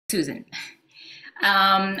Susan.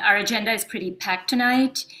 Our agenda is pretty packed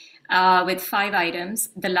tonight with 5 items.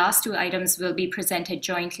 The last 2 items will be presented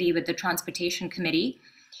jointly with the Transportation Committee,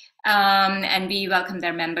 and we welcome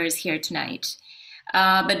their members here tonight.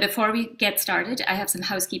 But before we get started, I have some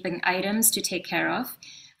housekeeping items to take care of.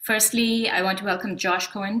 Firstly, I want to welcome Josh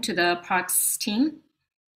Cohen to the Parks team.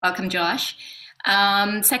 Welcome, Josh.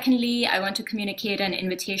 Secondly, I want to communicate an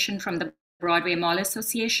invitation from the Broadway Mall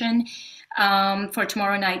Association for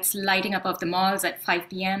tomorrow night's lighting up of the malls at 5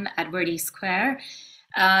 p.m. at Verde Square.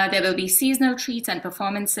 There will be seasonal treats and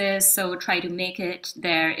performances, so try to make it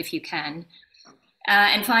there if you can.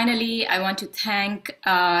 And finally, I want to thank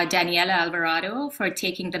Daniela Alvarado for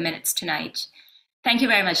taking the minutes tonight. Thank you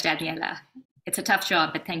very much, Daniela. It's a tough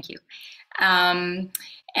job, but thank you.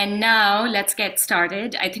 And now let's get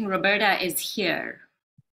started. I think Roberta is here,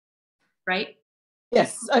 right?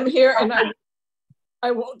 Yes, I'm here, and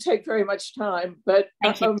I won't take very much time, but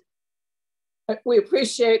we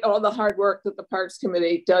appreciate all the hard work that the Parks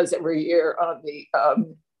Committee does every year on the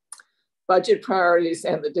budget priorities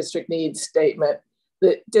and the district needs statement.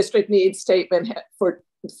 The district needs statement for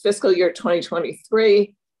fiscal year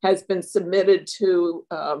 2023 has been submitted to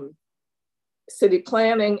city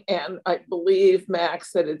planning, and I believe,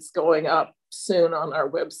 Max, that it's going up soon on our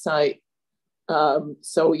website,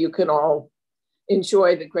 so you can all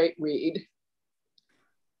enjoy the great read.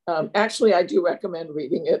 Actually, I do recommend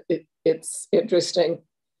reading it. It's interesting.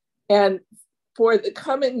 And for the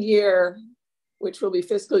coming year, which will be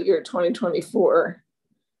fiscal year 2024,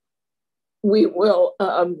 we will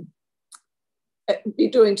be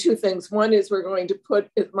doing 2 things. One is we're going to put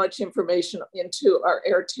as much information into our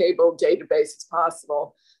Airtable database as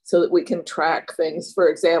possible so that we can track things. For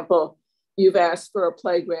example, you've asked for a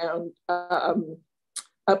playground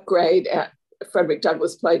upgrade at Frederick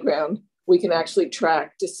Douglass Playground. We can actually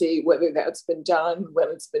track to see whether that's been done, when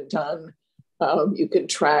it's been done. You can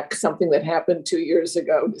track something that happened 2 years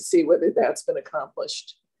ago to see whether that's been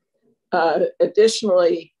accomplished.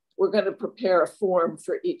 Additionally, we're going to prepare a form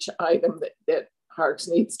for each item that Parks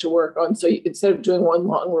needs to work on. So instead of doing one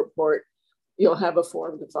long report, you'll have a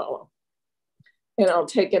form to follow. And I'll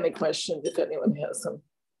take any questions if anyone has them.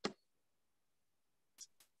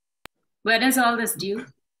 When is all this due,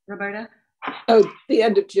 Roberta? Oh, the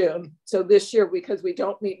end of June. So this year, because we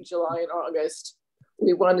don't meet in July and August,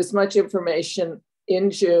 we want as much information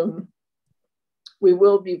in June. We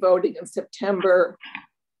will be voting in September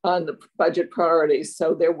on the budget priorities.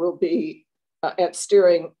 So there will be at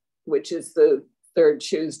steering, which is the 3rd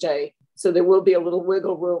Tuesday. So there will be a little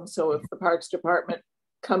wiggle room. So if the Parks Department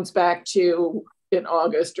comes back to you in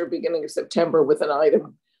August or beginning of September with an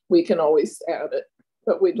item, we can always add it.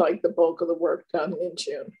 But we'd like the bulk of the work done in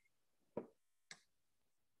June.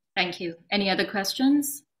 Thank you. Any other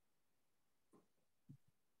questions?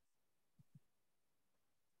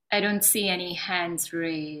 I don't see any hands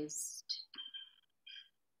raised.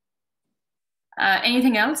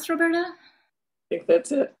 Anything else, Roberta? I think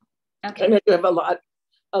that's it. Okay. I know you have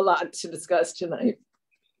a lot to discuss tonight.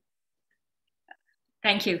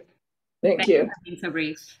 Thank you. Thank you. For being so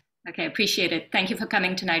brief. Okay, appreciate it. Thank you for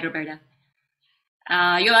coming tonight, Roberta.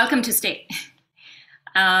 You're welcome to stay.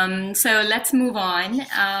 So let's move on.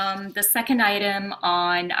 The second item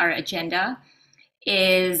on our agenda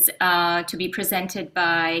is to be presented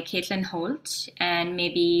by Caitlin Holt and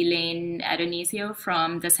maybe Lane Adonisio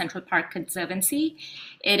from the Central Park Conservancy.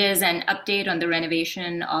 It is an update on the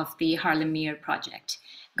renovation of the Harlem Meer project.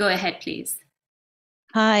 Go ahead, please.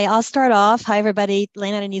 Hi, I'll start off. Hi, everybody.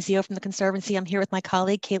 Lane Adonisio from the Conservancy. I'm here with my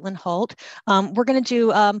colleague, Caitlin Holt. We're going to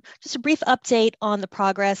do just a brief update on the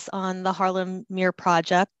progress on the Harlem Meer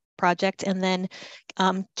project, and then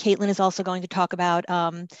Caitlin is also going to talk about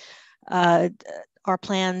our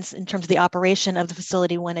plans in terms of the operation of the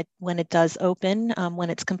facility when it does open,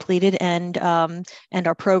 when it's completed, and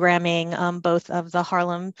our programming, both of the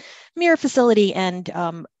Harlem Meer facility and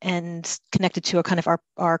connected to a kind of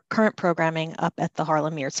our current programming up at the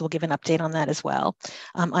Harlem Meer. So we'll give an update on that as well.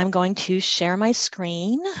 I'm going to share my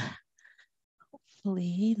screen.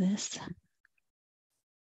 Hopefully this.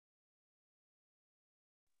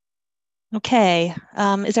 Okay,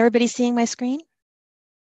 is everybody seeing my screen?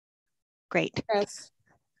 Great. Yes.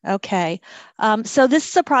 Okay. So this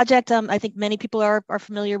is a project I think many people are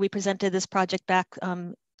familiar. We presented this project back,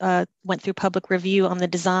 went through public review on the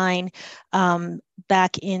design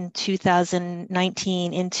back in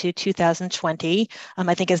 2019 into 2020.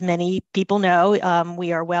 I think as many people know,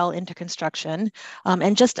 we are well into construction.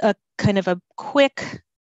 And just a kind of a quick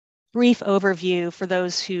brief overview for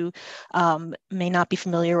those who may not be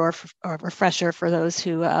familiar, or refresher for those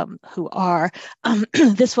who are.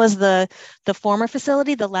 This was the former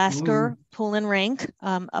facility, the Lasker Pool and Rink,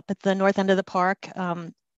 up at the north end of the park.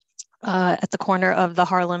 At the corner of the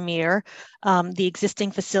Harlem Meer. The existing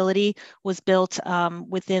facility was built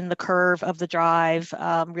within the curve of the drive,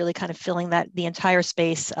 really kind of filling the entire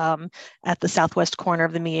space at the southwest corner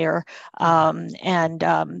of the Meer, and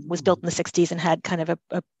was built in the 60s and had kind of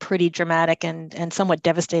a pretty dramatic and somewhat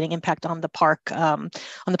devastating impact on the park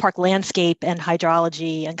landscape and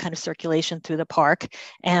hydrology and kind of circulation through the park.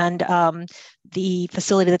 And the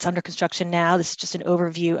facility that's under construction now, this is just an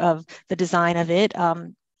overview of the design of it.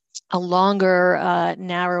 A longer,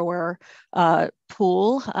 narrower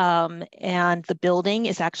pool, and the building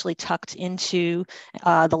is actually tucked into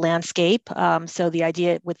the landscape. So the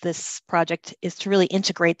idea with this project is to really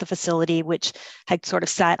integrate the facility, which had sort of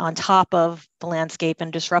sat on top of the landscape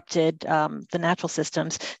and disrupted the natural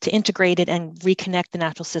systems, to integrate it and reconnect the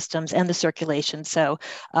natural systems and the circulation. So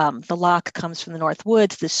the lock comes from the North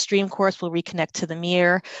Woods. The stream course will reconnect to the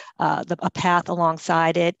Meer, a path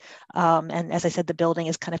alongside it. And as I said, the building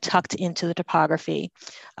is kind of tucked into the topography.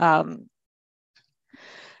 As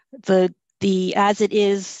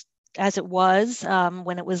it was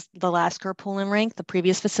when it was the Lasker Pool and Rink, the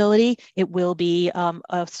previous facility, it will be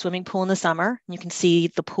a swimming pool in the summer. You can see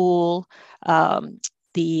the pool,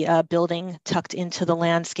 the building tucked into the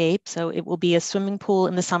landscape. So it will be a swimming pool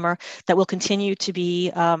in the summer that will continue to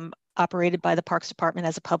be operated by the Parks Department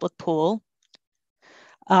as a public pool.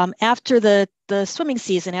 After the swimming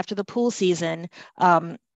season, after the pool season,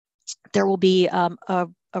 there will be a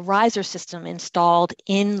riser system installed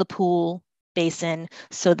in the pool basin,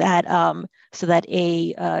 so that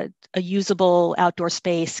a usable outdoor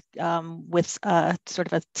space with sort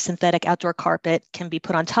of a synthetic outdoor carpet can be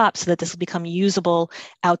put on top, so that this will become usable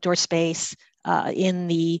outdoor space in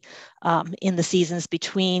the seasons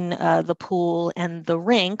between the pool and the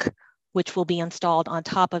rink, which will be installed on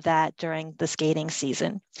top of that during the skating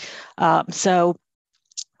season.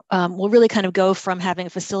 We'll really kind of go from having a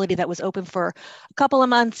facility that was open for a couple of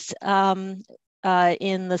months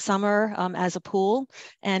in the summer as a pool,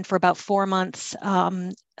 and for about 4 months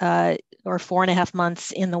or 4.5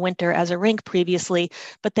 months in the winter as a rink previously.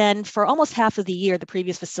 But then for almost half of the year, the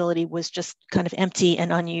previous facility was just kind of empty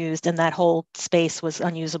and unused, and that whole space was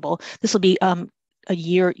unusable. This will be a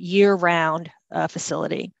year-round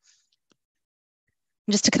facility.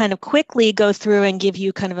 Just to kind of quickly go through and give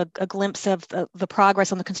you kind of a glimpse of the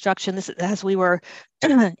progress on the construction. This, as we were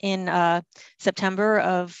in September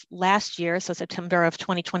of last year, so September of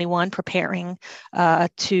 2021, preparing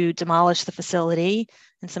to demolish the facility,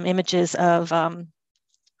 and some images of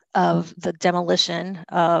the demolition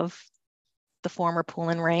of the former pool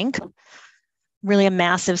and rink. Really a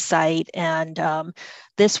massive site, and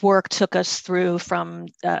this work took us through from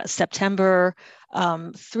September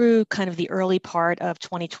through kind of the early part of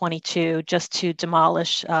 2022, just to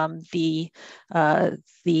demolish the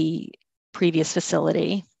previous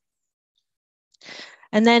facility.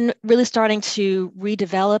 And then really starting to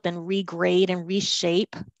redevelop and regrade and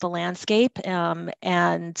reshape the landscape, and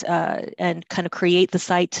kind of create the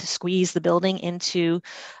site to squeeze the building into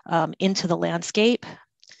the landscape.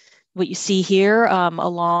 What you see here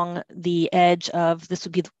along the edge of, this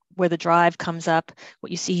would be where the drive comes up.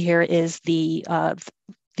 What you see here is the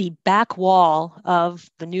back wall of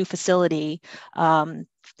the new facility.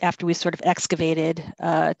 After we sort of excavated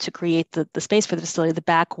to create the space for the facility, the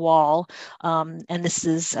back wall, and this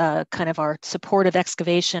is kind of our supportive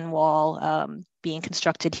excavation wall being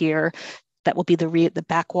constructed here. That will be the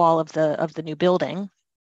back wall of the new building.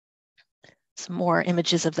 Some more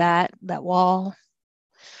images of that wall.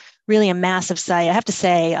 Really a massive site. I have to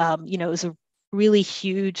say, it was a really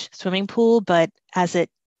huge swimming pool, but as it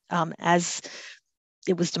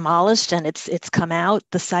was demolished and it's come out,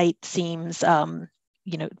 the site seems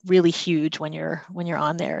really huge when you're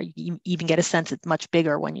on there. You even get a sense it's much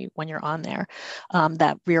bigger when you're on there.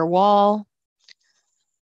 That rear wall.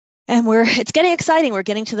 And it's getting exciting. We're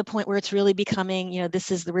getting to the point where it's really becoming, this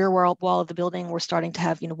is the rear wall of the building. We're starting to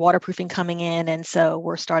have, waterproofing coming in. And so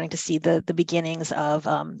we're starting to see the beginnings of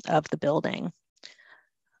the building.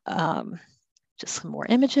 Just some more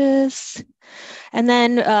images. And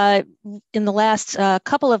then in the last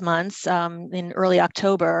couple of months, in early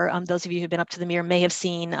October, those of you who've been up to the Meer may have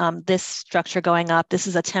seen this structure going up. This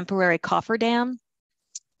is a temporary coffer dam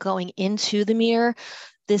going into the Meer.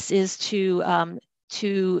 This is to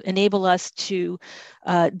to enable us to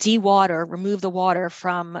de-water, remove the water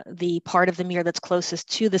from the part of the Meer that's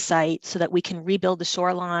closest to the site so that we can rebuild the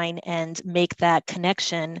shoreline and make that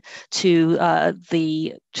connection to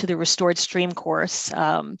the restored stream course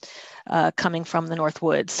coming from the North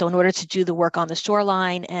Woods. So in order to do the work on the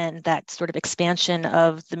shoreline and that sort of expansion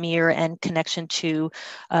of the Meer and connection to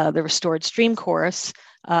the restored stream course,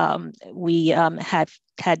 we had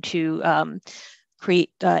to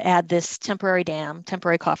add this temporary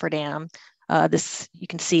coffer dam. This, you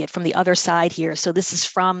can see it from the other side here. So this is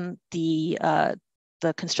from the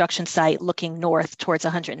construction site looking north towards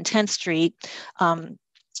 110th Street.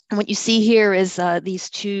 And what you see here is these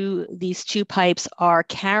two pipes are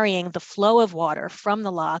carrying the flow of water from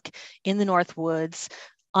the lock in the North Woods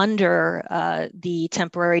under the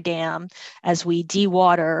temporary dam as we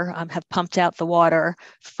de-water, have pumped out the water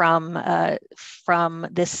from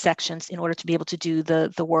this section in order to be able to do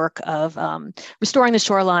the work of restoring the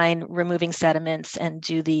shoreline, removing sediments, and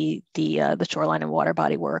do the shoreline and water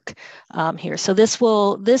body work here. So this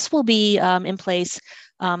will be in place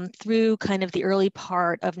through kind of the early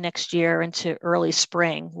part of next year into early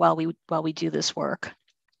spring while we do this work.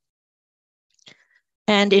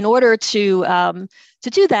 And in order to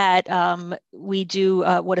do that, we do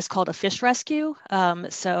what is called a fish rescue.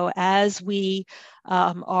 So as we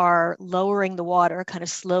are lowering the water, kind of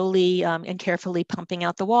slowly and carefully pumping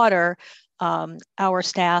out the water, our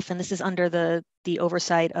staff, and this is under the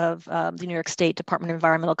oversight of the New York State Department of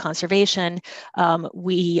Environmental Conservation,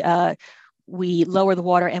 we lower the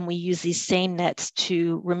water and we use these seine nets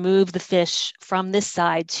to remove the fish from this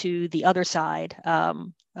side to the other side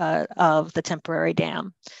of the temporary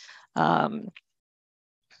dam.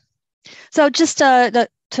 So just to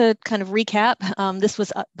kind of recap, this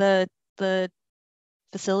was the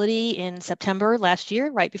facility in September last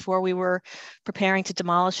year, right before we were preparing to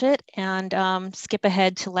demolish it. And skip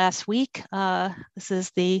ahead to last week. This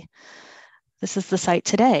is the site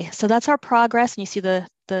today. So that's our progress. And you see the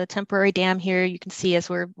temporary dam here. You can see as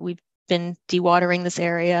we've been dewatering this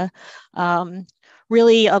area.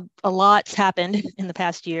 Really, a lot's happened in the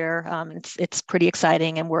past year. It's pretty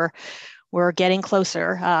exciting, and we're getting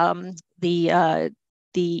closer. The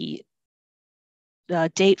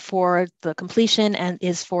date for the completion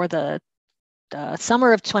is for the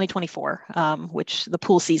summer of 2024, which the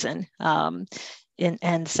pool season. And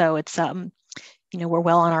so it's we're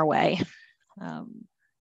well on our way.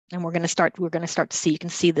 And we're going to start to see, you can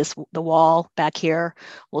see the wall back here.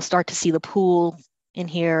 We'll start to see the pool in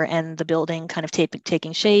here and the building kind of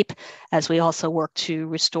taking shape as we also work to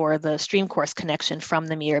restore the stream course connection from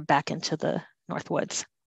the Meer back into the North Woods.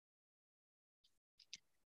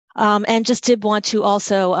 And just did want to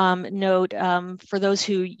also note, for those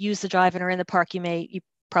who use the drive and are in the park, you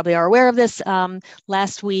probably are aware of this.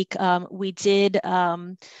 Last week, we did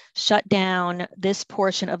shut down this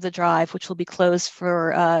portion of the drive, which will be closed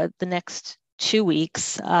for the next 2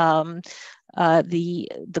 weeks. The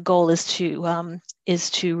goal is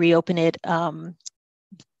to reopen it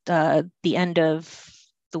the end of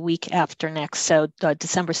the week after next. So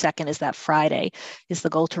December 2nd is that Friday is the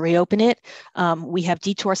goal to reopen it. We have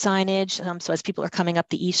detour signage. So as people are coming up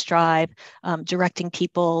the East Drive, directing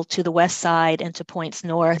people to the west side and to points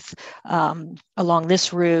north along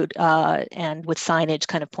this route, and with signage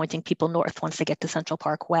kind of pointing people north once they get to Central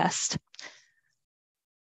Park West.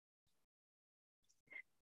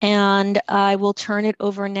 And I will turn it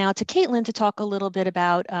over now to Caitlin to talk a little bit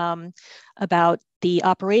about the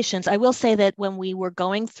operations. I will say that when we were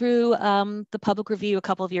going through the public review a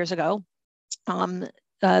couple of years ago,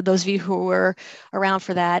 those of you who were around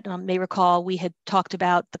for that may recall we had talked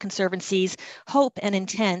about the Conservancy's hope and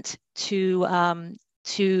intent to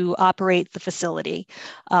operate the facility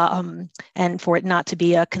and for it not to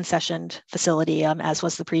be a concessioned facility as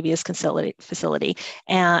was the previous facility.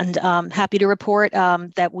 And happy to report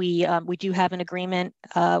that we do have an agreement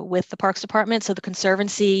with the Parks Department. So the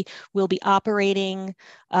Conservancy will be operating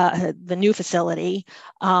the new facility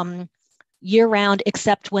year-round,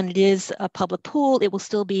 except when it is a public pool. It will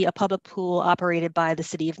still be a public pool operated by the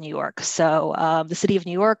City of New York. So the City of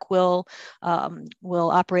New York will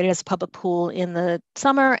operate it as a public pool in the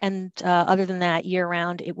summer, and other than that,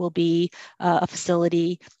 year-round, it will be a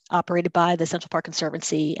facility operated by the Central Park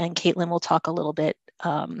Conservancy, and Caitlin will talk a little bit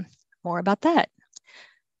more about that.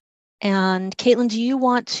 And Caitlin, do you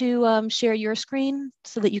want to share your screen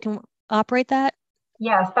so that you can operate that?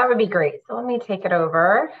 Yes, that would be great. So let me take it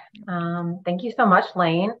over. Thank you so much,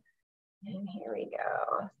 Lane. And here we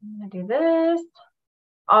go. I'm gonna do this.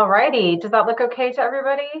 All righty, does that look okay to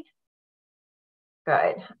everybody?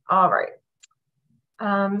 Good, all right.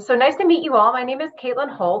 So nice to meet you all. My name is Caitlin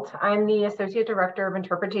Holt. I'm the Associate Director of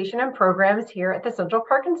Interpretation and Programs here at the Central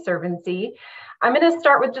Park Conservancy. I'm going to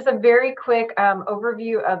start with just a very quick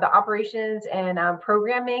overview of the operations and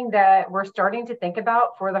programming that we're starting to think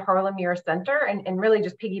about for the Harlem Meer Center, and really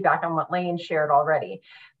just piggyback on what Lane shared already.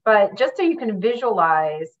 But just so you can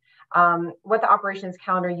visualize what the operations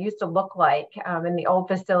calendar used to look like in the old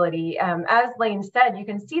facility. As Lane said, you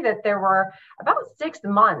can see that there were about 6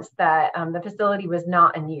 months that the facility was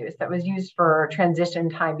not in use, that was used for transition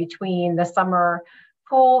time between the summer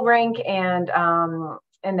pool rink and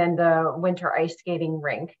then the winter ice skating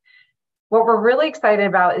rink. What we're really excited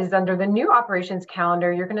about is under the new operations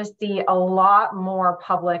calendar, you're going to see a lot more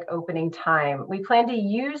public opening time. We plan to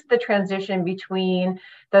use the transition between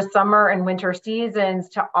the summer and winter seasons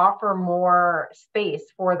to offer more space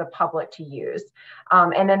for the public to use.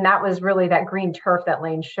 And then that was really that green turf that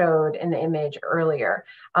Lane showed in the image earlier.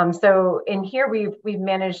 So in here, we've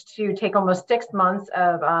managed to take almost 6 months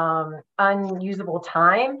of unusable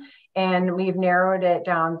time, and we've narrowed it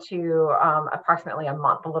down to approximately a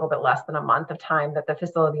month, a little bit less than a month of time that the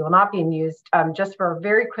facility will not be in use, just for a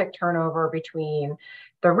very quick turnover between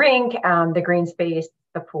the rink, the green space,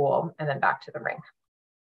 the pool, and then back to the rink.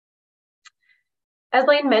 As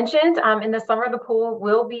Lane mentioned, in the summer, the pool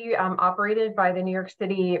will be operated by the New York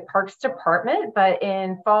City Parks Department, but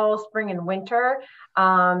in fall, spring, and winter,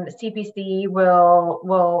 CPC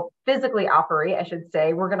will physically operate, I should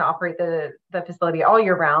say. We're going to operate the facility all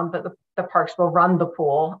year round, but the parks will run the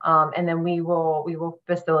pool, and then we will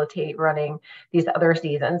facilitate running these other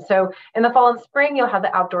seasons. So in the fall and spring, you'll have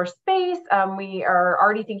the outdoor space. We are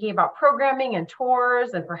already thinking about programming and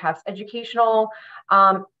tours and perhaps educational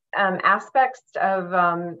aspects of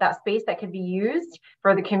that space that could be used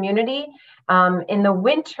for the community. In the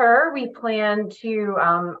winter, we plan to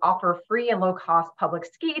offer free and low-cost public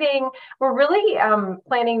skating. We're really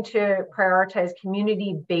planning to prioritize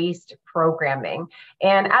community-based programming.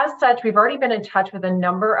 And as such, we've already been in touch with a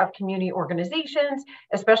number of community organizations,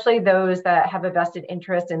 especially those that have a vested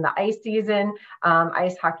interest in the ice season,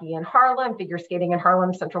 ice hockey in Harlem, figure skating in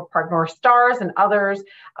Harlem, Central Park North Stars, and others.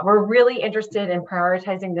 We're really interested in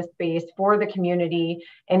prioritizing the space for the community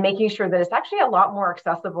and making sure that it's actually a lot more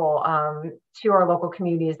accessible to our local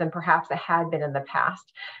communities than perhaps it had been in the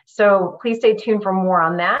past. So please stay tuned for more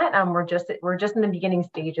on that. We're just in the beginning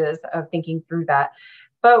stages of thinking through that.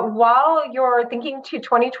 But while you're thinking to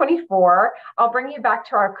 2024, I'll bring you back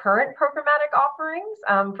to our current programmatic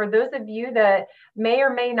offerings. For those of you that may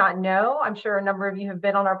or may not know, I'm sure a number of you have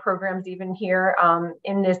been on our programs even here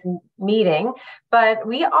in this meeting, but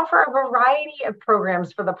we offer a variety of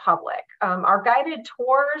programs for the public. Our guided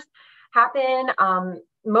tours happen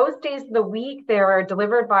most days of the week. They're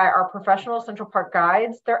delivered by our professional Central Park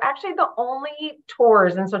guides. They're actually the only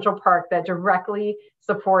tours in Central Park that directly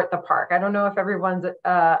support the park. I don't know if everyone's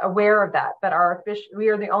aware of that, but we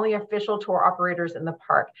are the only official tour operators in the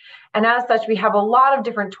park. And as such, we have a lot of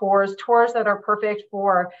different tours that are perfect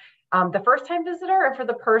for the first-time visitor and for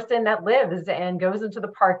the person that lives and goes into the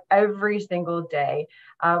park every single day.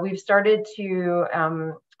 We've started to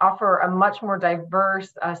offer a much more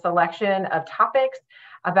diverse selection of topics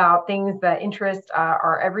about things that interest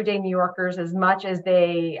our everyday New Yorkers as much as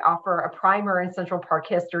they offer a primer in Central Park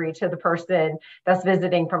history to the person that's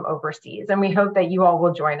visiting from overseas. And we hope that you all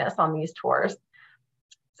will join us on these tours.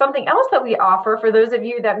 Something else that we offer for those of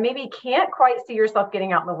you that maybe can't quite see yourself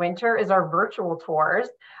getting out in the winter is our virtual tours.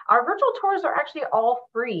 Our virtual tours are actually all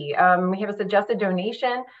free. We have a suggested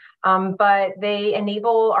donation, but they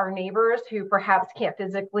enable our neighbors who perhaps can't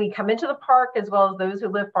physically come into the park, as well as those who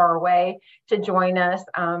live far away, to join us.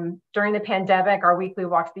 During the pandemic, our weekly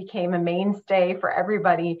walks became a mainstay for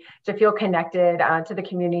everybody to feel connected to the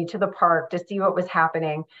community, to the park, to see what was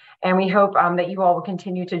happening. And we hope that you all will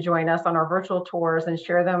continue to join us on our virtual tours and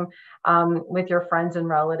share them with your friends and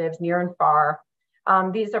relatives near and far.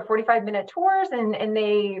 These are 45-minute tours, and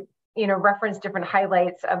they reference different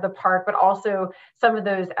highlights of the park, but also some of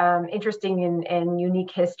those interesting and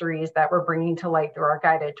unique histories that we're bringing to light through our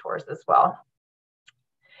guided tours as well.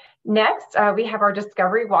 Next, we have our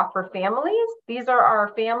Discovery Walk for Families. These are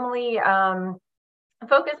our family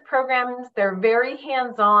focus programs. They're very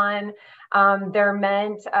hands-on. They're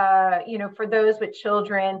meant, for those with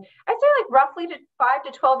children, I'd say like roughly to 5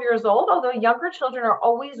 to 12 years old, although younger children are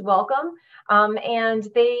always welcome. And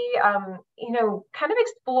they, kind of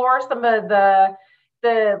explore some of the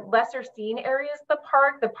the lesser seen areas of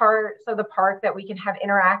the park that we can have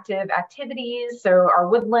interactive activities. So our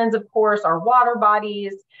woodlands, of course, our water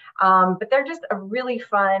bodies, but they're just a really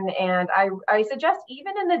fun. And I suggest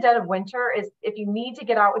even in the dead of winter, is if you need to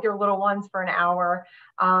get out with your little ones for an hour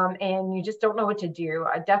and you just don't know what to do,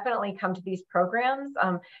 definitely come to these programs.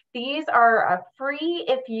 These are free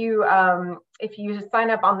if you sign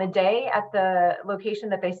up on the day at the location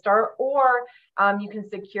that they start, or you can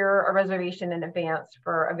secure a reservation in advance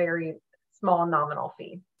for a very small nominal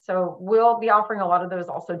fee. So we'll be offering a lot of those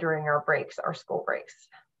also during our breaks, our school breaks.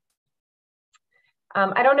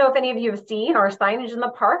 I don't know if any of you have seen our signage in the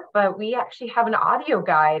park, but we actually have an audio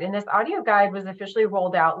guide, and this audio guide was officially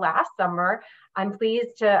rolled out last summer. I'm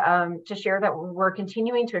pleased to share that we're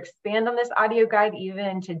continuing to expand on this audio guide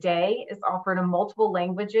even today. It's offered in multiple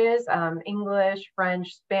languages, English,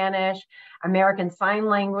 French, Spanish, American Sign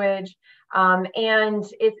Language, and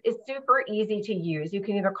it's super easy to use. You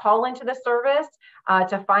can either call into the service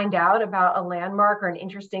to find out about a landmark or an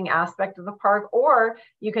interesting aspect of the park, or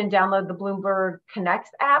you can download the Bloomberg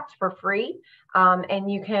Connects app for free, and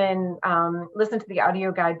you can listen to the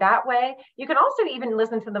audio guide that way. You can also even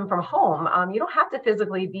listen to them from home. You don't have to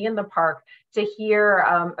physically be in the park to hear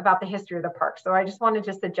about the history of the park. So I just wanted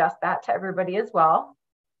to suggest that to everybody as well.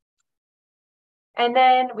 And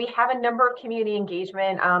then we have a number of community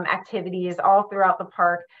engagement activities all throughout the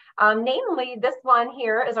park. Namely, this one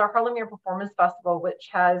here is our Harlem Meer Performance Festival, which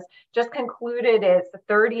has just concluded its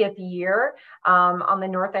 30th year on the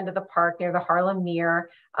north end of the park near the Harlem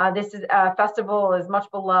Meer. This festival is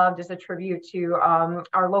much beloved as a tribute to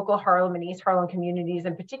our local Harlem and East Harlem communities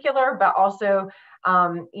in particular, but also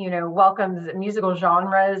welcomes musical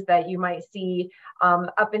genres that you might see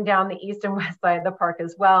up and down the east and west side of the park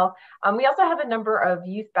as well. We also have a number of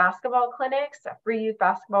youth basketball clinics, free youth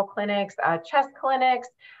basketball clinics, chess clinics,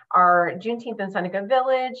 our Juneteenth in Seneca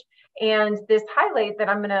Village, and this highlight that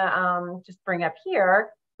I'm gonna just bring up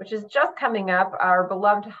here, which is just coming up, our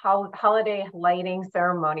beloved holiday lighting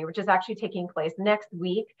ceremony, which is actually taking place next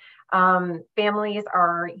week. Families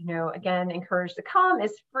are, again, encouraged to come.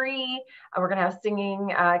 It's free. We're gonna have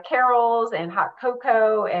singing carols and hot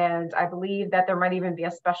cocoa, and I believe that there might even be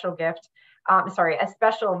a special gift, a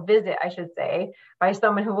special visit, I should say, by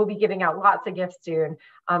someone who will be giving out lots of gifts soon.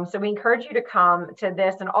 So we encourage you to come to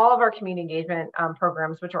this and all of our community engagement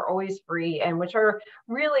programs, which are always free and which are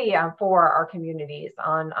really for our communities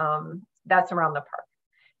that surround the park.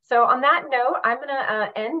 So on that note, I'm going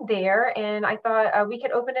to end there, and I thought we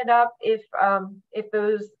could open it up if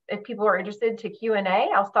people are interested to Q&A.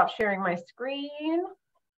 I'll stop sharing my screen,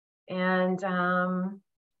 and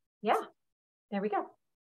yeah, there we go.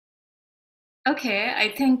 Okay, I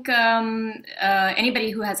think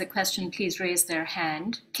anybody who has a question, please raise their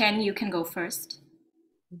hand. Ken, you can go first.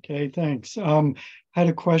 Okay, thanks. I had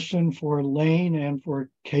a question for Lane and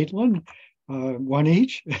for Caitlin, one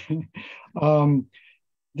each. I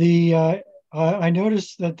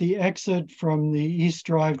noticed that the exit from the East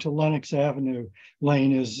Drive to Lenox Avenue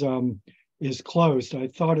lane is closed. I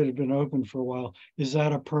thought it had been open for a while. Is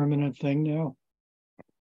that a permanent thing now?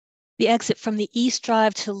 The exit from the East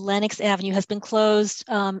Drive to Lenox Avenue has been closed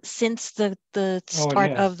since the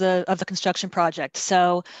start of the construction project.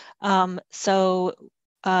 So that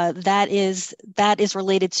is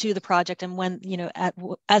related to the project, and when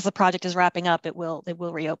as the project is wrapping up, it will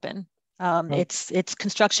reopen. It's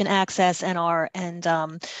construction access and all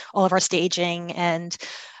of our staging, and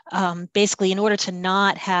basically in order to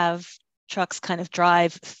not have trucks kind of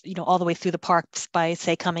drive all the way through the parks by,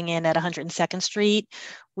 say, coming in at 102nd Street,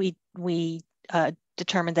 we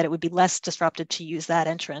determined that it would be less disruptive to use that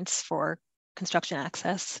entrance for construction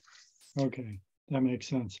access. Okay, that makes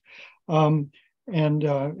sense. And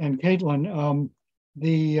Caitlin,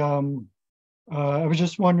 I was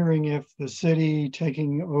just wondering if the city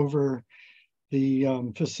taking over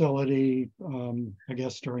the facility, I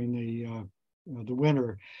guess during the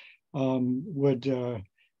winter, would,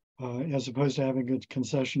 as opposed to having a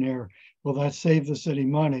concessionaire, will that save the city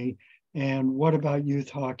money? And what about youth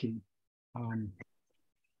hockey?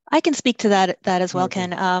 I can speak to that as well, okay.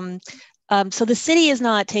 Ken. So the city is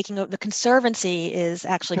not taking over. The Conservancy is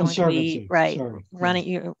actually going to be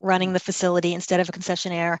running the facility instead of a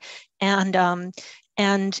concessionaire, and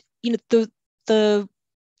the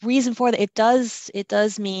reason for that, it does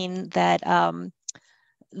mean that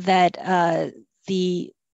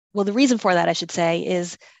the reason for that, I should say,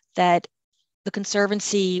 is that the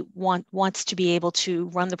Conservancy wants to be able to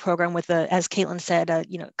run the program with as Caitlin said,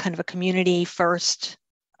 kind of a community first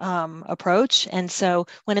approach. And so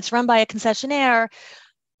when it's run by a concessionaire,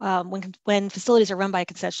 when facilities are run by a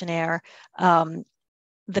concessionaire,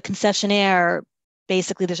 the concessionaire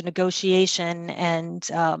basically there's a negotiation, and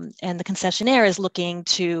the concessionaire is looking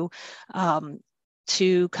to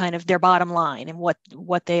kind of their bottom line and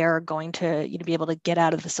what they are going to be able to get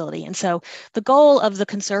out of the facility. And so the goal of the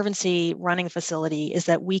Conservancy running a facility is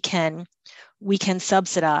that we can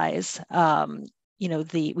subsidize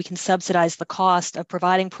we can subsidize the cost of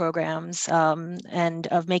providing programs and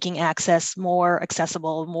of making access more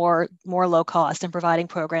accessible, more low cost, and providing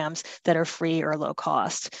programs that are free or low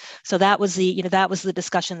cost. So that was the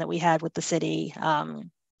discussion that we had with the city.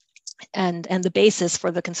 And the basis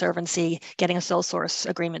for the Conservancy getting a sole source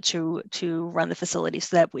agreement to run the facility,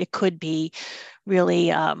 so that it could be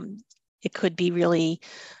really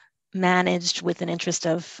managed with an interest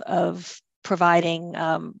of providing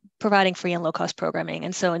free and low cost programming.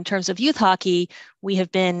 And so in terms of youth hockey, we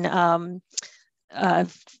have been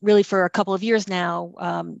really for a couple of years now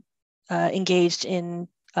engaged in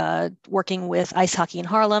working with Ice Hockey in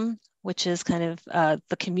Harlem, which is kind of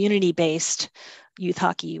the community-based youth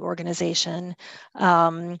hockey organization.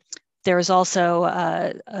 There is also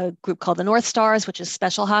a group called the North Stars, which is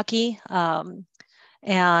special hockey, and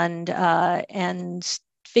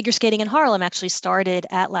figure skating in Harlem actually started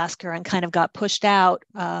at Lasker and kind of got pushed out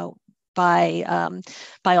by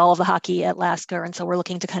all of the hockey at Lasker, and so we're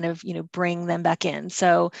looking to kind of bring them back in.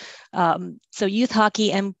 So youth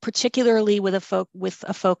hockey, and particularly with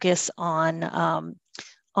a focus on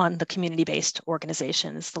the community-based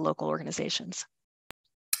organizations, the local organizations.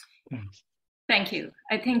 Thank you.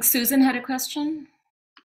 I think Susan had a question.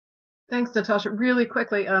 Thanks, Natasha. Really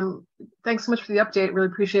quickly, thanks so much for the update. Really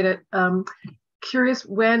appreciate it. Curious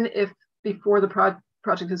when, if before the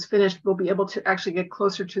project is finished, we'll be able to actually get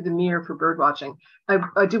closer to the Meer for bird watching.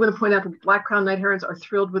 I do want to point out that black crowned night herons are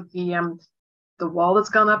thrilled with the wall that's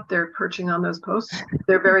gone up. They're perching on those posts.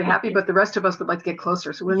 They're very happy, but the rest of us would like to get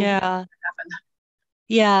closer. So when will that happen?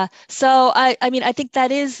 Yeah. So I mean, I think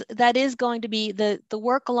that is going to be the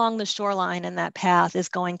work along the shoreline, and that path is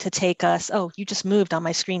going to take us. Oh, you just moved on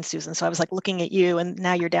my screen, Susan. So I was like looking at you, and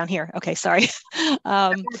now you're down here. Okay, sorry.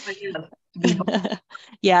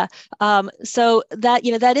 Yeah. So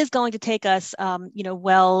that is going to take us,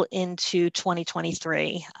 well into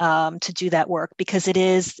 2023 to do that work, because it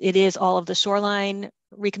is all of the shoreline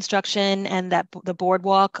reconstruction and the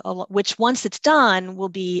boardwalk, which once it's done will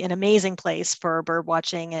be an amazing place for bird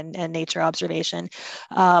watching and nature observation.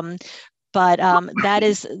 But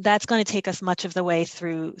that's going to take us much of the way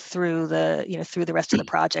through the rest of the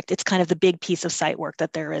project. It's kind of the big piece of site work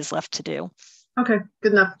that there is left to do. Okay,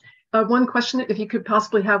 good enough. One question: if you could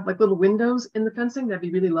possibly have like little windows in the fencing, that'd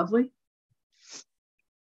be really lovely.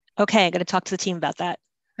 Okay, I'm going to talk to the team about that.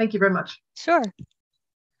 Thank you very much. Sure.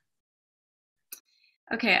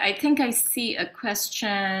 Okay, I think I see a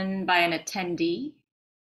question by an attendee.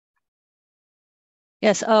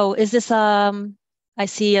 Yes. Oh, is this, I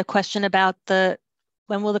see a question about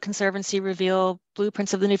when will the Conservancy reveal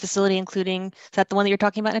blueprints of the new facility, including, is that the one that you're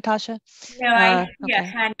talking about, Natasha? No, I see a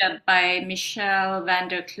hand up by Michelle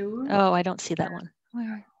Vanderkloer. Oh, I don't see that one.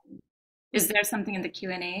 Where? Is there something in the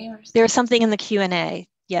Q&A or something? There's something in the Q&A,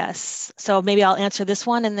 yes. So maybe I'll answer this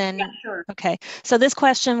one and then, sure. Okay. So this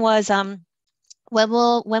question was, when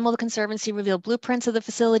will the Conservancy reveal blueprints of the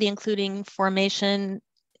facility, including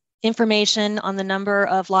information on the number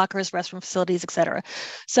of lockers, restroom facilities, et cetera?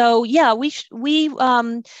 So yeah, we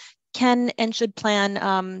can and should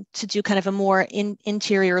plan to do kind of a more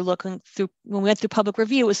interior looking through. When we went through public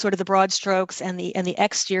review, it was sort of the broad strokes and the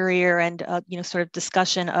exterior, and sort of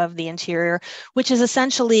discussion of the interior, which is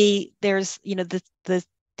essentially, there's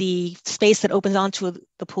the space that opens onto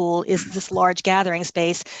the pool is this large gathering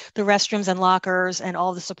space. The restrooms and lockers and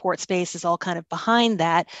all the support space is all kind of behind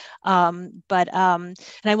that. And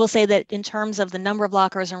I will say that in terms of the number of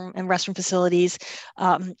lockers and restroom facilities,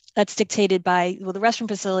 that's dictated by, the restroom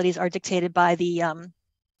facilities are dictated by the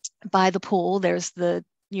pool. There's the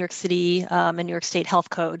New York City and New York State Health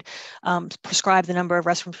Code prescribe the number of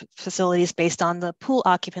restroom facilities based on the pool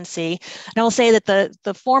occupancy. And I will say that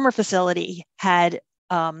the former facility had,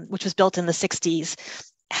 which was built in the 60s,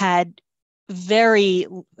 had very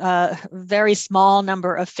small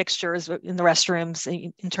number of fixtures in the restrooms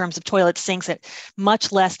in terms of toilets, sinks, at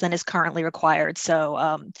much less than is currently required.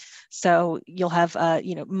 So you'll have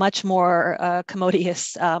much more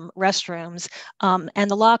commodious restrooms,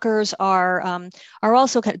 and the lockers are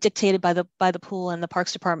also kind of dictated by the pool and the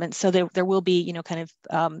Parks Department. So there will be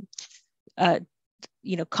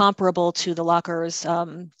comparable to the lockers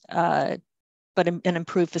an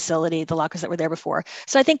improved facility, the lockers that were there before.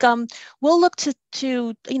 So I think we'll look to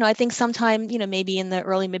I think sometime, maybe in the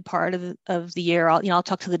early mid part of the year, I'll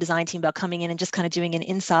talk to the design team about coming in and just kind of doing an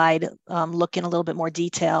inside look in a little bit more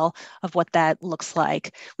detail of what that looks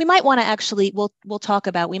like. We might want to actually, we'll talk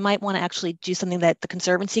about, we might want to actually do something that the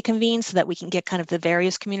Conservancy convenes so that we can get kind of the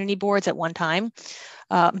various community boards at one time.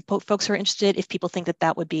 Folks who are interested, if people think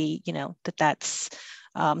that would be, that's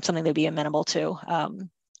something they'd be amenable to.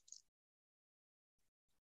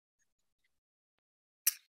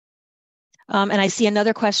 And I see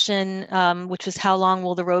another question, which was how long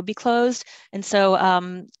will the road be closed? And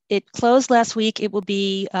so it closed last week. It will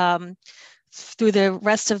be through the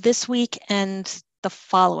rest of this week and the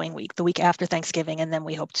following week, the week after Thanksgiving, and then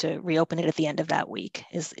we hope to reopen it at the end of that week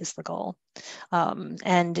is the goal.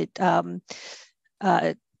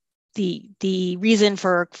 The reason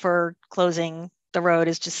for closing the road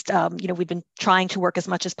is just, we've been trying to work as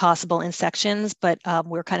much as possible in sections, but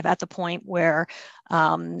we're kind of at the point where,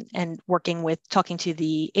 and talking to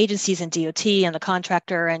the agencies and DOT and the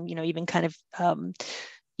contractor and, even kind of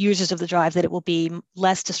users of the drive, that it will be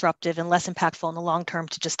less disruptive and less impactful in the long term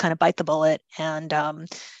to just kind of bite the bullet and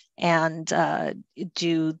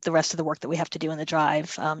do the rest of the work that we have to do in the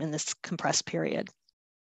drive in this compressed period.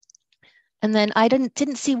 And then I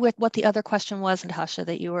didn't see what the other question was, Natasha,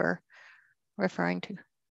 that you were referring to.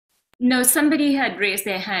 No, somebody had raised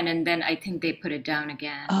their hand and then I think they put it down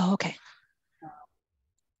again. Oh, okay.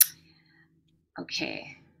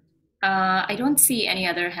 Okay. I don't see any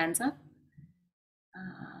other hands up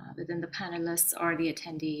within the panelists or the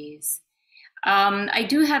attendees. I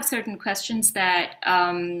do have certain questions that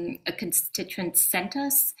a constituent sent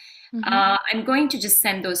us. Mm-hmm. I'm going to just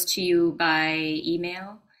send those to you by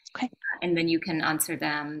email. Okay. And then you can answer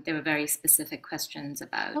them. They were very specific questions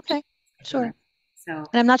about. Okay, sure. So,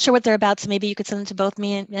 and I'm not sure what they're about, so maybe you could send them to both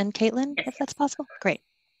me and Caitlin, yes, if that's possible. Great.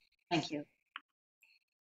 Thank you.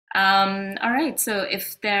 All right, so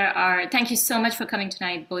thank you so much for coming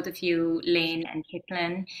tonight, both of you, Lane and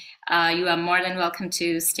Caitlin. You are more than welcome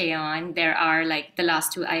to stay on. There are, like, the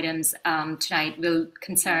last two items tonight will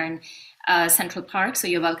concern Central Park, so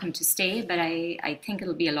you're welcome to stay, but I think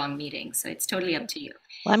it'll be a long meeting, so it's totally up to you.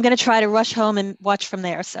 Well, I'm going to try to rush home and watch from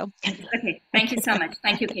there, so. Okay, thank you so much.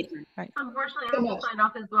 Thank you, Caitlin. Right. Unfortunately, I will sign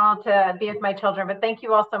off as well to be with my children, but thank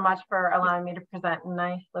you all so much for allowing me to present, and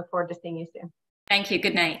I look forward to seeing you soon. Thank you.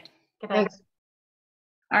 Good night. Good night. Thanks.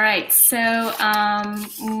 All right, so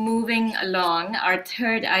moving along, our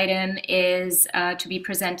third item is to be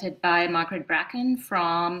presented by Margaret Bracken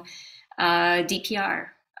from DPR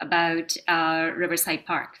about Riverside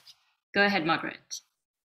Park. Go ahead, Margaret.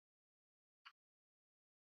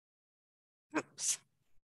 Oops.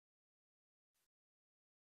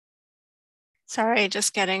 Sorry,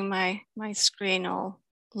 just getting my screen all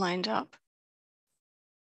lined up.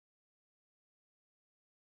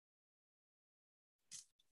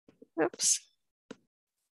 Oops.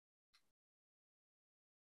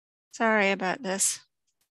 Sorry about this.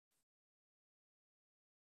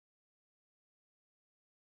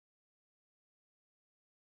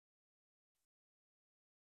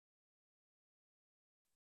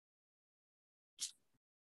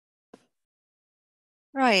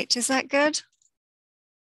 Right, is that good?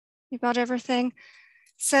 You got everything?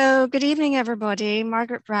 So good evening, everybody.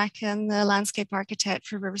 Margaret Bracken, the landscape architect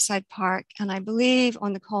for Riverside Park. And I believe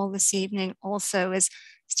on the call this evening also is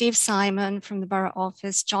Steve Simon from the Borough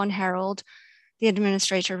Office, John Harold, the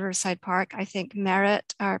administrator of Riverside Park, I think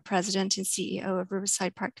Merritt, our president and CEO of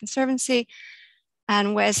Riverside Park Conservancy,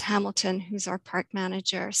 and Wes Hamilton, who's our park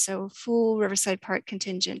manager. So full Riverside Park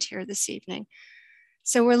contingent here this evening.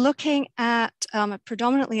 So we're looking at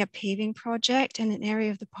predominantly a paving project in an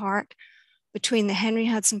area of the park between the Henry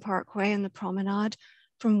Hudson Parkway and the Promenade,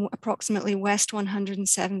 from approximately West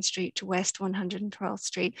 107th Street to West 112th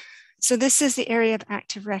Street. So this is the area of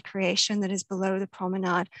active recreation that is below the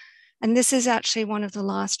Promenade. And this is actually one of the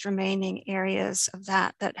last remaining areas of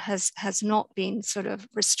that has not been sort of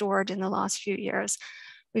restored in the last few years.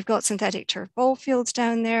 We've got synthetic turf ball fields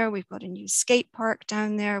down there. We've got a new skate park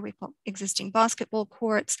down there. We've got existing basketball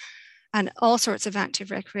courts and all sorts of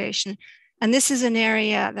active recreation. And this is an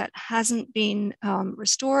area that hasn't been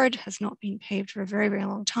restored, has not been paved for a very, very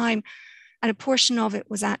long time. And a portion of it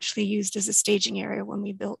was actually used as a staging area when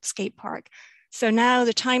we built skate park. So now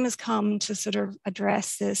the time has come to sort of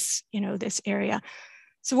address this, this area.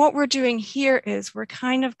 So what we're doing here is we're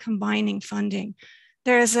kind of combining funding.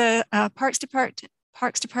 There's a Parks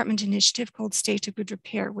Department initiative called State of Good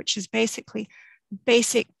Repair, which is basically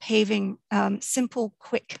basic paving, simple,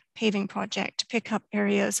 quick paving project to pick up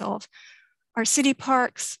areas of our city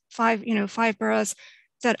parks, five boroughs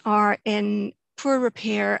that are in poor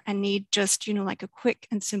repair and need just, you know, like a quick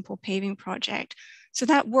and simple paving project. So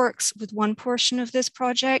that works with one portion of this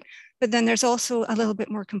project, but then there's also a little bit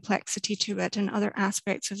more complexity to it and other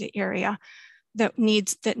aspects of the area that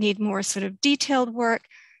need more sort of detailed work.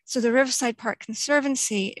 So the Riverside Park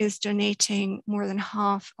Conservancy is donating more than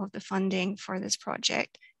half of the funding for this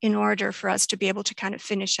project in order for us to be able to kind of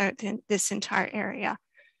finish out this entire area.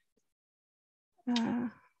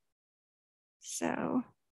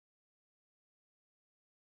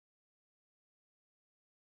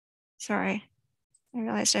 Sorry, I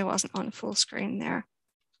realized I wasn't on full screen there.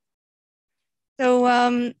 So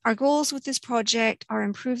our goals with this project are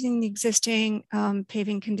improving the existing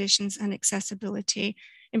paving conditions and accessibility,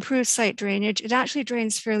 improve site drainage. It actually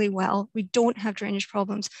drains fairly well. We don't have drainage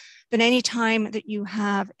problems, but any time that you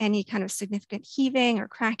have any kind of significant heaving or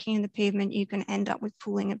cracking in the pavement, you can end up with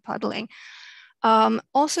pooling and puddling.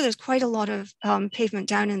 Also, there's quite a lot of pavement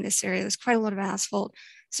down in this area. There's quite a lot of asphalt.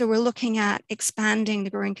 So we're looking at expanding the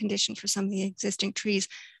growing condition for some of the existing trees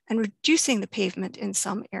and reducing the pavement in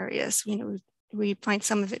some areas. You know, we find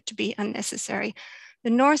some of it to be unnecessary. The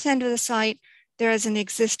north end of the site, there is an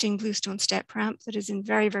existing bluestone step ramp that is in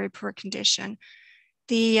very, very poor condition.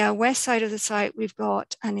 The west side of the site, we've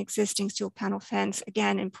got an existing steel panel fence,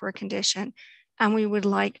 again in poor condition, and we would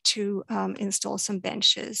like to install some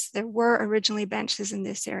benches. There were originally benches in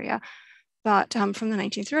this area, but from the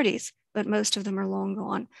 1930s, but most of them are long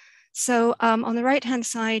gone. So on the right-hand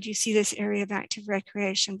side, you see this area of active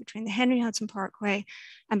recreation between the Henry Hudson Parkway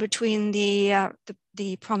and between the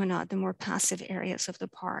promenade, the more passive areas of the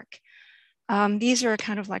park. These are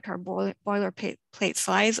kind of like our boilerplate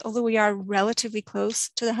size. Although we are relatively close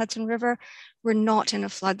to the Hudson River, we're not in a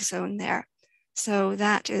flood zone there. So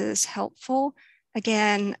that is helpful.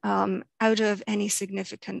 Again, out of any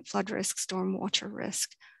significant flood risk, stormwater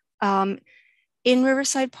risk. In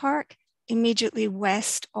Riverside Park, immediately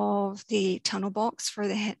west of the tunnel box for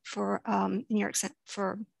the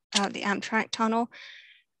Amtrak tunnel.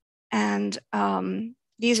 And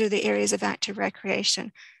these are the areas of active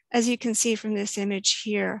recreation. As you can see from this image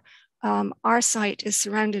here, our site is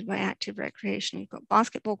surrounded by active recreation. We've got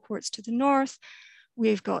basketball courts to the north.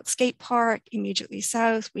 We've got skate park immediately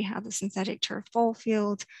south. We have the synthetic turf ball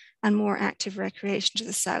field and more active recreation to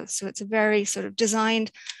the south. So it's a very sort of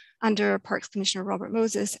designed under Parks Commissioner Robert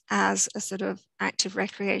Moses as a sort of active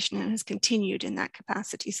recreation and has continued in that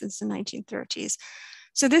capacity since the 1930s.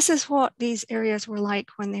 So this is what these areas were like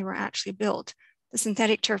when they were actually built. The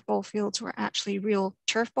synthetic turf ball fields were actually real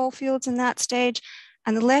turf ball fields in that stage.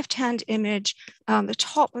 And the left-hand image, the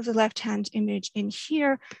top of the left-hand image in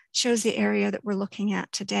here shows the area that we're looking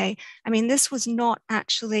at today. I mean, this was not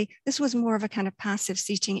actually, this was more of a kind of passive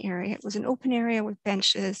seating area. It was an open area with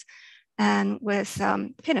benches and with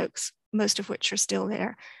pin oaks, most of which are still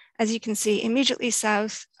there. As you can see, immediately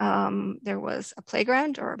south, there was a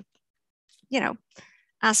playground or, you know,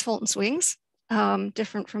 asphalt and swings,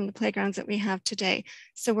 different from the playgrounds that we have today.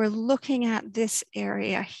 So we're looking at this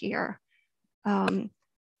area here.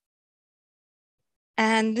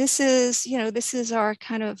 And this is, you know, this is our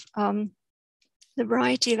kind of the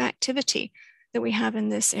variety of activity that we have in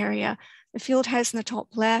this area. The field house in the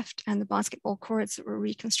top left and the basketball courts that were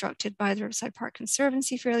reconstructed by the Riverside Park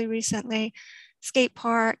Conservancy fairly recently, skate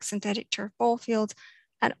park, synthetic turf ball fields,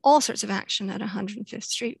 and all sorts of action at 105th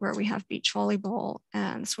Street where we have beach volleyball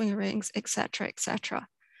and swinger rings, et cetera, et cetera.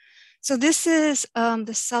 So this is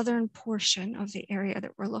the southern portion of the area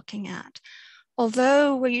that we're looking at.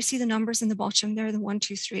 Although where you see the numbers in the bottom there, the 1,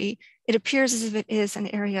 2, 3, it appears as if it is an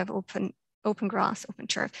area of open grass, open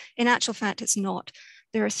turf. In actual fact, it's not.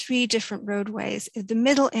 There are 3 different roadways. The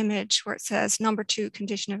middle image where it says number 2,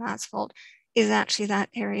 condition of asphalt, is actually that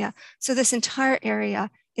area. So this entire area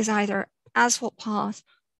is either asphalt path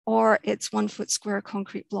or it's 1 foot square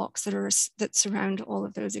concrete blocks that surround all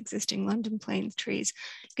of those existing London Plains trees.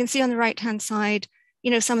 You can see on the right-hand side,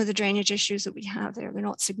 you know, some of the drainage issues that we have there. They're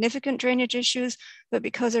not significant drainage issues, but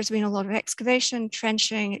because there's been a lot of excavation,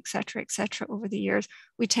 trenching, et cetera, over the years,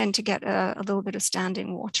 we tend to get a little bit of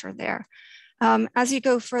standing water there. As you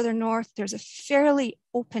go further north, there's a fairly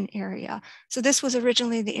open area. So this was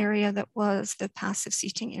originally the area that was the passive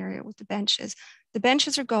seating area with the benches. The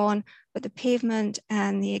benches are gone, but the pavement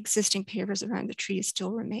and the existing pavers around the trees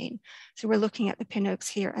still remain. So we're looking at the pin oaks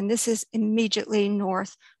here, and this is immediately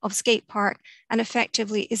north of skate park and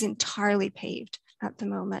effectively is entirely paved at the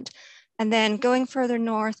moment. And then going further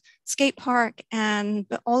north, skate park and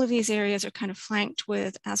all of these areas are kind of flanked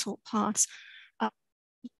with asphalt paths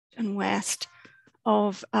and west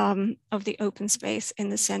of the open space in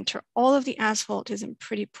the center. All of the asphalt is in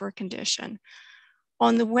pretty poor condition.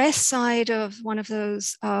 On the west side of one of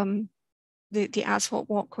those the asphalt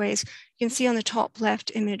walkways. You can see on the top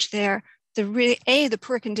left image there, the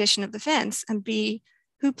poor condition of the fence, and B,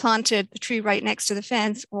 who planted the tree right next to the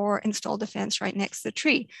fence or installed the fence right next to the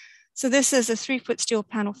tree. So this is a 3-foot steel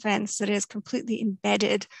panel fence that is completely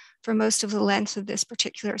embedded for most of the length of this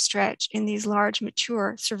particular stretch in these large,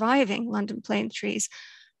 mature, surviving London plane trees.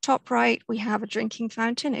 Top right, we have a drinking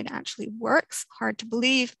fountain. It actually works, hard to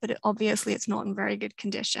believe, but obviously it's not in very good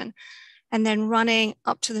condition. And then running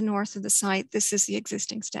up to the north of the site, this is the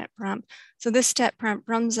existing step ramp. So this step ramp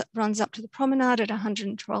runs up to the promenade at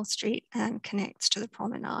 112th Street and connects to the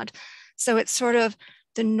promenade. So it's sort of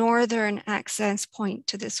the northern access point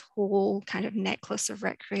to this whole kind of necklace of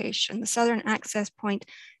recreation. The southern access point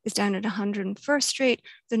is down at 101st Street.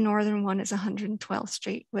 The northern one is 112th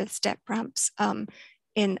Street with step ramps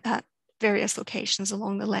in various locations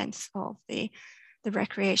along the length of the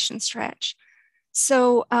recreation stretch.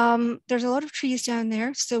 So there's a lot of trees down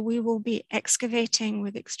there. So we will be excavating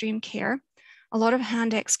with extreme care, a lot of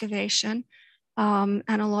hand excavation, and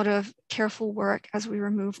a lot of careful work as we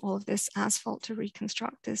remove all of this asphalt to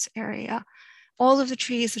reconstruct this area. All of the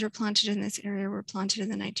trees that are planted in this area were planted in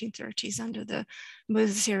the 1930s under the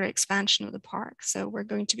Moses era expansion of the park. So we're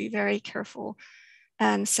going to be very careful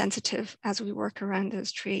and sensitive as we work around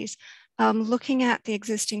those trees. Looking at the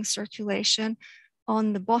existing circulation,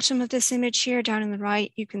 on the bottom of this image here, down on the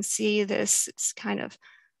right, you can see this, it's kind of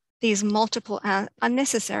these multiple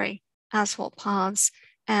unnecessary asphalt paths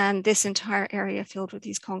and this entire area filled with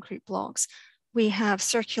these concrete blocks. We have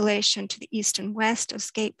circulation to the east and west of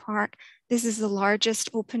Skate Park. This is the largest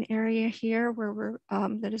open area here where we're,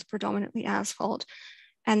 that is predominantly asphalt.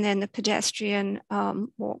 And then the pedestrian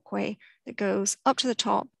walkway that goes up to the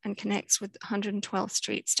top and connects with 112th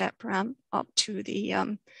Street step ramp up to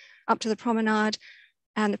the promenade.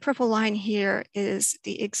 And the purple line here is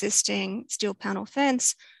the existing steel panel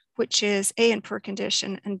fence, which is A, in poor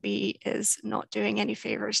condition, and B, is not doing any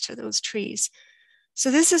favors to those trees.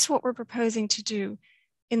 So this is what we're proposing to do.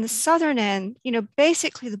 In the southern end,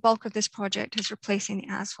 basically the bulk of this project is replacing the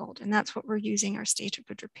asphalt, and that's what we're using our state of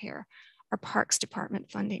good repair, our Parks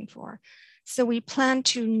Department funding for. So we plan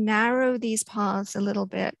to narrow these paths a little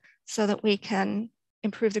bit so that we can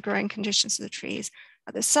improve the growing conditions of the trees.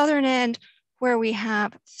 At the southern end, where we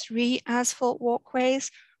have 3 asphalt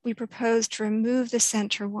walkways, we propose to remove the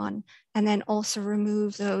center one and then also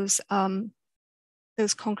remove those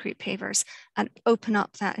concrete pavers and open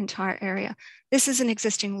up that entire area. This is an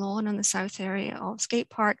existing lawn on the south area of Skate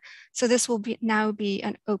Park, so this will now be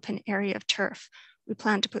an open area of turf. We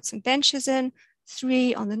plan to put some benches in,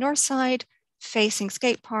 3 on the north side facing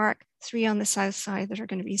Skate Park, 3 on the south side that are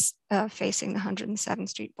going to be facing the 107th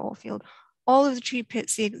Street ball field. All of the tree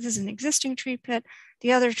pits, this is an existing tree pit.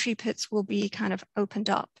 The other tree pits will be kind of opened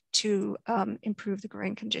up to improve the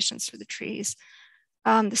growing conditions for the trees.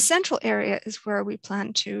 The central area is where we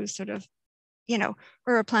plan to sort of, where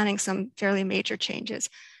we're planning some fairly major changes.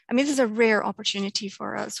 I mean, this is a rare opportunity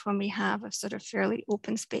for us when we have a sort of fairly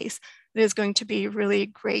open space that is going to be really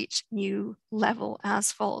great new level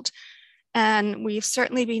asphalt. And we've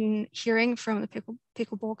certainly been hearing from the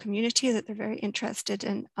pickleball community that they're very interested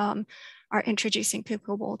in are introducing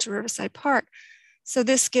pickleball to Riverside Park. So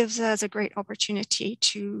this gives us a great opportunity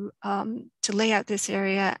to lay out this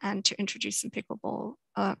area and to introduce some pickleball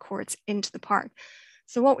courts into the park.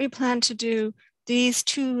 So what we plan to do, these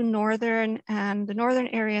 2 northern and the northern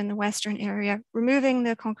area and the western area, removing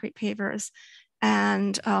the concrete pavers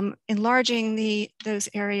and enlarging those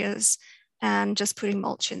areas and just putting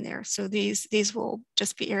mulch in there. So these will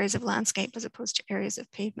just be areas of landscape as opposed to areas of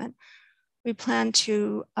pavement. We plan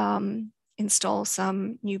to install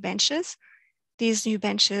some new benches. These new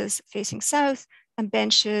benches facing south and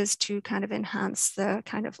benches to kind of enhance the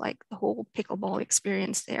kind of like the whole pickleball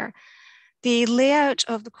experience there. The layout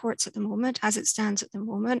of the courts at the moment, as it stands at the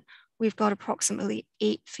moment, we've got approximately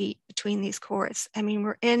 8 feet between these courts. I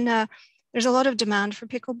mean, there's a lot of demand for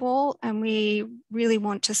pickleball and we really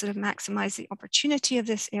want to sort of maximize the opportunity of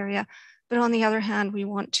this area. But on the other hand, we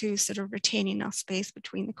want to sort of retain enough space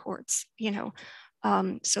between the courts,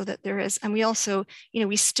 so that there is, and we also,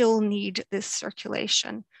 we still need this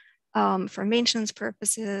circulation for maintenance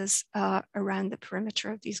purposes around the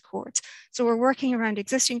perimeter of these courts. So we're working around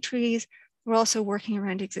existing trees. We're also working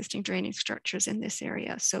around existing drainage structures in this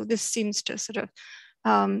area. So this seems to sort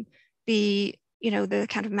of be, the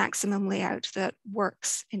kind of maximum layout that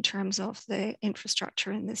works in terms of the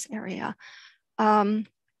infrastructure in this area.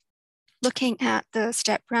 Looking at the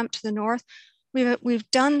step ramp to the north,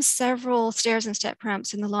 we've done several stairs and step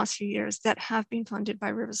ramps in the last few years that have been funded by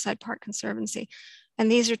Riverside Park Conservancy.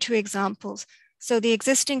 And these are 2 examples. So the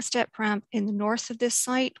existing step ramp in the north of this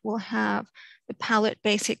site will have the pallet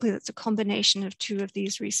basically that's a combination of two of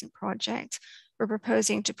these recent projects. We're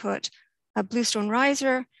proposing to put a bluestone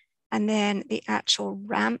riser, and then the actual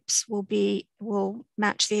ramps will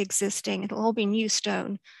match the existing. It'll all be new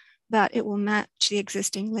stone, but it will match the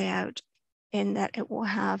existing layout in that it will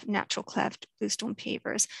have natural cleft bluestone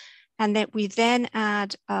pavers. And that we then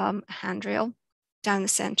add a handrail down the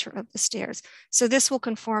center of the stairs. So this will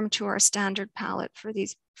conform to our standard palette for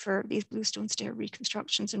these bluestone stair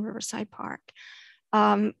reconstructions in Riverside Park.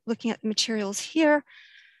 Looking at the materials here,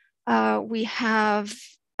 we have,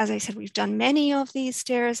 as I said, we've done many of these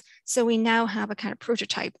stairs. So we now have a kind of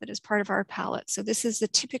prototype that is part of our palette. So this is the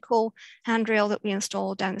typical handrail that we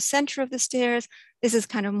install down the center of the stairs. This is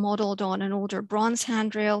kind of modeled on an older bronze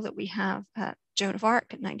handrail that we have at Joan of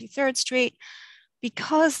Arc at 93rd Street.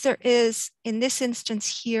 Because there is, in this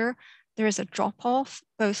instance here, there is a drop off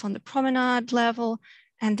both on the promenade level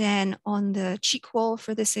and then on the cheek wall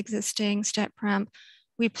for this existing step ramp.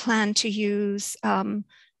 We plan to use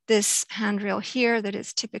this handrail here that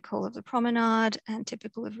is typical of the promenade and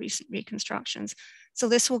typical of recent reconstructions. So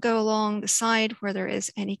this will go along the side where there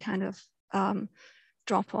is any kind of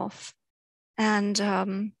drop off. And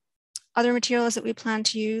other materials that we plan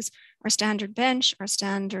to use our standard bench, our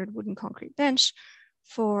standard wooden concrete bench,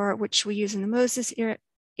 for which we use in the Moses era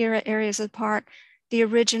areas of the park, the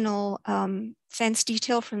original fence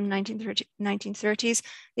detail from the 1930s.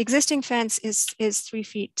 The existing fence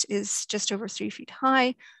is just over 3 feet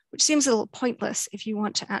high, which seems a little pointless if you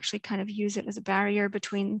want to actually kind of use it as a barrier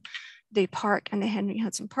between the park and the Henry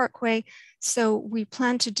Hudson Parkway. So we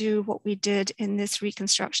plan to do what we did in this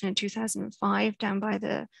reconstruction in 2005 down by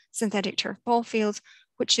the synthetic turf ball fields,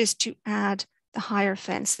 which is to add the higher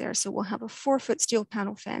fence there. So we'll have a 4-foot steel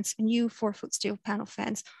panel fence, a new 4-foot steel panel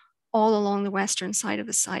fence all along the western side of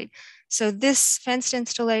the site. So this fenced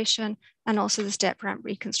installation and also the step ramp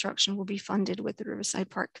reconstruction will be funded with the Riverside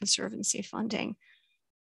Park Conservancy funding.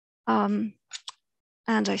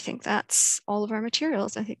 And I think that's all of our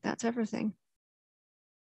materials. I think that's everything.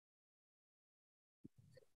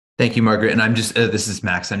 Thank you, Margaret. And I'm just, this is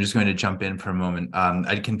Max. I'm just going to jump in for a moment.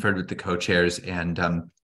 I conferred with the co-chairs, and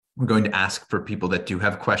we're going to ask for people that do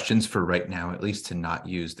have questions for right now, at least, to not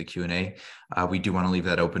use the Q&A. We do want to leave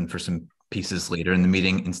that open for some pieces later in the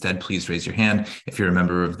meeting. Instead, please raise your hand. If you're a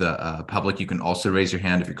member of the public, you can also raise your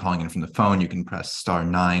hand. If you're calling in from the phone, you can press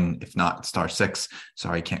 *9. If not, *6.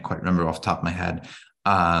 Sorry, I can't quite remember off the top of my head.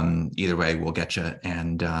 Either way, we'll get you.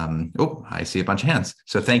 And oh, I see a bunch of hands.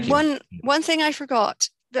 So thank you. One thing I forgot,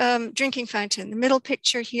 the drinking fountain, the middle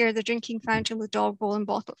picture here, the drinking fountain with dog bowl and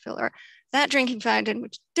bottle filler. That drinking fountain,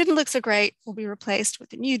 which didn't look so great, will be replaced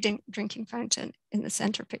with a new drinking fountain in the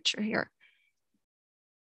center picture here.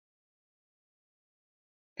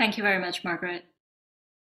 Thank you very much, Margaret.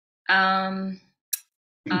 I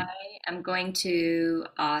am going to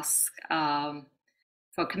ask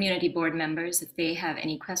for community board members if they have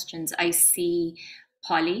any questions. I see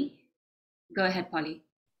Polly. Go ahead, Polly.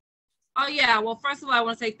 Oh, yeah. Well, first of all, I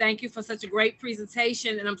want to say thank you for such a great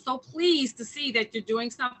presentation. And I'm so pleased to see that you're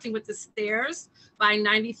doing something with the stairs by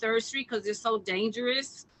 93rd Street because they're so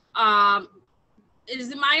dangerous. Is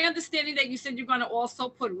it my understanding that you said you're going to also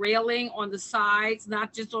put railing on the sides,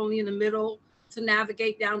 not just only in the middle, to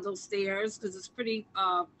navigate down those stairs? Because it's pretty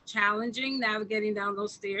challenging navigating down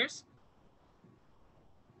those stairs.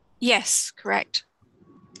 Yes, correct.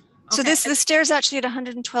 Okay. So the stairs actually at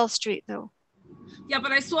 112th Street, though. Yeah,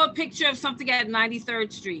 but I saw a picture of something at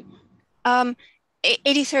 93rd Street.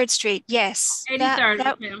 83rd Street, yes.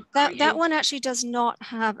 83rd, that one actually does not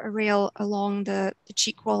have a rail along the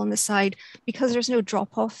cheek wall on the side because there's no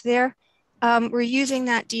drop off there. We're using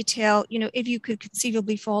that detail, you know, if you could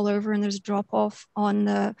conceivably fall over and there's a drop off on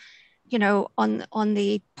the, you know, on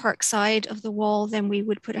the park side of the wall, then we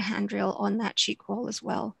would put a handrail on that cheek wall as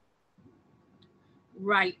well.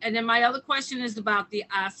 Right. And then my other question is about the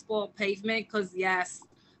asphalt pavement, because yes,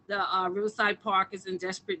 the Riverside Park is in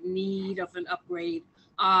desperate need of an upgrade.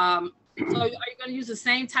 So are you going to use the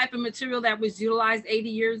same type of material that was utilized 80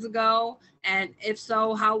 years ago? And if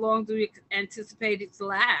so, how long do you anticipate it to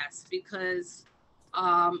last? Because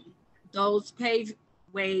those paved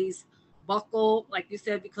ways buckle, like you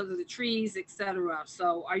said, because of the trees, etc.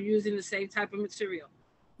 So are you using the same type of material?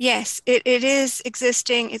 Yes, it is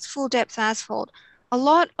existing. It's full depth asphalt. A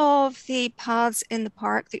lot of the paths in the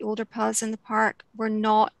park, the older paths in the park, were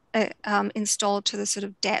not installed to the sort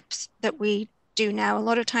of depth that we do now. A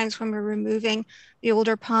lot of times when we're removing the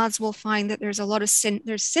older paths, we'll find that there's a lot of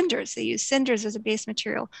there's cinders. They use cinders as a base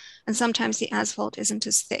material, and sometimes the asphalt isn't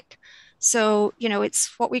as thick. So, you know,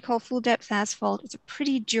 it's what we call full depth asphalt. It's a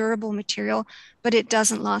pretty durable material, but it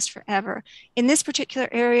doesn't last forever. In this particular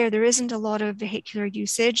area, there isn't a lot of vehicular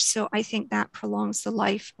usage, so I think that prolongs the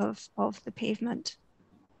life of the pavement.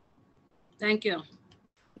 Thank you.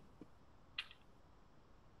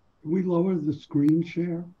 Can we lower the screen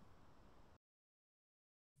share?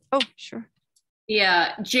 Oh, sure.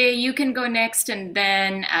 Yeah, Jay, you can go next, and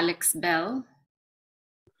then Alex Bell.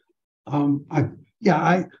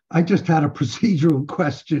 I just had a procedural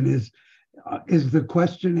question. Is the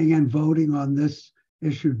questioning and voting on this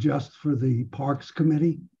issue just for the Parks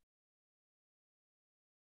Committee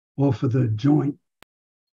or for the joint?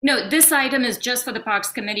 No, this item is just for the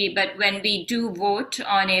Parks Committee, but when we do vote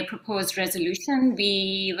on a proposed resolution,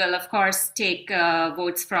 we will, of course, take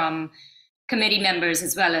votes from committee members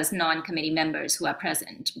as well as non-committee members who are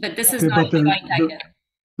present. But this is not a joint item.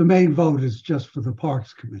 The main vote is just for the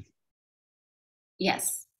Parks Committee.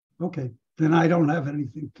 Yes. Okay, then I don't have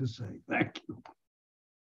anything to say. Thank you.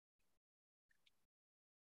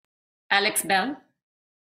 Alex Bell.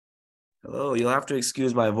 Hello, you'll have to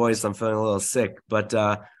excuse my voice. I'm feeling a little sick, but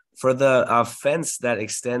for the fence that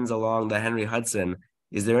extends along the Henry Hudson,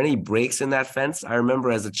 is there any breaks in that fence? I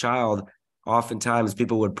remember as a child, oftentimes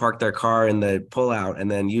people would park their car in the pullout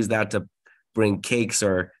and then use that to bring cakes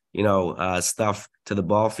or, stuff to the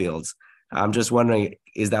ball fields. I'm just wondering,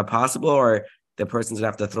 is that possible, or the person's gonna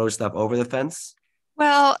have to throw stuff over the fence?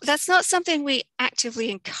 Well, that's not something we actively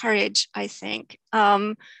encourage, I think.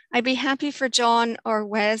 I'd be happy for John or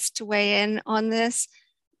Wes to weigh in on this,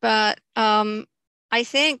 but I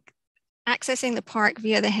think accessing the park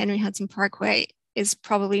via the Henry Hudson Parkway is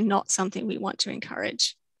probably not something we want to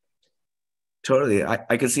encourage. Totally.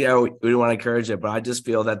 I can see how we want to encourage it, but I just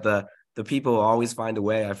feel that the people always find a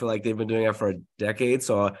way. I feel like they've been doing it for a decade.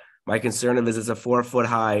 So my concern is it's a 4-foot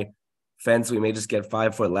high fence. We may just get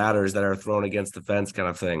 5-foot ladders that are thrown against the fence kind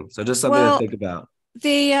of thing. So just something to think about.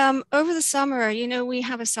 Over the summer, we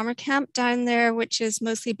have a summer camp down there, which is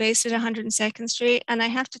mostly based at 102nd Street. And I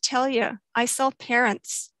have to tell you, I saw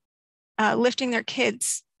parents lifting their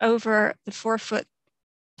kids over the 4-foot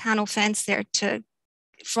panel fence there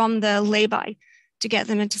from the lay-by to get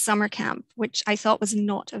them into summer camp, which I thought was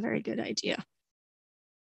not a very good idea.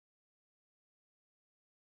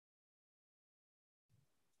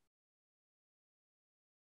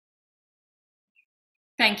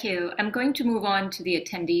 Thank you. I'm going to move on to the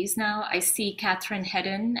attendees now. I see Catherine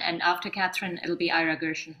Hedden, and after Catherine, it'll be Ira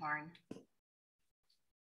Gershenhorn.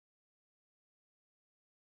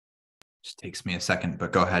 Just takes me a second,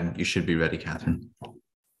 but go ahead. You should be ready, Catherine.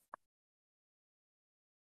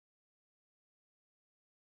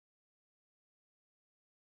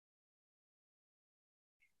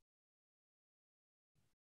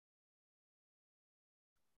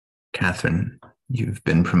 Catherine, you've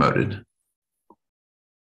been promoted.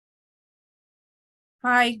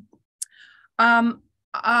 Hi, my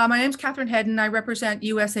name is Catherine Hedden. I represent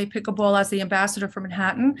USA Pickleball as the ambassador for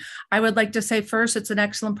Manhattan. I would like to say first, it's an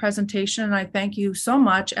excellent presentation, and I thank you so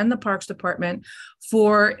much and the Parks Department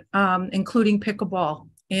for including pickleball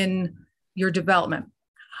in your development.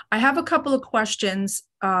 I have a couple of questions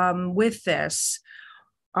with this.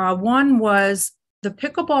 One was the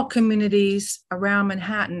pickleball communities around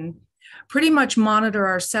Manhattan pretty much monitor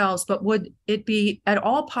ourselves, but would it be at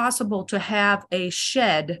all possible to have a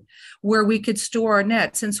shed where we could store our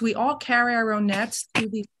nets? Since we all carry our own nets through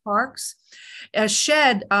these parks, a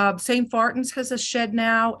shed, St. Farton's has a shed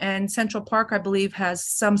now, and Central Park, I believe, has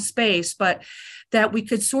some space, but that we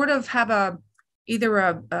could sort of have either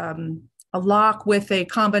a lock with a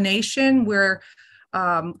combination where,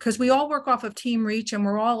 because we all work off of Team Reach and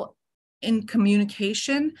we're all in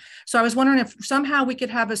communication. So I was wondering if somehow we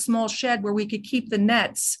could have a small shed where we could keep the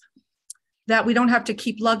nets, that we don't have to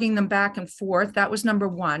keep lugging them back and forth. That was number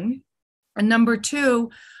one. And number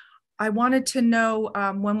two, I wanted to know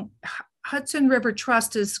when Hudson River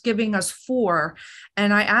Trust is giving us 4,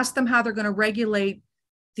 and I asked them how they're going to regulate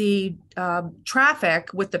the traffic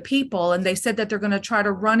with the people, and they said that they're going to try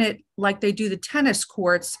to run it like they do the tennis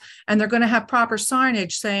courts, and they're going to have proper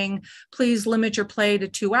signage saying, please limit your play to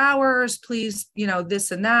 2 hours, please,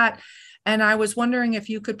 this and that. And I was wondering if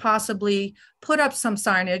you could possibly put up some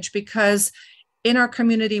signage, because in our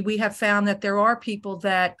community, we have found that there are people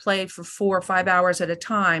that play for 4 or 5 hours at a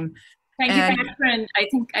time. Thank you, Catherine.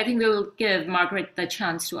 I think we'll give Margaret the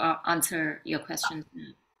chance to answer your questions.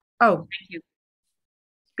 Oh, thank you.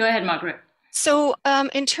 Go ahead, Margaret. So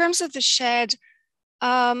in terms of the shed,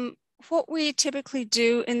 what we typically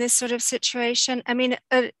do in this sort of situation,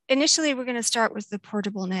 initially we're going to start with the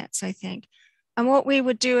portable nets, I think. And what we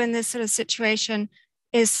would do in this sort of situation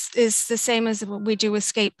is the same as what we do with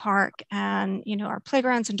skate park and, you know, our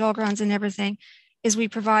playgrounds and dog grounds and everything, is we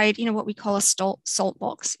provide, you know, what we call a salt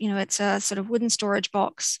box. You know, it's a sort of wooden storage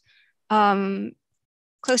box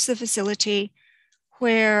close to the facility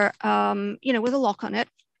where, you know, with a lock on it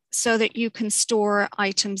so that you can store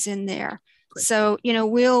items in there. Great. So, you know,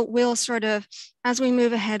 we'll sort of, as we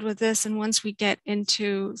move ahead with this and once we get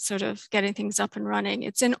into sort of getting things up and running,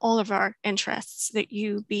 it's in all of our interests that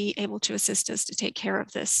you be able to assist us to take care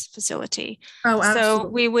of this facility. Oh, absolutely. So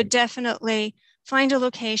we would definitely find a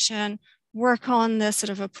location, work on the sort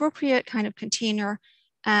of appropriate kind of container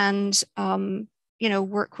and, you know,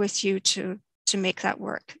 work with you to make that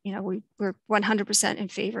work. You know, we're 100% in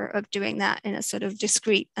favor of doing that in a sort of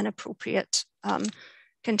discreet and appropriate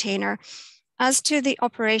container. As to the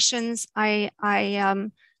operations, that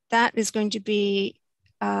is going to be,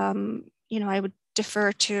 you know, I would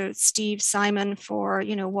defer to Steve Simon for,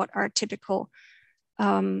 you know, what our typical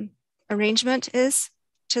arrangement is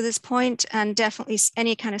to this point, and definitely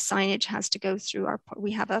any kind of signage has to go through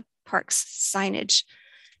we have a parks signage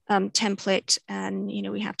template, and, you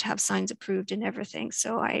know, we have to have signs approved and everything.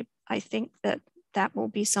 So I think that will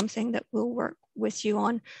be something that we'll work with you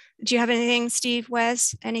on. Do you have anything, Steve,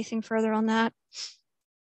 Wes, anything further on that?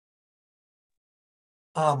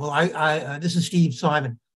 Well, this is Steve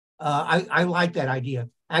Simon. I like that idea.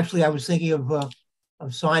 Actually, I was thinking of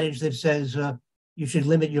signage that says you should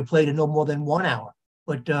limit your play to no more than 1 hour.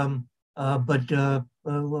 But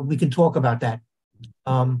we can talk about that.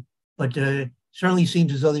 Certainly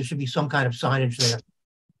seems as though there should be some kind of signage there.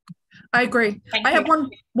 I agree. I have one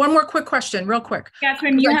more quick question, real quick.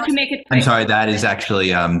 Catherine, you have to make it quick. I'm sorry, that is actually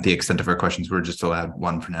the extent of our questions. We're just allowed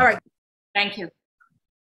one for now. All right. Thank you.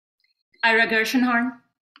 Ira Gershenhorn.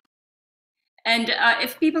 And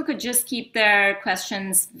if people could just keep their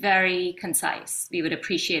questions very concise, we would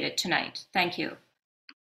appreciate it tonight. Thank you.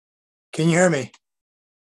 Can you hear me?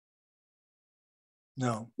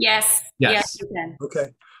 No. Yes. Yes, you can.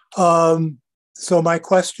 Okay. So my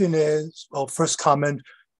question is, well, first comment,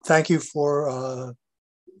 thank you for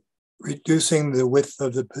reducing the width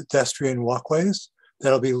of the pedestrian walkways.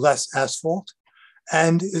 That'll be less asphalt.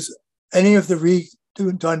 And is any of the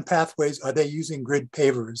redone pathways, are they using grid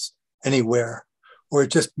pavers anywhere, or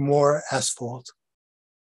just more asphalt?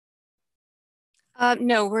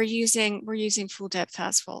 No, we're using full depth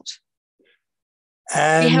asphalt.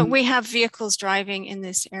 And we have vehicles driving in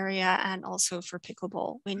this area, and also for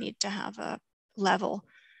pickleball, we need to have a level,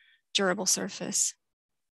 durable surface.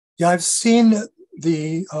 Yeah, I've seen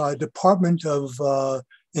the Department of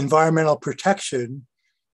Environmental Protection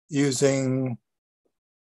using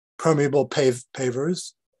permeable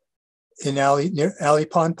pavers in near Alley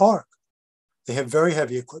Pond Park. They have very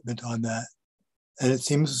heavy equipment on that. And it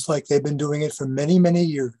seems like they've been doing it for many, many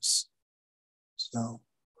years. So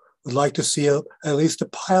we'd like to see at least a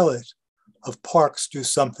pilot of parks do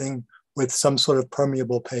something with some sort of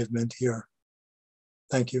permeable pavement here.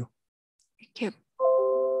 Thank you. Thank you.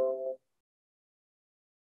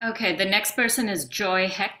 Okay, the next person is Joy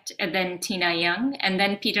Hecht, and then Tina Young, and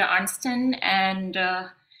then Peter Arnston. And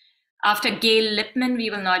after Gail Lipman, we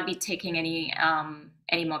will not be taking any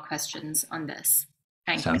more questions on this.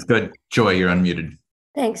 Thank you. Sounds good. Joy, you're unmuted.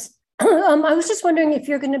 Thanks. I was just wondering if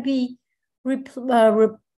you're going to be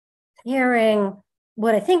repairing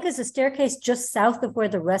what I think is a staircase just south of where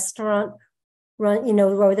the restaurant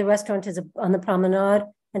where the restaurant is on the promenade,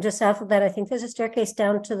 and just south of that, I think there's a staircase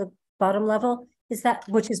down to the bottom level. Is that,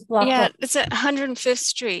 which is blocked? Yeah, up? It's at 105th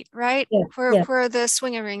Street, right? Yeah, where the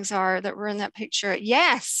swinger rings are that were in that picture.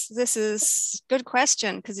 Yes, this is a good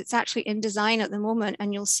question, because it's actually in design at the moment,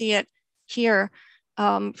 and you'll see it here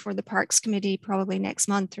for the Parks Committee probably next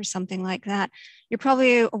month or something like that. You're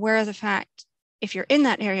probably aware of the fact, if you're in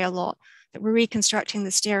that area a lot, that we're reconstructing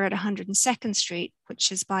the stair at 102nd Street,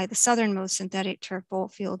 which is by the southernmost synthetic turf ball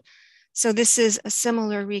field. So this is a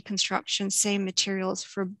similar reconstruction, same materials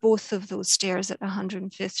for both of those stairs at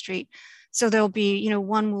 105th Street. So there'll be,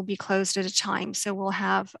 one will be closed at a time. So we'll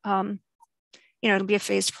have, it'll be a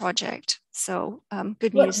phased project. So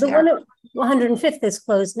good news there. The one at 105th is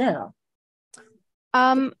closed now.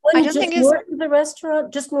 I don't think it's north of the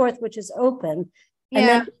restaurant, just north, which is open. And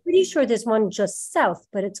then I'm pretty sure there's one just south,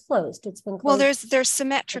 but it's closed. It's been closed. Well, they're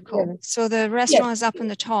symmetrical. So the restaurant is up on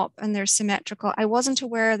the top and they're symmetrical. I wasn't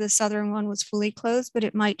aware the southern one was fully closed, but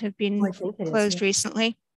it might have been closed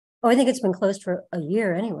recently. Oh, I think it's been closed for a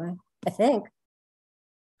year anyway. I think.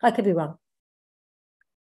 I could be wrong.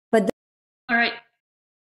 But all right.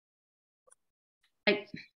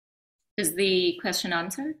 Is the question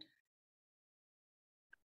answered?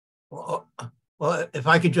 Well, if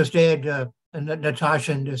I could just add,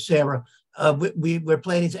 Natasha and Sarah, we're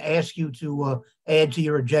planning to ask you to add to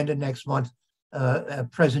your agenda next month a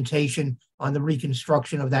presentation on the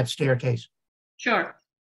reconstruction of that staircase. Sure,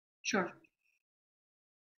 sure.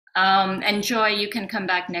 And Joy, you can come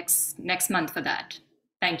back next month for that.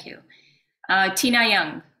 Thank you. Tina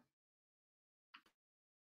Young.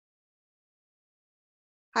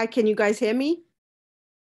 Hi, can you guys hear me?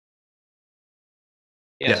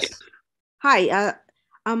 Yes. Hi,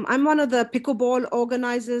 I'm one of the pickleball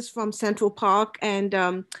organizers from Central Park,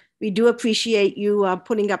 and we do appreciate you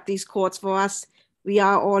putting up these courts for us. We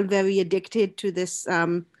are all very addicted to this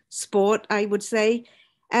sport, I would say.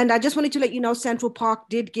 And I just wanted to let you know Central Park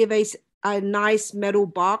did give us a nice metal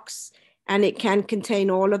box, and it can contain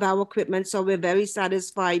all of our equipment. So we're very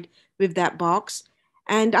satisfied with that box.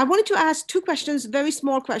 And I wanted to ask two questions, very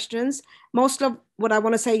small questions. Most of what I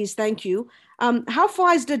want to say is thank you. How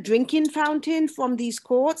far is the drinking fountain from these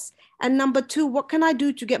courts? And number two, what can I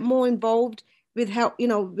do to get more involved with help,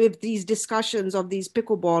 with these discussions of these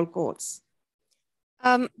pickleball courts?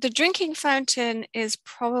 The drinking fountain is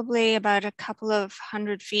probably about a couple of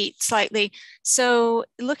 100 feet slightly. So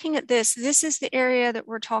looking at this is the area that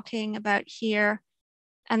we're talking about here.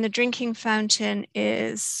 And the drinking fountain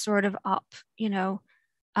is sort of up,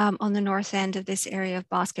 on the north end of this area of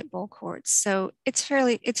basketball courts. So it's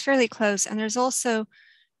fairly close. And there's also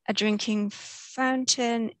a drinking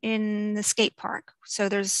fountain in the skate park. So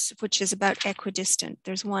which is about equidistant.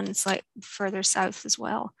 There's one slightly further south as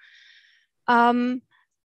well.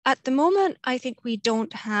 At the moment, I think we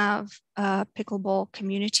don't have a pickleball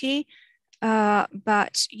community,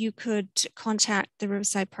 but you could contact the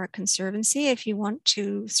Riverside Park Conservancy if you want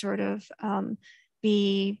to sort of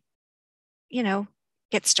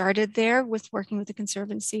get started there with working with the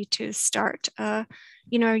Conservancy to start a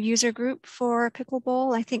user group for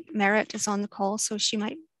pickleball. I think Merritt is on the call, so she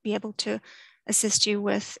might be able to assist you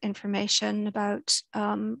with information about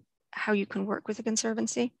how you can work with the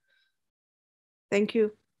Conservancy. Thank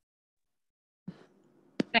you.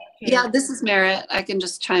 Yeah, this is Merritt. I can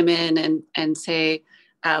just chime in and say,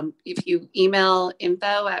 if you email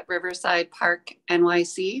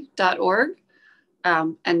info@riversideparknyc.org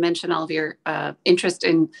and mention all of your interest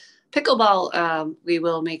in pickleball, we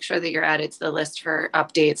will make sure that you're added to the list for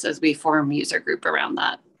updates as we form user group around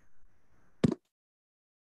that.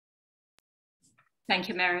 Thank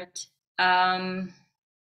you, Merritt.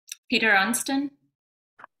 Peter Onston.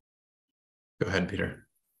 Go ahead, Peter.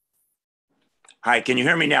 Hi, can you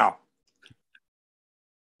hear me now?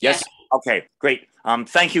 Yes? Okay, great.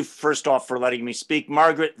 Thank you, first off, for letting me speak.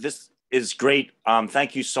 Margaret, this is great.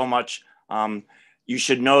 Thank you so much. You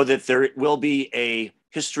should know that there will be a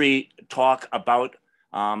history talk about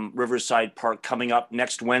Riverside Park coming up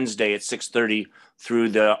next Wednesday at 6:30 through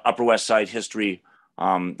the Upper West Side History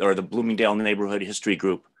or the Bloomingdale Neighborhood History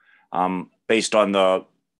Group based on the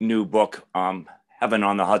new book, Heaven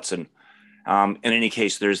on the Hudson. In any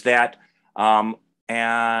case, there's that.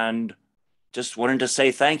 And just wanted to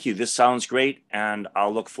say thank you. This sounds great, and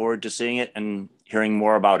I'll look forward to seeing it and hearing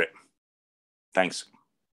more about it. Thanks.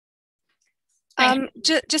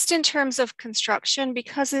 Just in terms of construction,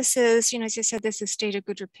 because this is, as you said, this is state of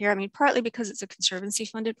good repair. I mean, partly because it's a Conservancy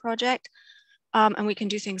funded project, and we can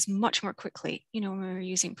do things much more quickly, when we're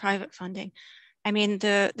using private funding. I mean,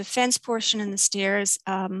 the fence portion and the stairs,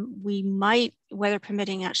 we might, weather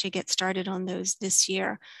permitting, actually get started on those this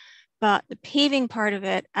year. But the paving part of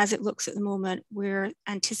it, as it looks at the moment, we're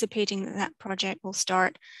anticipating that project will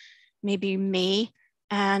start maybe May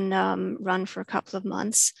and run for a couple of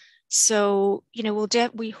months. So,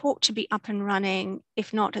 we hope to be up and running,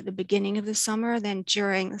 if not at the beginning of the summer, then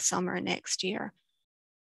during the summer next year.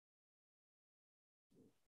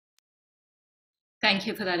 Thank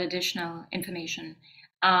you for that additional information.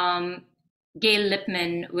 Gail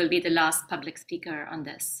Lipman will be the last public speaker on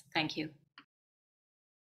this. Thank you.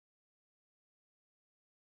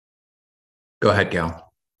 Go ahead, Gail.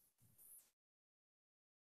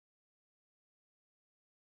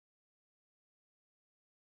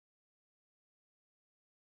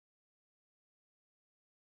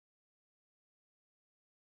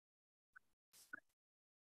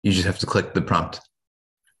 You just have to click the prompt.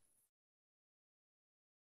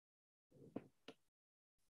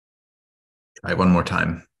 Try one more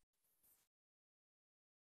time.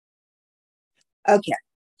 Okay.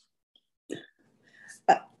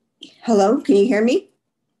 Hello, can you hear me?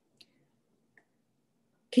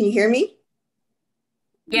 Can you hear me?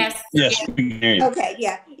 Yes. Yes, we can hear you. Okay,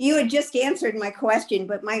 yeah. You had just answered my question,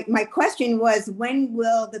 but my question was, when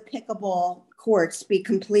will the pickleball courts be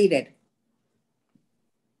completed?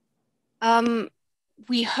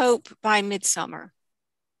 We hope by midsummer.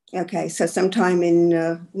 Okay, so sometime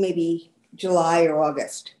in maybe July or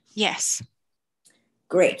August? Yes.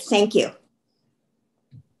 Great, thank you.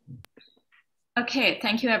 Okay,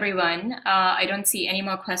 thank you, everyone. I don't see any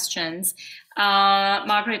more questions.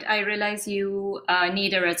 Margaret, I realize you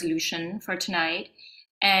need a resolution for tonight,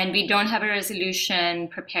 and we don't have a resolution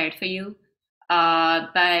prepared for you.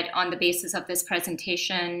 But on the basis of this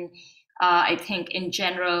presentation, I think in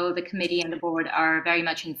general, the committee and the board are very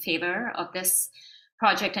much in favor of this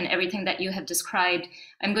project and everything that you have described.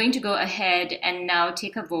 I'm going to go ahead and now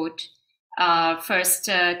take a vote. First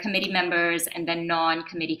committee members and then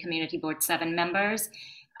non-committee Community Board 7 members.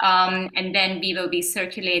 And then we will be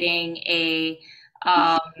circulating a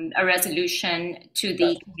resolution to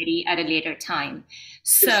the committee at a later time.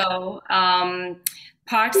 So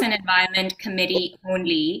Parks and Environment Committee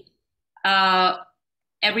only,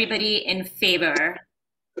 everybody in favor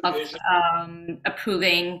of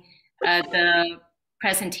approving the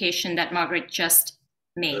presentation that Margaret just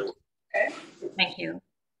made. Thank you.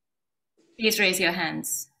 Please raise your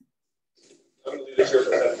hands. I'm going to leave this here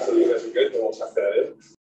for a second so you guys are good, and we'll tuck that in.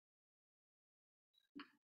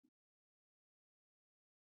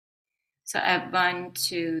 So I have 1,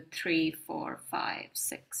 2, 3, 4, 5,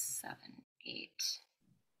 6, 7, 8.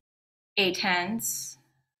 8 hands.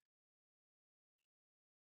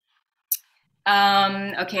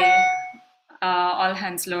 Okay, all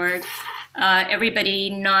hands lowered. Everybody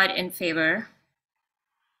not in favor,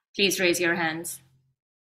 please raise your hands.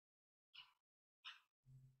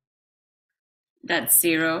 That's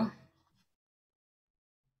 0.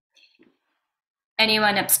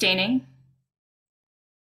 Anyone abstaining?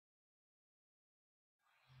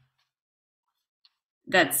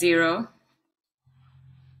 That's 0.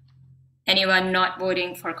 Anyone not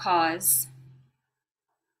voting for cause?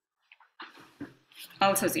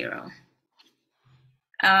 Also 0.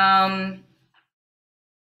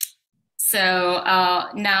 So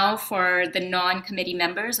now for the non-committee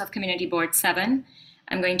members of Community Board 7,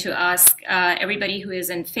 I'm going to ask everybody who is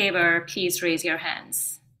in favor, please raise your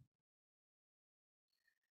hands.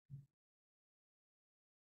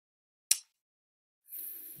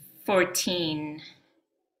 $14.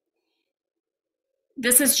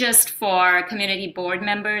 This is just for community board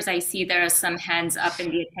members. I see there are some hands up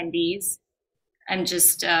in the attendees. I'm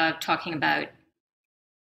just talking about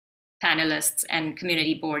panelists and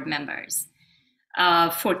community board members.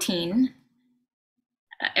 14.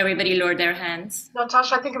 Everybody lowered their hands.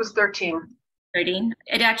 Natasha, I think it was 13. 13.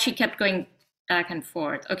 It actually kept going back and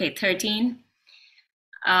forth. Okay, 13.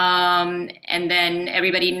 And then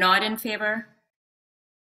everybody not in favor?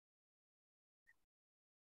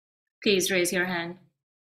 Please raise your hand.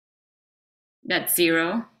 That's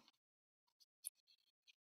 0.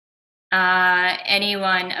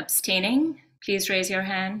 Anyone abstaining? Please raise your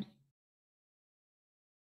hand.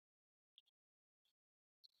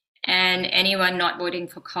 And anyone not voting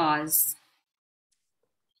for cause?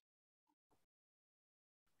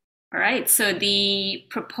 All right, so the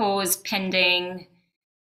proposed pending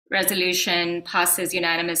resolution passes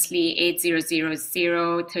unanimously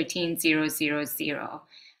 8-0-0-0-13-0-0-0.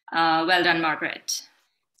 Well done, Margaret.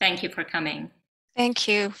 Thank you for coming. Thank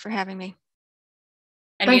you for having me.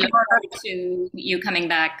 And we look forward to you coming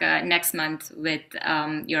back next month with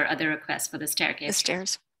your other requests for the staircase. The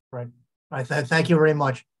stairs. Right. All right. Thank you very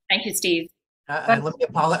much. Thank you, Steve. And let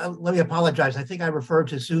me apologize. I think I referred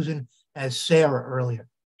to Susan as Sarah earlier.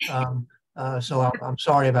 So I'm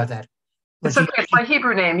sorry about that. But it's okay. It's my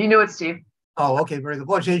Hebrew name. You know it, Steve. Oh, okay. Very good.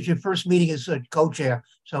 Well, it's your first meeting as co-chair,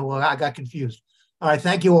 so I got confused. All right.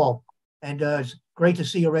 Thank you all. And it's great to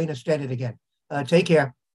see Irena Stennett again. Take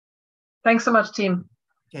care. Thanks so much, team.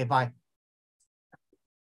 Okay, bye.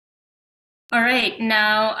 All right,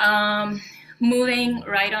 now moving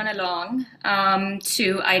right on along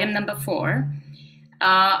to item number 4.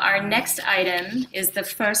 Our next item is the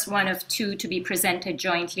first one of 2 to be presented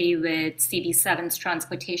jointly with CB7's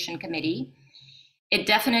Transportation Committee. It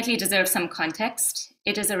definitely deserves some context.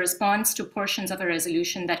 It is a response to portions of a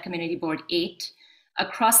resolution that Community Board 8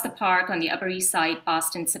 across the park on the Upper East Side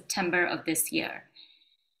passed in September of this year.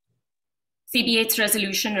 CB8's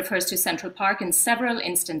resolution refers to Central Park in several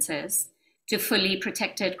instances to fully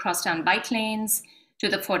protected crosstown bike lanes, to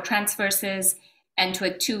the 4 transverses, and to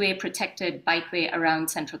a 2-way protected bikeway around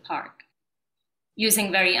Central Park.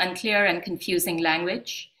 Using very unclear and confusing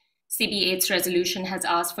language, CB8's resolution has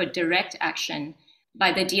asked for direct action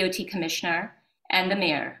by the DOT Commissioner and the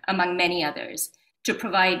Mayor, among many others, to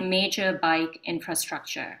provide major bike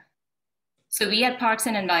infrastructure. So we at Parks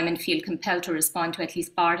and Environment feel compelled to respond to at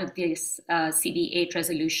least part of this CB8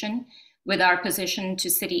 resolution with our position to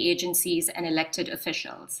city agencies and elected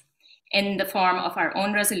officials in the form of our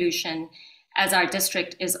own resolution as our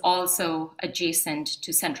district is also adjacent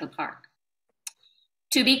to Central Park.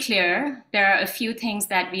 To be clear, there are a few things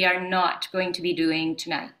that we are not going to be doing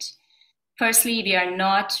tonight. Firstly, we are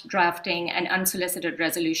not drafting an unsolicited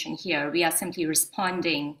resolution here. We are simply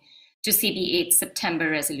responding to CB8's September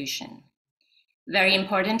resolution. Very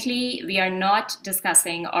importantly, we are not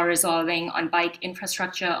discussing or resolving on bike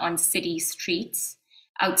infrastructure on city streets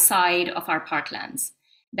outside of our parklands.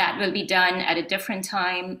 That will be done at a different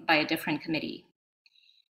time by a different committee.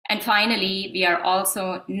 And finally, we are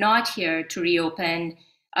also not here to reopen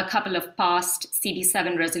a couple of past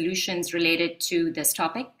CB7 resolutions related to this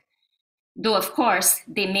topic, though of course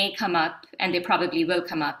they may come up and they probably will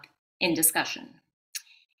come up in discussion.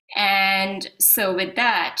 And so with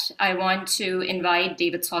that, I want to invite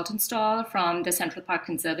David Saltonstall from the Central Park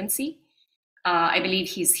Conservancy. I believe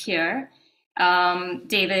he's here.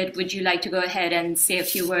 David, would you like to go ahead and say a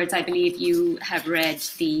few words? I believe you have read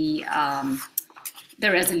the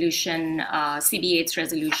resolution, CB8's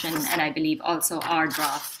resolution, and I believe also our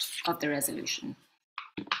draft of the resolution.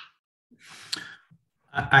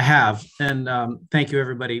 I have, and thank you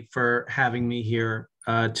everybody for having me here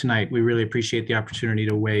tonight. We really appreciate the opportunity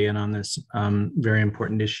to weigh in on this very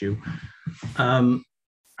important issue.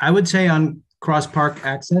 I would say on cross-park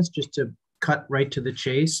access, just to cut right to the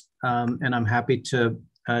chase, and I'm happy to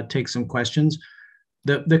take some questions.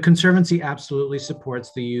 The Conservancy absolutely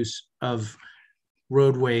supports the use of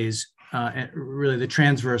roadways, really the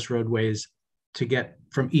transverse roadways, to get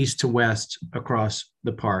from east to west across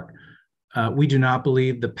the park. We do not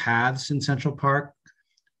believe the paths in Central Park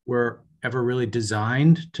were ever really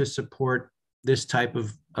designed to support this type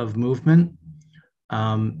of movement.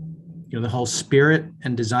 The whole spirit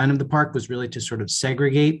and design of the park was really to sort of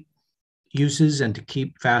segregate uses and to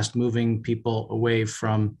keep fast-moving people away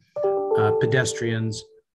from pedestrians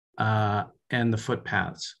and the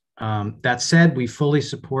footpaths. That said, we fully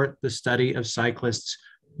support the study of cyclists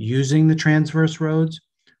using the transverse roads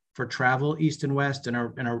for travel east and west, and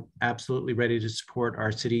are absolutely ready to support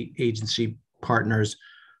our city agency partners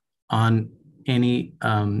on any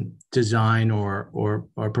design or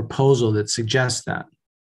proposal that suggests that.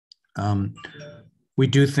 We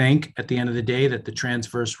do think at the end of the day that the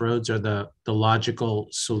transverse roads are the logical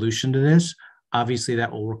solution to this. Obviously,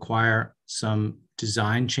 that will require some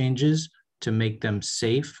design changes to make them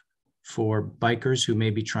safe for bikers who may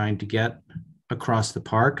be trying to get across the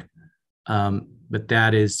park. But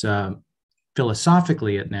that is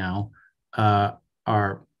philosophically at now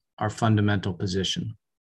our fundamental position.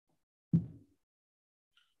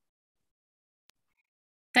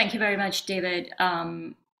 Thank you very much, David.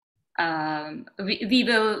 We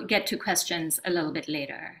will get to questions a little bit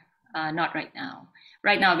later, not right now.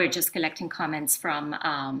 Right now, we're just collecting comments from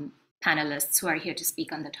panelists who are here to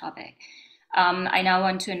speak on the topic. I now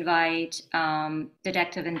want to invite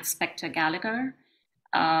Detective Inspector Gallagher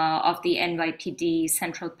of the NYPD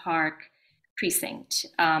Central Park Precinct.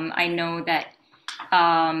 I know that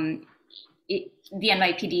the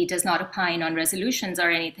NYPD does not opine on resolutions or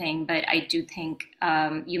anything, but I do think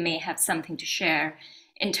you may have something to share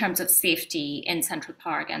in terms of safety in Central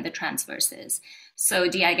Park and the transverses. So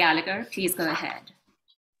DI Gallagher, please go ahead.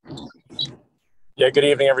 Yeah, good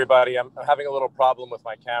evening, everybody. I'm having a little problem with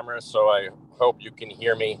my camera, so I hope you can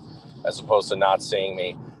hear me as opposed to not seeing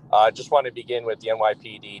me. I just want to begin with the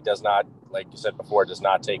NYPD does not, like you said before, does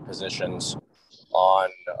not take positions on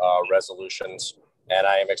resolutions, and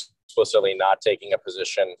I am explicitly not taking a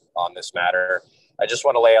position on this matter. I just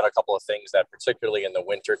want to lay out a couple of things that particularly in the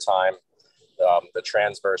winter time, the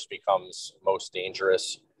transverse becomes most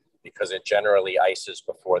dangerous because it generally ices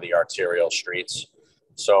before the arterial streets.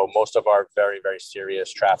 So most of our very, very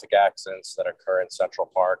serious traffic accidents that occur in Central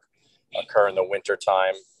Park occur in the winter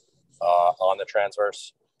time on the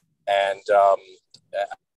transverse. And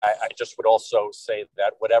I just would also say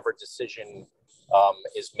that whatever decision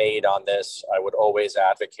is made on this, I would always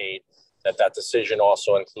advocate that that decision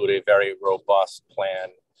also include a very robust plan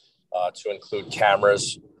to include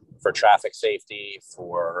cameras for traffic safety,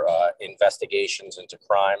 for investigations into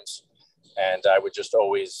crimes. And I would just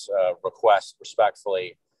always request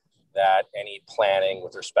respectfully that any planning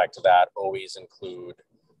with respect to that always include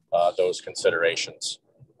those considerations.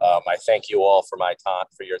 I thank you all for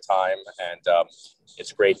your time, and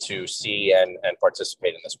it's great to see and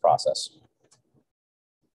participate in this process.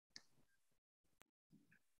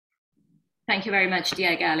 Thank you very much,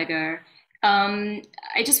 D.I. Gallagher. I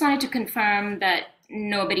just wanted to confirm that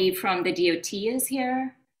nobody from the DOT is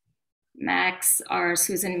here. Max or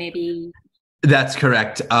Susan, maybe? That's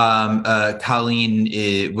correct.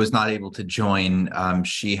 Colleen was not able to join.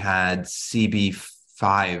 She had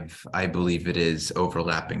CB5, I believe it is,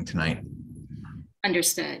 overlapping tonight.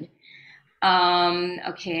 Understood.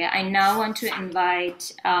 Okay, I now want to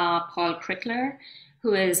invite Paul Crickler,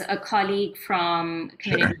 who is a colleague from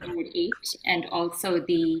Community Board 8 and also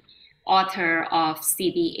the author of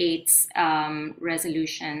CB8's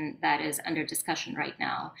resolution that is under discussion right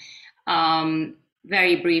now.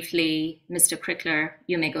 Very briefly, Mr. Crickler,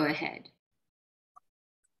 you may go ahead.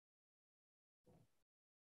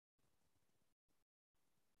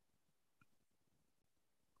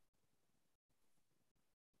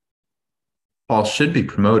 Paul should be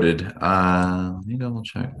promoted. Let me double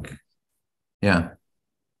check. Yeah.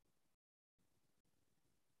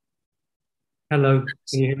 Hello,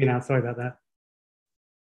 can you hear me now? Sorry about that.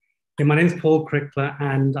 Okay, my name is Paul Crickler,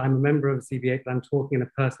 and I'm a member of CB8, but I'm talking in a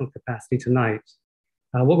personal capacity tonight.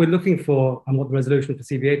 What we're looking for, and what the resolution for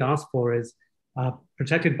CB8 asks for, is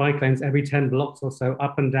protected bike lanes every 10 blocks or so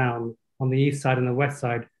up and down on the east side and the west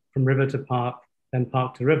side, from river to park, then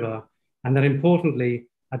park to river. And then importantly,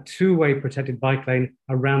 a two-way protected bike lane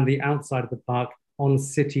around the outside of the park on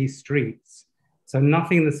city streets. So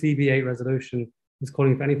nothing in the CB8 resolution is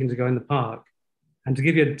calling for anything to go in the park. And to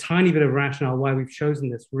give you a tiny bit of rationale why we've chosen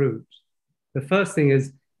this route, the first thing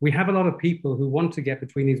is we have a lot of people who want to get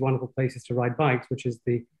between these wonderful places to ride bikes, which is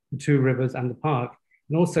the two rivers and the park,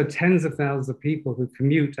 and also tens of thousands of people who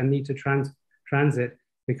commute and need to transit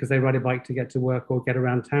because they ride a bike to get to work or get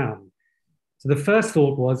around town. So the first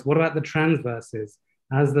thought was, what about the transverses?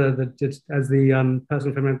 As the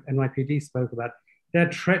person from NYPD spoke about, they're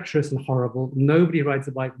treacherous and horrible. Nobody rides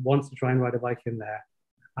a bike, wants to try and ride a bike in there.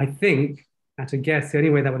 I think, at a guess, the only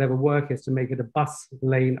way that would ever work is to make it a bus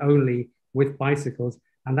lane only with bicycles,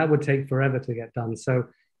 and that would take forever to get done. So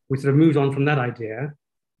we sort of moved on from that idea.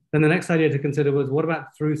 Then the next idea to consider was, what about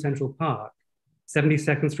through Central Park?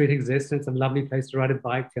 72nd Street exists, and it's a lovely place to ride a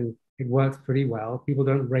bike, and it works pretty well. People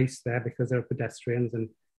don't race there because they're pedestrians, and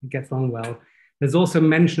it gets on well. There's also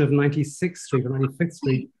mention of 96th Street or 95th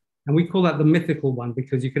Street, and we call that the mythical one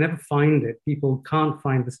because you can never find it. People can't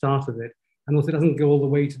find the start of it, and also it doesn't go all the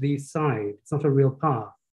way to the east side. It's not a real path.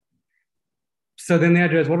 So then the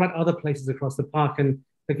idea is, what about other places across the park? And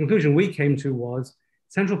the conclusion we came to was,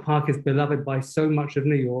 Central Park is beloved by so much of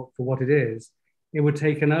New York for what it is. It would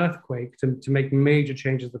take an earthquake to make major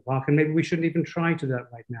changes to the park, and maybe we shouldn't even try to do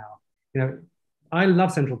that right now. You know, I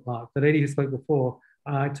love Central Park. The lady who spoke before,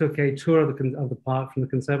 I took a tour of the park from the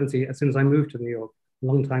Conservancy as soon as I moved to New York a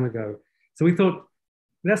long time ago. So we thought,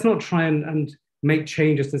 let's not try and make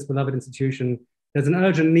changes to this beloved institution. There's an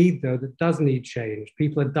urgent need, though, that does need change.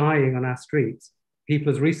 People are dying on our streets.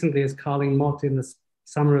 People as recently as Carling Mott in the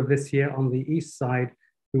summer of this year on the east side,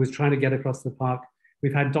 who was trying to get across the park.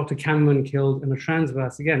 We've had Dr. Cameron killed in a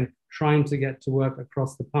transverse, again, trying to get to work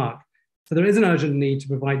across the park. So there is an urgent need to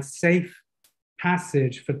provide safe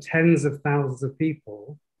passage for tens of thousands of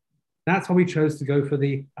people. That's why we chose to go for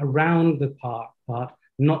the around the park part,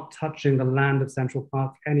 not touching the land of Central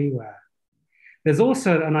Park anywhere. There's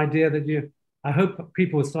also an idea that I hope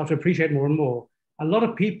people will start to appreciate more and more. A lot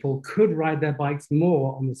of people could ride their bikes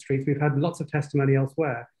more on the streets. We've had lots of testimony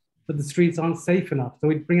elsewhere, but the streets aren't safe enough. So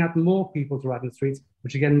we bring out more people to ride on the streets,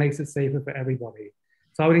 which again makes it safer for everybody.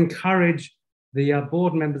 So I would encourage the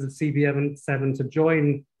board members of CB7 to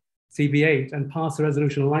join CB8 and pass a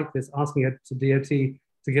resolution like this, asking it to DOT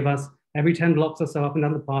to give us every 10 blocks or so up and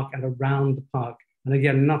down the park and around the park. And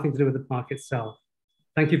again, nothing to do with the park itself.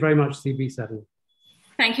 Thank you very much, CB7.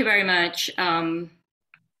 Thank you very much.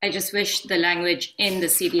 I just wish the language in the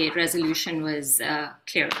CB8 resolution was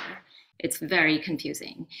clearer. It's very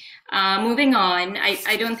confusing. Moving on,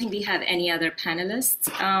 I don't think we have any other panelists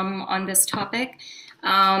on this topic,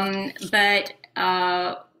 but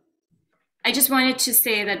I just wanted to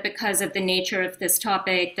say that because of the nature of this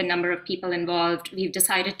topic, the number of people involved, we've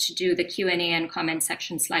decided to do the Q&A and comment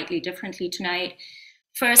section slightly differently tonight.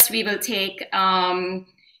 First, we will take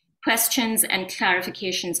questions and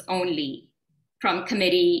clarifications only from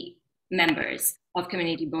committee members of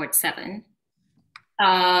Community Board 7.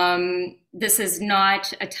 This is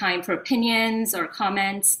not a time for opinions or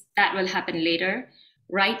comments. That will happen later.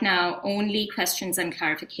 Right now, only questions and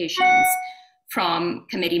clarifications from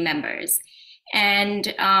committee members.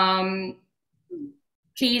 And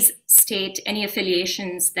please state any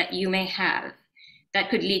affiliations that you may have that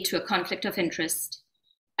could lead to a conflict of interest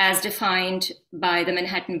as defined by the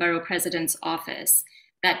Manhattan Borough President's Office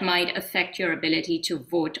that might affect your ability to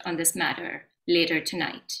vote on this matter later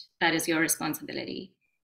tonight. That is your responsibility.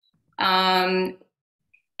 And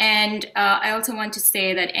I also want to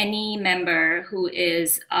say that any member who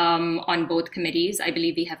is on both committees, I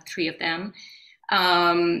believe we have 3 of them,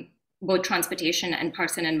 both Transportation and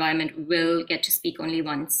Parks and Environment, will get to speak only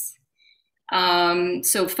once.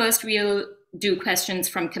 So first we'll do questions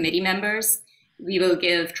from committee members. We will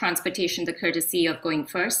give transportation the courtesy of going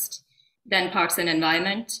first, then Parks and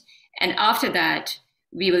Environment. And after that,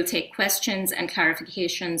 we will take questions and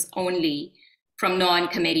clarifications only from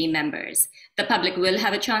non-committee members. The public will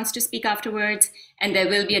have a chance to speak afterwards, and there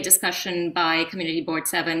will be a discussion by Community Board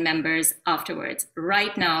 7 members afterwards.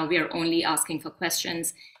 Right now, we are only asking for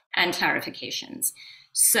questions and clarifications.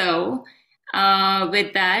 So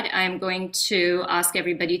with that, I'm going to ask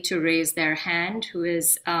everybody to raise their hand who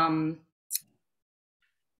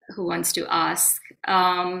wants to ask.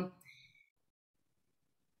 All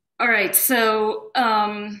right, so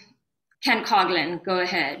Ken Coughlin, go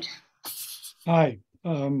ahead. Hi,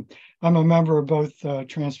 I'm a member of both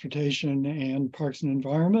Transportation and Parks and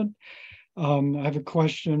Environment. I have a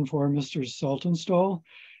question for Mr. Saltonstall.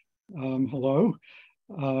 Hello,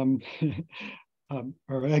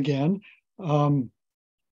 or again.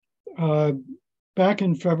 Back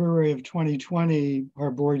in February of 2020,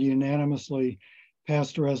 our board unanimously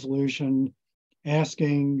passed a resolution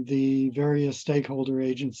asking the various stakeholder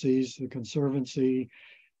agencies, the Conservancy,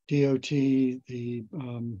 DOT, the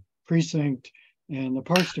precinct, and the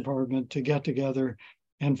Parks Department to get together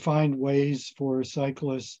and find ways for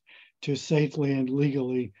cyclists to safely and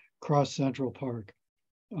legally cross Central Park.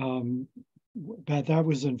 That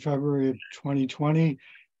was in February of 2020.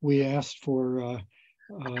 We asked for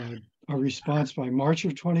a response by March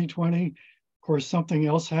of 2020. Of course, something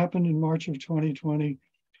else happened in March of 2020.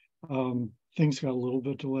 Things got a little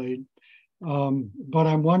bit delayed. But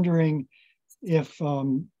I'm wondering if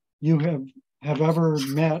you have ever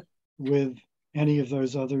met with any of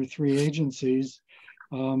those other three agencies,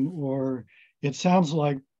 or it sounds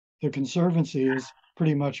like the Conservancy has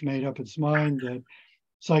pretty much made up its mind that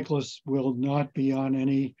cyclists will not be on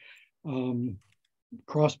any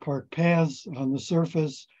cross-park paths on the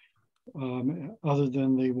surface other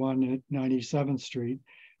than the one at 97th Street.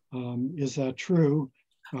 Is that true?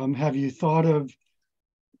 Have you thought of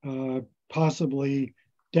possibly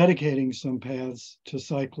dedicating some paths to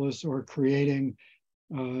cyclists or creating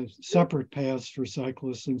separate paths for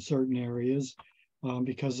cyclists in certain areas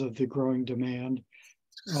because of the growing demand?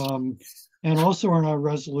 And also in our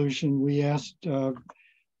resolution, we asked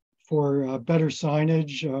for better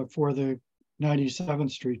signage for the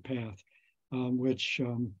 97th Street path, which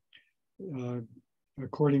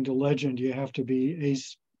according to legend, you have to be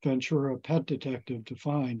Ace Ventura pet detective to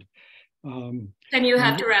find. Then you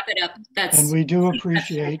have to wrap it up. And we do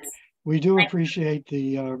appreciate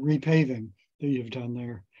the repaving that you've done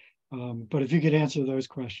there. But if you could answer those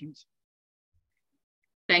questions.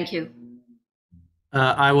 Thank you.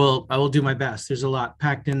 I will do my best. There's a lot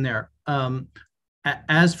packed in there.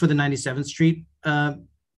 As for the 97th Street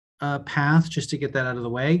path, just to get that out of the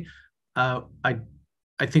way, I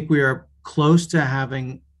think we are close to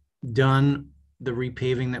having done the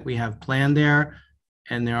repaving that we have planned there,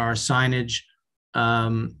 and there are signage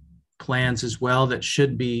plans as well that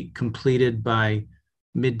should be completed by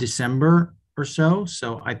mid-December or so.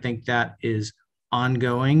 So I think that is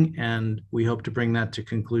ongoing, and we hope to bring that to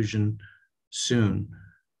conclusion soon.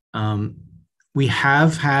 We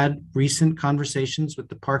have had recent conversations with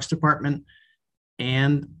the Parks Department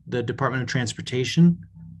and the Department of Transportation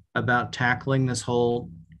about tackling this whole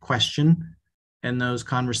question, and those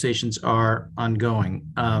conversations are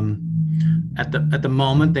ongoing. At the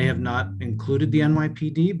moment, they have not included the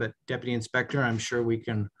NYPD, but Deputy Inspector, I'm sure we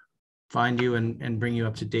can find you and bring you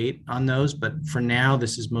up to date on those. But for now,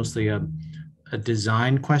 this is mostly a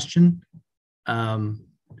design question.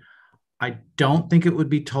 I don't think it would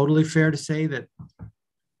be totally fair to say that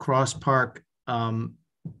cross-park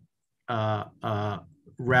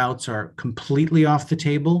routes are completely off the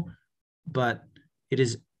table, but it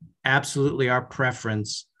is absolutely our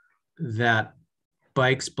preference that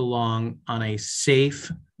bikes belong on a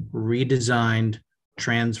safe, redesigned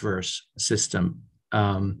transverse system.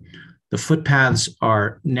 The footpaths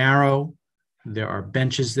are narrow, there are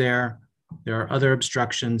benches there, there are other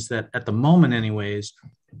obstructions that at the moment anyways,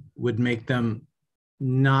 would make them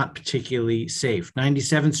not particularly safe.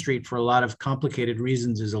 97th Street, for a lot of complicated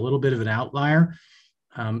reasons, is a little bit of an outlier.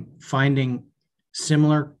 Finding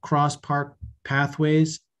similar cross-park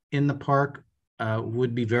pathways in the park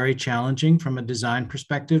would be very challenging from a design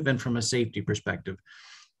perspective and from a safety perspective,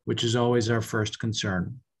 which is always our first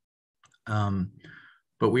concern.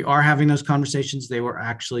 But we are having those conversations. They were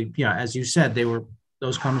actually, as you said,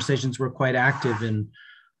 those conversations were quite active in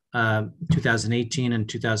 2018 and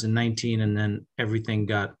 2019, and then everything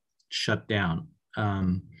got shut down.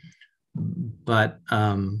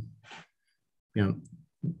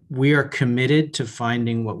 We are committed to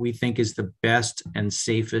finding what we think is the best and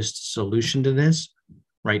safest solution to this.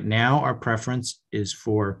 Right now, our preference is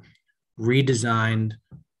for redesigned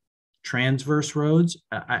transverse roads.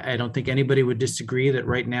 I don't think anybody would disagree that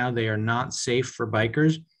right now they are not safe for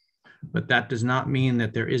bikers, but that does not mean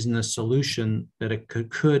that there isn't a solution that it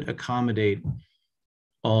could accommodate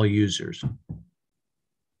all users.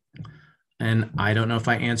 And I don't know if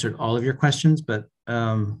I answered all of your questions, but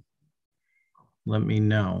let me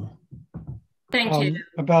know. Thank you.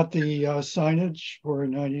 About the signage for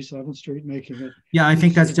 97th Street, making it. Yeah, I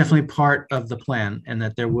think that's definitely part of the plan, and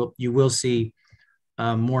that you will see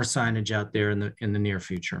more signage out there in the near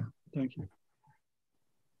future. Thank you.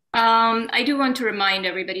 I do want to remind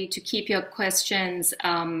everybody to keep your questions,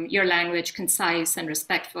 your language concise and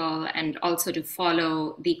respectful, and also to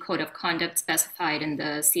follow the code of conduct specified in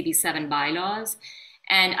the CB7 bylaws.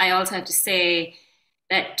 And I also have to say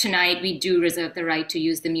that tonight we do reserve the right to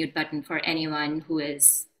use the mute button for anyone who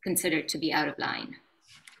is considered to be out of line.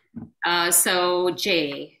 So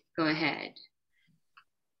Jay, go ahead.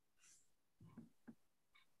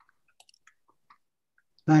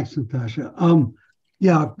 Thanks, Natasha.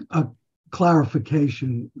 Yeah, a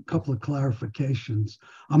clarification, a couple of clarifications.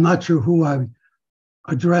 I'm not sure who I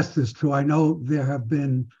addressed this to. I know there have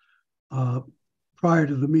been, prior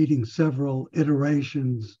to the meeting, several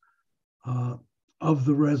iterations of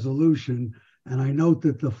the resolution, and I note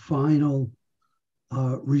that the final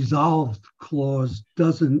resolved clause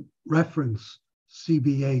doesn't reference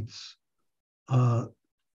CB8's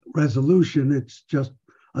resolution. It's just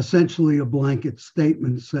essentially a blanket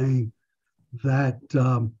statement saying that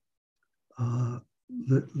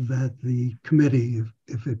that the committee,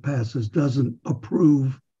 if it passes, doesn't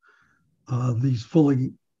approve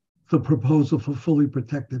the proposal for fully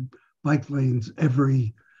protected bike lanes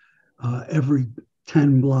every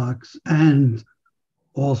 10 blocks, and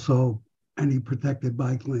also any protected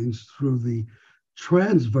bike lanes through the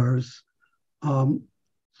transverse.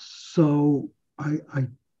 So I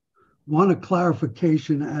want a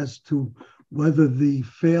clarification as to whether the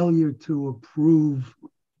failure to approve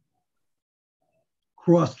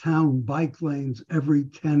crosstown bike lanes every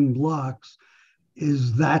 10 blocks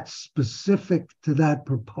is that specific to that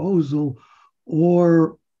proposal,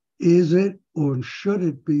 or is it, or should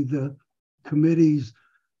it be the committee's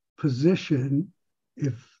position,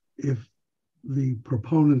 if the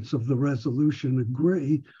proponents of the resolution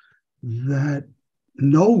agree, that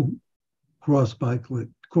no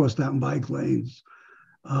crosstown bike lanes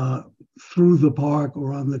through the park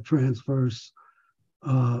or on the transverse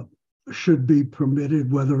should be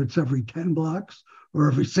permitted, whether it's every 10 blocks or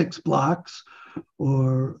every 6 blocks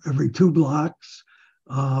or every 2 blocks?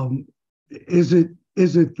 Is it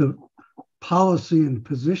the policy and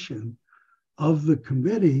position of the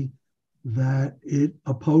committee that it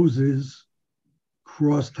opposes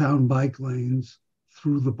crosstown bike lanes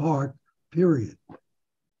through the park, period?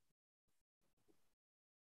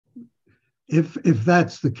 If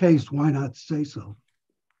that's the case, why not say so?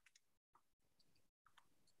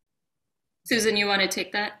 Susan, you want to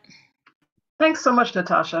take that? Thanks so much,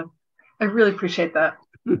 Natasha. I really appreciate that.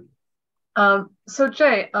 So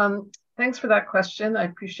Jay, thanks for that question. I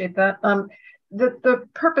appreciate that. The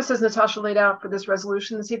purpose, as Natasha laid out for this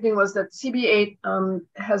resolution this evening, was that CB8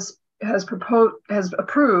 has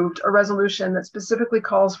approved a resolution that specifically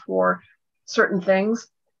calls for certain things.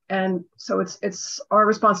 And so it's our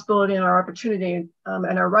responsibility and our opportunity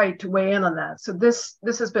and our right to weigh in on that. So this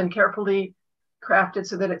has been carefully crafted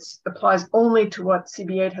so that it applies only to what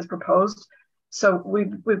CB8 has proposed. So we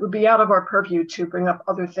would be out of our purview to bring up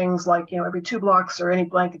other things like, every 2 blocks or any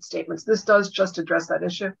blanket statements. This does just address that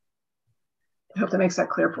issue. I hope that makes that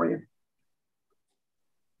clear for you.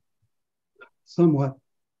 Somewhat.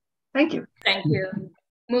 Thank you. Thank you.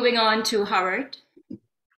 Moving on to Howard.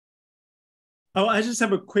 Oh, I just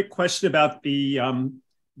have a quick question about the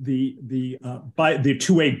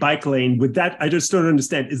two-way bike lane. With that, I just don't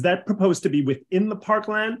understand. Is that proposed to be within the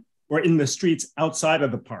parkland or in the streets outside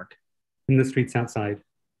of the park? In the streets outside.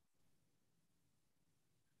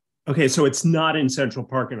 Okay, so it's not in Central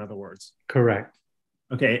Park, in other words. Correct.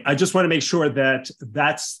 Okay, I just want to make sure that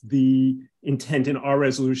that's the intent in our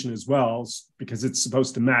resolution as well, because it's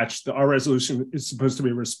supposed to match. Our resolution is supposed to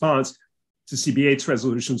be a response to CB8's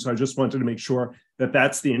resolution. So I just wanted to make sure that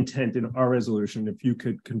that's the intent in our resolution. If you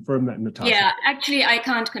could confirm that, Natasha. Yeah, actually, I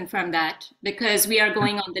can't confirm that because we are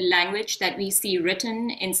going on the language that we see written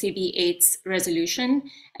in CB8's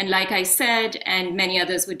resolution. And like I said, and many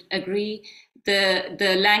others would agree,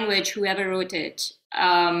 the language, whoever wrote it,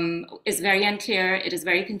 is very unclear. It is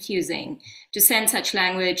very confusing to send such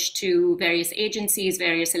language to various agencies,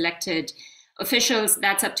 various elected Officials,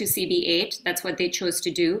 that's up to CB8. That's what they chose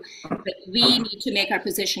to do. But we need to make our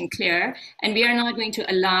position clear, and we are not going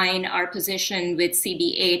to align our position with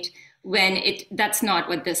CB8 when that's not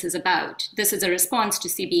what this is about. This is a response to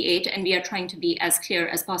CB8, and we are trying to be as clear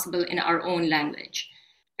as possible in our own language.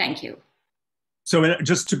 Thank you. So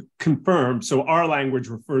just to confirm, so our language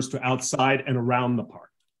refers to outside and around the park.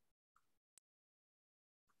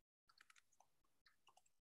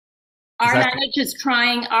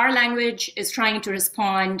 Our language is trying to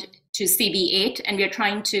respond to CB8, and we're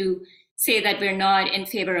trying to say that we're not in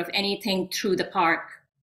favor of anything through the park.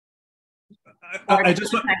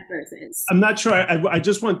 I'm not sure. I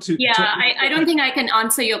just want to. Yeah, I don't think I can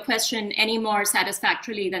answer your question any more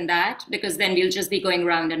satisfactorily than that, because then we'll just be going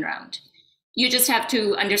round and round. You just have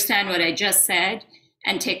to understand what I just said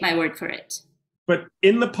and take my word for it. But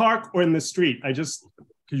in the park or in the street? Could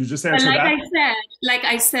you just answer that? Like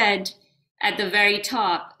I said at the very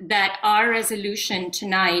top, that our resolution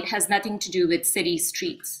tonight has nothing to do with city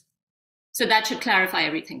streets. So that should clarify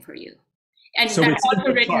everything for you. And so that's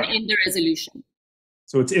also written in the resolution.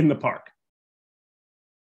 So it's in the park.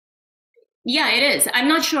 Yeah, it is. I'm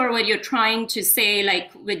not sure what you're trying to say, like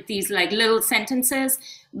with these like little sentences,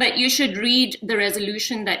 but you should read the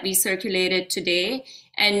resolution that we circulated today.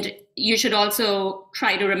 And you should also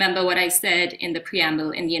try to remember what I said in the preamble,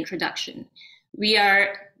 in the introduction. We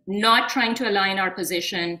are not trying to align our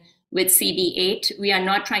position with CB8. We are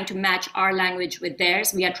not trying to match our language with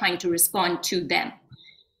theirs. We are trying to respond to them.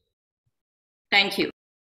 Thank you.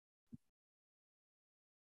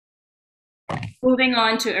 Moving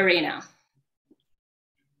on to Arena.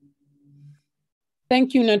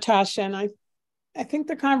 Thank you, Natasha. And I think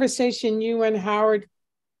the conversation you and Howard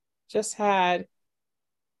just had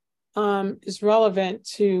is relevant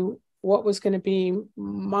to what was going to be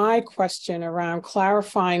my question around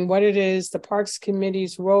clarifying what it is the Parks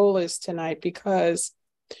Committee's role is tonight, because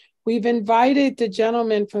we've invited the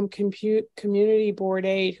gentleman from Community Board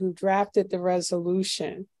 8 who drafted the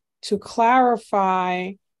resolution to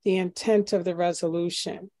clarify the intent of the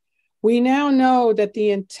resolution. We now know that the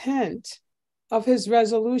intent of his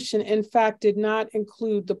resolution, in fact, did not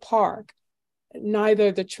include the park,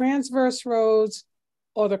 neither the transverse roads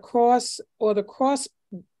or the cross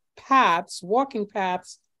paths, walking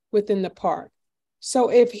paths within the park. So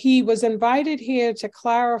if he was invited here to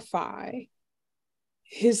clarify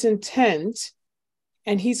his intent,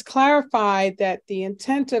 and he's clarified that the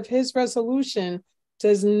intent of his resolution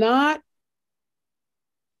does not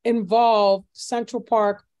involve Central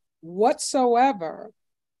Park whatsoever,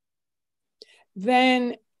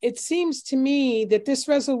 then it seems to me that this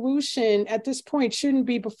resolution at this point shouldn't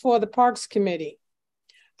be before the Parks Committee.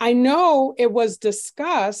 I know it was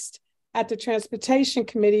discussed at the Transportation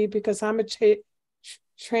Committee because I'm a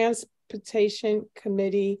Transportation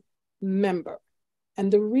Committee member.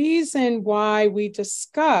 And the reason why we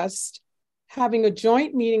discussed having a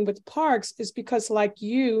joint meeting with Parks is because, like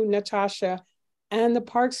you, Natasha, and the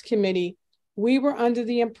Parks Committee, we were under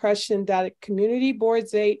the impression that a Community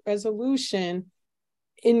Board's 8 resolution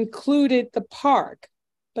included the park.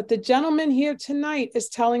 But the gentleman here tonight is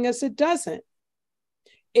telling us it doesn't.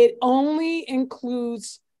 It only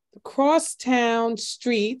includes the crosstown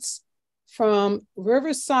streets from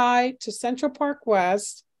Riverside to Central Park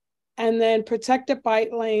West, and then protected bike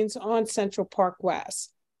lanes on Central Park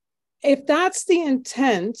West. If that's the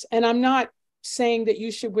intent, and I'm not saying that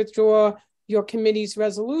you should withdraw your committee's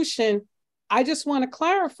resolution, I just want to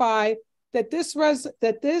clarify that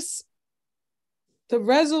the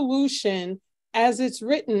resolution as it's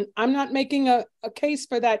written, I'm not making a case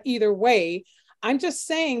for that either way. I'm just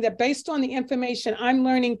saying that based on the information I'm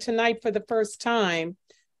learning tonight for the first time,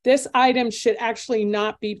 this item should actually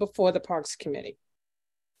not be before the Parks Committee.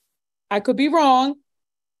 I could be wrong,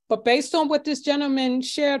 but based on what this gentleman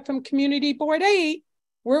shared from Community Board 8,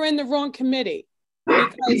 we're in the wrong committee,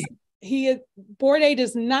 because Board 8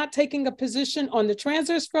 is not taking a position on the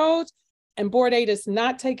transverse roads, and Board 8 is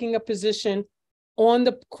not taking a position on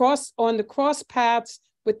the cross paths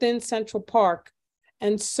within Central Park.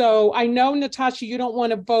 And so I know, Natasha, you don't want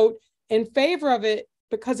to vote in favor of it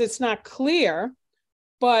because it's not clear,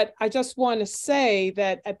 but I just want to say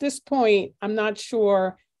that at this point, I'm not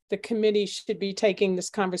sure the committee should be taking this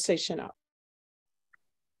conversation up.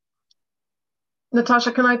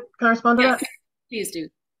 Natasha, can I respond to that? Please do.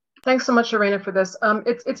 Thanks so much, Irena, for this.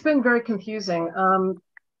 It's been very confusing.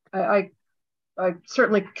 I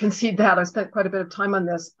certainly concede that. I spent quite a bit of time on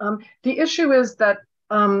this. The issue is that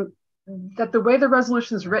that the way the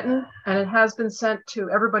resolution is written, and it has been sent to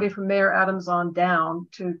everybody from Mayor Adams on down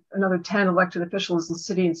to another 10 elected officials in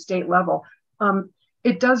city and state level,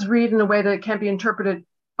 it does read in a way that it can be interpreted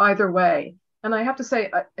either way. And I have to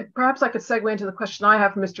say, perhaps I could segue into the question I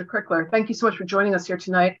have for Mr. Crickler. Thank you so much for joining us here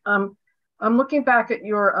tonight. I'm looking back at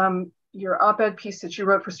your op-ed piece that you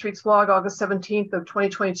wrote for Streets Blog, August 17th of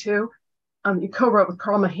 2022. You co-wrote with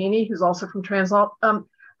Carl Mahaney, who's also from Transalt. I'm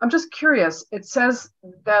just curious, it says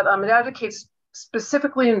that it advocates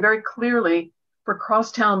specifically and very clearly for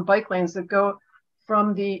crosstown bike lanes that go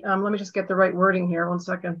from the, let me just get the right wording here, one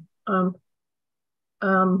second. Just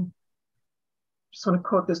want to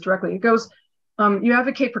quote this directly. It goes, you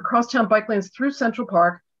advocate for crosstown bike lanes through Central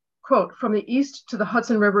Park, quote, from the east to the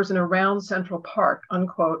Hudson Rivers and around Central Park,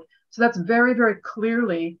 unquote. So that's very, very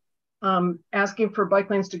clearly asking for bike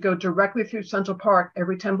lanes to go directly through Central Park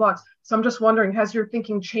every 10 blocks. So I'm just wondering, has your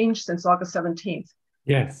thinking changed since August 17th?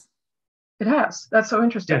 Yes. It has. That's so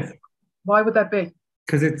interesting. Yes. Why would that be?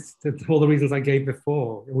 Because it's all the reasons I gave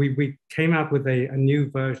before. We came out with a new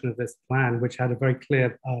version of this plan, which had a very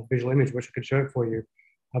clear visual image, which I could show it for you,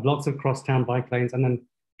 of lots of crosstown bike lanes and then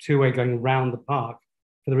two-way going around the park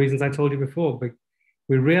for the reasons I told you before. But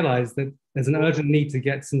we realized that there's an urgent need to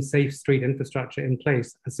get some safe street infrastructure in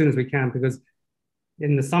place as soon as we can, because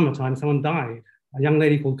in the summertime, someone died. A young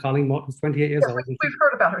lady called Carleen Mott, who's 28 years old. We've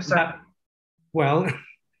heard about her, sir. Well,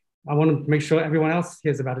 I want to make sure everyone else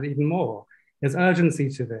hears about it even more. There's urgency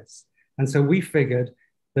to this. And so we figured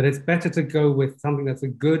that it's better to go with something that's a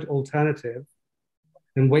good alternative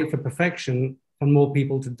than wait for perfection for more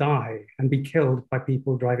people to die and be killed by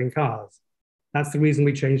people driving cars. That's the reason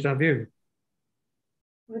we changed our view.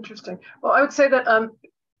 Interesting. Well, I would say that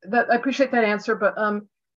that I appreciate that answer, but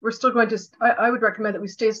we're still going to, I would recommend that we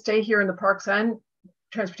stay here in the Parks and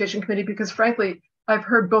Transportation Committee, because frankly, I've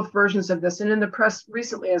heard both versions of this, and in the press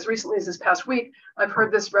recently as this past week, I've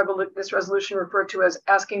heard this resolution referred to as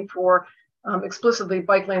asking for explicitly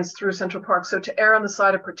bike lanes through Central Park. So to err on the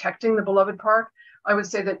side of protecting the beloved park, I would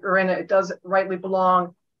say that, Irena, it does rightly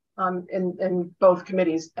belong in both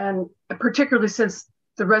committees, and particularly since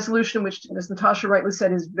the resolution, which Ms. Natasha rightly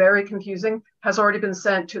said is very confusing, has already been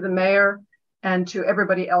sent to the mayor and to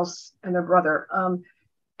everybody else and their brother.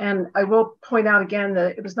 And I will point out again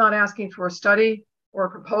that it was not asking for a study or a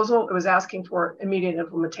proposal, it was asking for immediate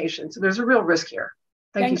implementation. So there's a real risk here.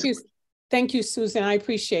 Thank you. Thank you, Susan. I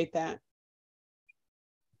appreciate that.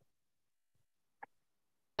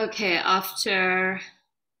 Okay, after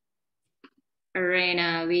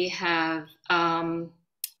Irena, we have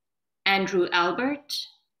Andrew Albert.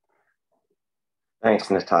 Thanks,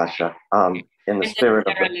 Natasha. In the spirit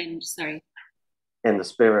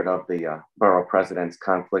of the borough president's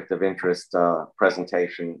conflict of interest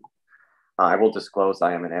presentation, I will disclose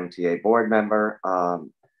I am an MTA board member.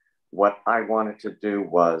 What I wanted to do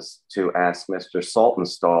was to ask Mr.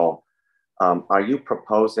 Saltonstall, are you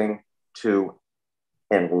proposing to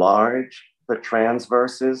enlarge the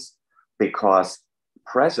transverses? Because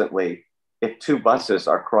presently, if two buses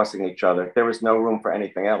are crossing each other, there is no room for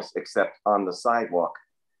anything else except on the sidewalk.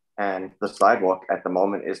 And the sidewalk at the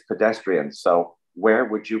moment is pedestrian. So where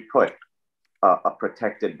would you put a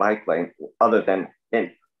protected bike lane other than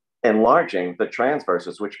in enlarging the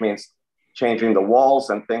transverses, which means changing the walls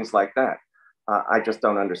and things like that? I just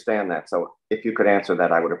don't understand that. So if you could answer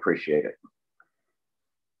that, I would appreciate it.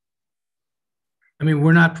 I mean,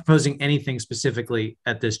 we're not proposing anything specifically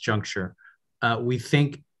at this juncture. We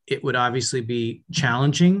think it would obviously be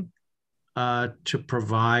challenging to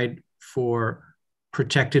provide for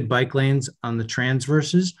protected bike lanes on the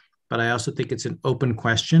transverses, but I also think it's an open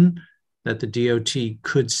question that the DOT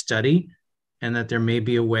could study, and that there may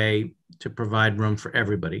be a way to provide room for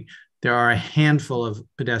everybody. There are a handful of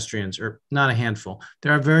pedestrians, or not a handful,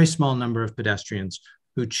 there are a very small number of pedestrians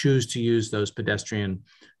who choose to use those pedestrian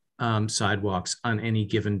sidewalks on any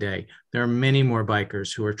given day. There are many more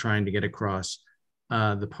bikers who are trying to get across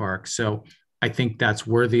the park. So I think that's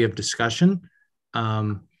worthy of discussion.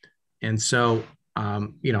 And so,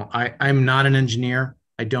 you know, I'm not an engineer.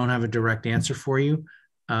 I don't have a direct answer for you,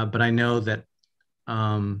 but I know that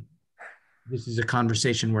this is a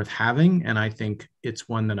conversation worth having. And I think it's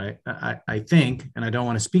one that I think, and I don't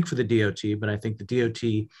want to speak for the DOT, but I think the DOT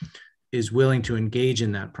is willing to engage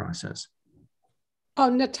in that process. Oh,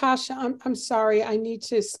 Natasha, I'm sorry. I need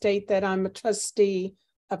to state that I'm a trustee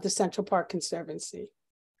of the Central Park Conservancy.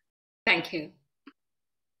 Thank you.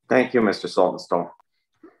 Thank you, Mr. Saltonstall.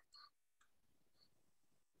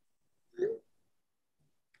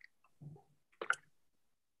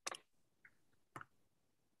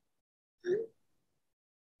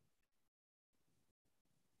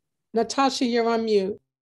 Natasha, you're on mute.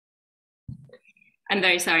 I'm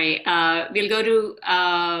very sorry. We'll go to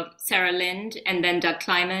Sarah Lind and then Doug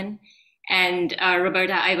Kleiman. And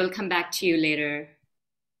Roberta, I will come back to you later.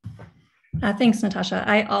 Thanks, Natasha.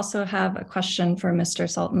 I also have a question for Mr.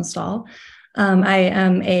 Saltonstall. I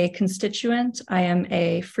am a constituent. I am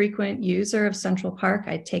a frequent user of Central Park.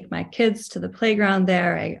 I take my kids to the playground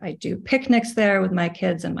there. I do picnics there with my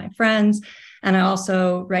kids and my friends. And I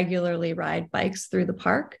also regularly ride bikes through the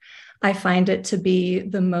park. I find it to be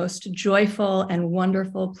the most joyful and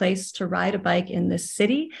wonderful place to ride a bike in this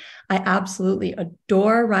city. I absolutely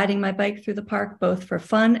adore riding my bike through the park, both for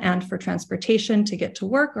fun and for transportation to get to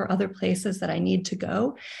work or other places that I need to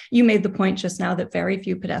go. You made the point just now that very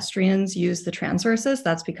few pedestrians use the transverses.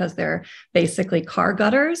 That's because they're basically car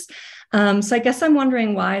gutters. So I guess I'm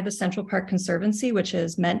wondering why the Central Park Conservancy, which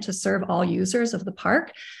is meant to serve all users of the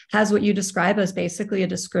park, has what you describe as basically a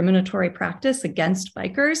discriminatory practice against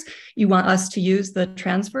bikers. You want us to use the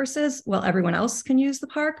transverses while everyone else can use the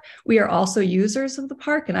park. We are also users of the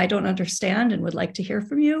park, and I don't understand and would like to hear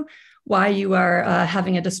from you why you are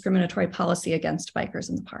having a discriminatory policy against bikers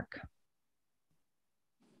in the park.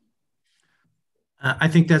 I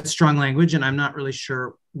think that's strong language, and I'm not really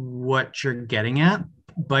sure what you're getting at.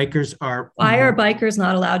 Bikers are... Why are bikers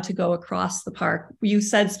not allowed to go across the park? You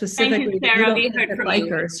said specifically that you don't think that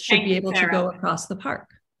bikers should be able to go across the park.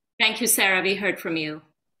 Thank you, Sarah. We heard from you.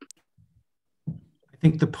 I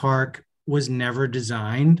think the park was never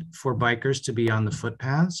designed for bikers to be on the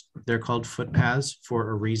footpaths. They're called footpaths for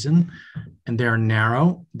a reason, and they're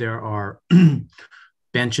narrow. There are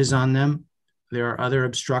benches on them. There are other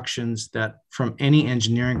obstructions that, from any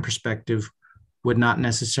engineering perspective, would not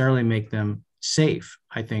necessarily make them safe.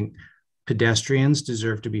 I think pedestrians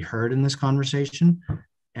deserve to be heard in this conversation,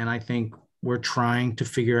 and I think we're trying to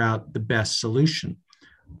figure out the best solution.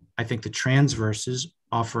 I think the transverses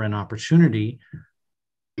offer an opportunity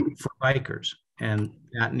for bikers, and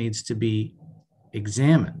that needs to be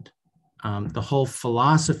examined. The whole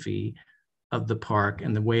philosophy of the park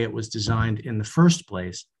and the way it was designed in the first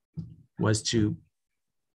place was to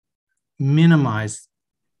minimize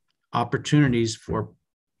opportunities for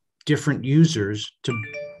different users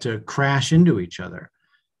to crash into each other.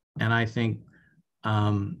 And I think,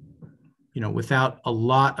 without a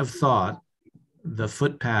lot of thought, the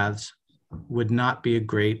footpaths would not be a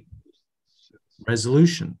great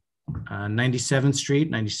resolution. 97th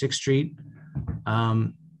Street, 96th Street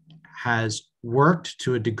has worked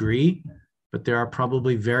to a degree, but there are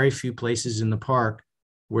probably very few places in the park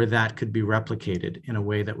where that could be replicated in a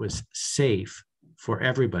way that was safe for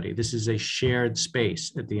everybody. This is a shared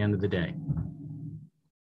space at the end of the day.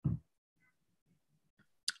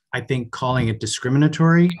 I think calling it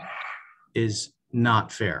discriminatory is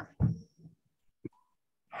not fair.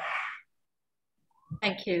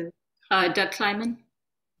 Thank you. Doug Kleiman?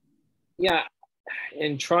 Yeah,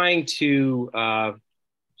 in trying to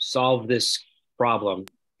solve this problem,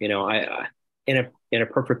 in a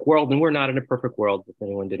perfect world, and we're not in a perfect world, if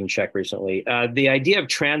anyone didn't check recently, the idea of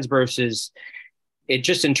transverses, it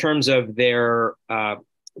just in terms of their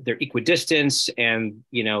equidistance, and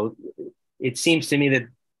it seems to me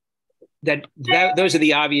that those are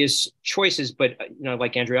the obvious choices. But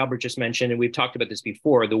like Andrew Albert just mentioned, and we've talked about this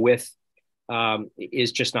before, the width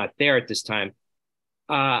is just not there at this time.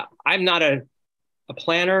 I'm not a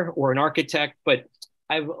planner or an architect, but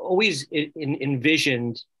I've always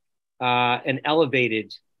envisioned an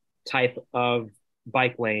elevated type of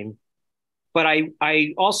bike lane. But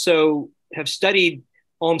I also have studied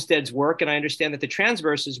Olmsted's work, and I understand that the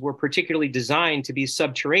transverses were particularly designed to be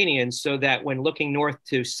subterranean so that when looking north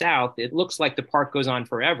to south, it looks like the park goes on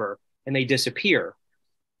forever and they disappear.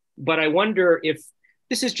 But I wonder if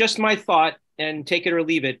this is just my thought, and take it or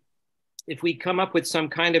leave it, if we come up with some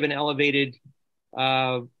kind of an elevated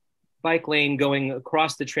bike lane going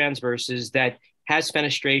across the transverses that has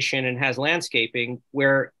fenestration and has landscaping,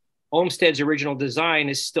 where Olmsted's original design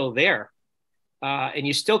is still there. And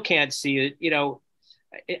you still can't see it.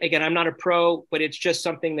 Again, I'm not a pro, but it's just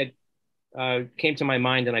something that came to my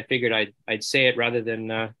mind, and I figured I'd say it rather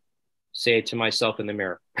than say it to myself in the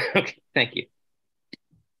mirror. Okay, thank you.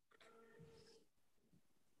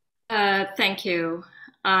 Thank you.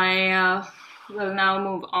 I will now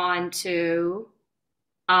move on to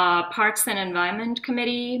Parks and Environment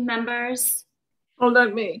Committee members. Hold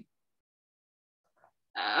on, me.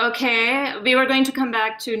 Okay, we were going to come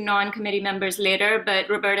back to non-committee members later, but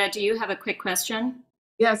Roberta, do you have a quick question?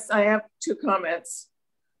 Yes, I have 2 comments.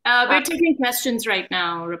 We're taking questions right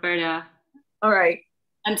now, Roberta. All right.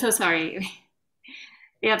 I'm so sorry.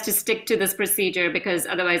 We have to stick to this procedure because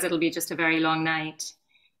otherwise it'll be just a very long night.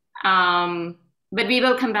 But we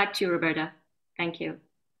will come back to you, Roberta. Thank you.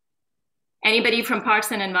 Anybody from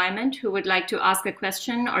Parks and Environment who would like to ask a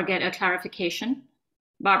question or get a clarification?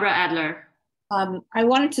 Barbara Adler. I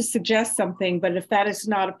wanted to suggest something, but if that is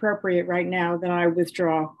not appropriate right now, then I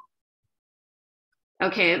withdraw.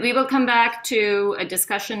 Okay, we will come back to a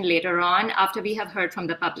discussion later on after we have heard from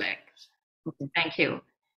the public. Okay. Thank you.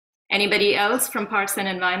 Anybody else from Parks and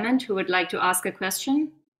Environment who would like to ask a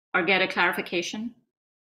question or get a clarification?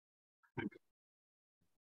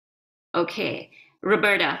 Okay,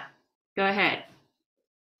 Roberta, go ahead.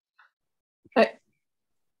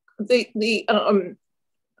 The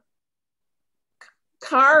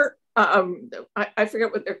car, I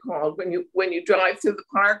forget what they're called when you drive through the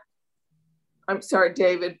park. I'm sorry,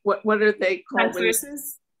 David. What are they called?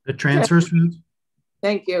 Transverses? The transverses?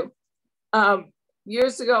 Thank you.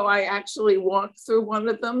 Years ago, I actually walked through one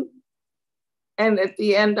of them, and at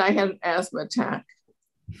the end, I had an asthma attack.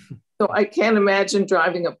 So I can't imagine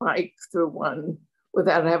driving a bike through one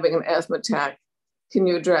without having an asthma attack. Can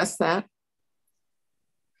you address that?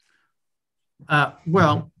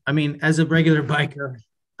 Well, I mean, as a regular biker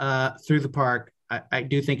through the park, I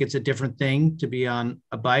do think it's a different thing to be on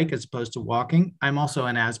a bike as opposed to walking. I'm also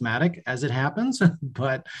an asthmatic, as it happens,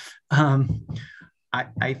 but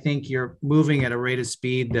I think you're moving at a rate of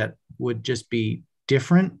speed that would just be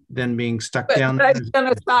different than being stuck down. But I've done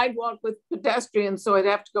a sidewalk with pedestrians, so I'd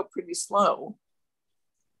have to go pretty slow.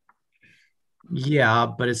 Yeah,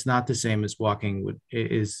 but it's not the same as walking.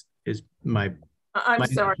 Is my? I'm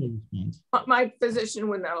sorry. My physician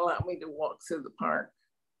would not allow me to walk through the park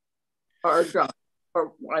or drive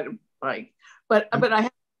or ride a bike. But I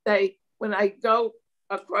have to say, when I go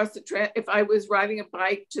across the if I was riding a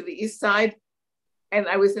bike to the east side and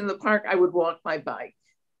I was in the park, I would walk my bike.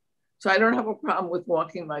 So I don't have a problem with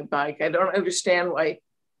walking my bike. I don't understand why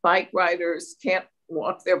bike riders can't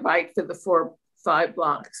walk their bike for the 4 or 5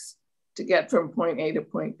 blocks to get from point A to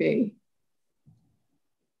point B.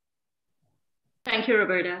 Thank you,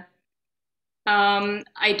 Roberta.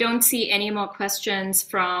 I don't see any more questions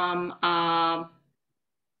from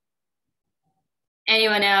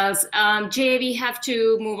anyone else. Jay, we have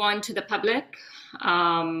to move on to the public.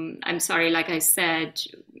 I'm sorry, like I said,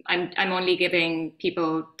 I'm only giving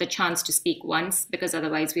people the chance to speak once because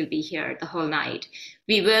otherwise we'll be here the whole night.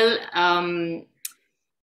 We will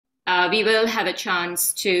have a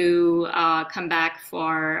chance to come back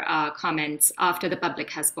for comments after the public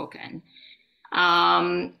has spoken.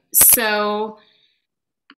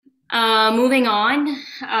 Moving on,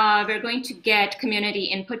 we're going to get community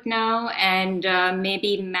input now, and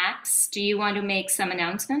maybe Max, do you want to make some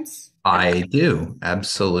announcements? I do,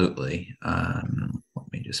 absolutely.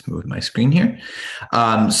 Let me just move my screen here.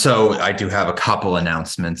 So I do have a couple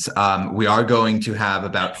announcements. We are going to have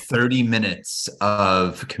about 30 minutes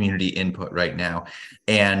of community input right now.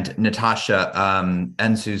 And Natasha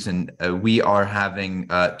and Susan, we are having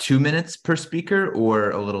 2 minutes per speaker or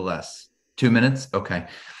a little less? 2 minutes? Okay.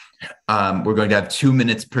 We're going to have 2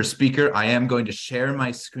 minutes per speaker. I am going to share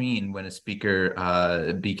my screen when a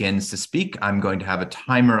speaker begins to speak. I'm going to have a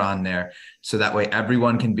timer on there so that way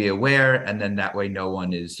everyone can be aware, and then that way no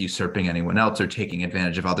one is usurping anyone else or taking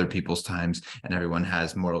advantage of other people's times, and everyone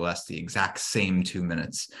has more or less the exact same 2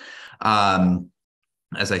 minutes.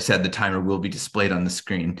 As I said, the timer will be displayed on the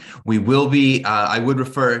screen. We will be, I would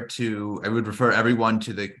refer everyone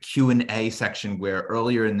to the Q&A section where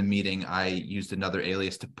earlier in the meeting, I used another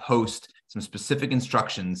alias to post some specific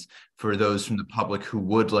instructions for those from the public who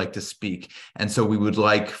would like to speak. And so we would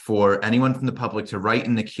like for anyone from the public to write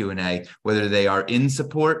in the Q&A whether they are in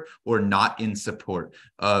support or not in support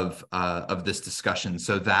of this discussion.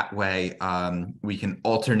 So that way we can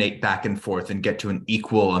alternate back and forth and get to an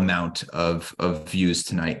equal amount of views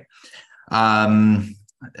tonight.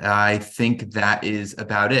 I think that is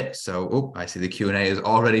about it. So, I see the Q&A is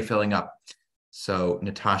already filling up. So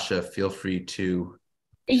Natasha, feel free to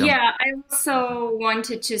Yeah, I also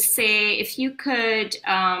wanted to say if you could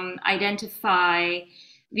identify,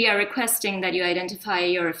 we are requesting that you identify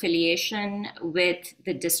your affiliation with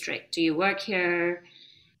the district. Do you work here?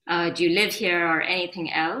 Do you live here or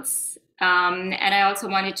anything else? And I also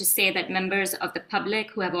wanted to say that members of the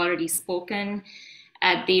public who have already spoken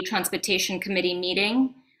at the Transportation Committee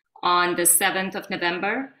meeting on the 7th of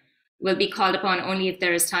November will be called upon only if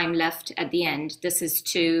there is time left at the end. This is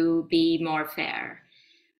to be more fair.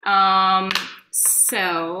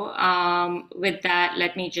 With that,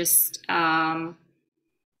 let me just...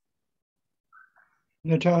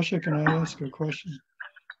 Natasha, can I ask a question?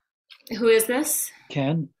 Who is this?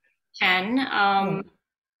 Ken. Ken,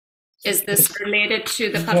 is this related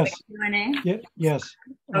to the public Q&A? Yes.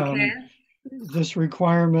 Okay. This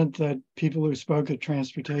requirement that people who spoke at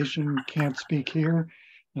transportation can't speak here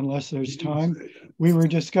unless there's time. We were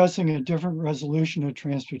discussing a different resolution of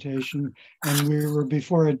transportation and we were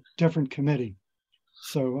before a different committee.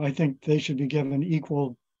 So I think they should be given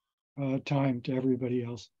equal time to everybody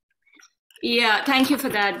else. Yeah, thank you for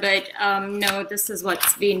that. But no, this is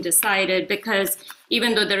what's been decided, because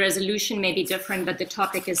even though the resolution may be different, but the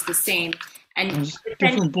topic is the same. And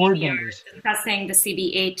different board members discussing the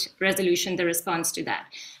CB8 resolution, the response to that.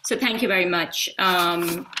 So thank you very much,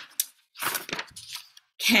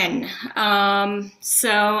 Ken.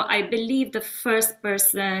 So I believe the first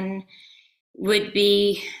person would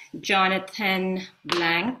be Jonathan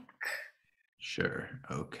Blank. Sure.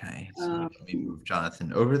 Okay. So let me move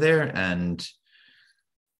Jonathan over there, and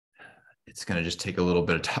it's going to just take a little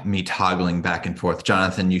bit of me toggling back and forth.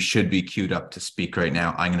 Jonathan, you should be queued up to speak right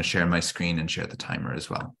now. I'm going to share my screen and share the timer as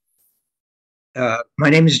well. My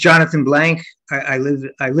name is Jonathan Blank. I live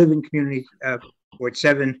in Community Ward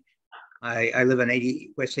 7. I live on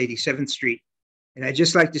West 87th Street. And I'd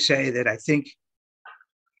just like to say that I think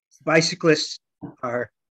bicyclists are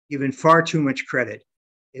given far too much credit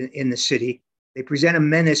in the city. They present a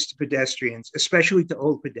menace to pedestrians, especially to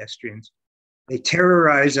old pedestrians. They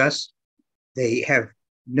terrorize us. They have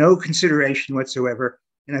no consideration whatsoever.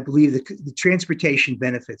 And I believe the transportation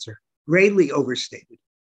benefits are greatly overstated.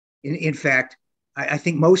 In fact, I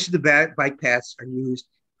think most of the bike paths are used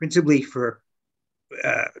principally for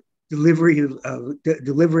delivery of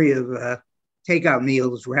takeout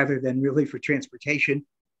meals rather than really for transportation.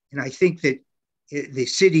 And I think that the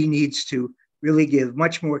city needs to really give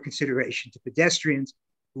much more consideration to pedestrians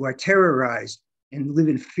who are terrorized and live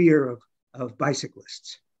in fear of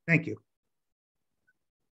bicyclists. Thank you.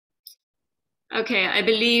 Okay, I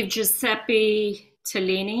believe Giuseppe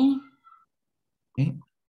Tellini. Okay.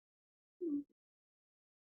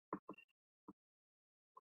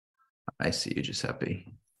 I see you,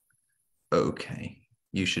 Giuseppe. Okay,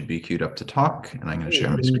 you should be queued up to talk, and I'm going to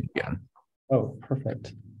share my screen again. Oh,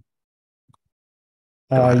 perfect.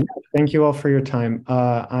 Thank you all for your time.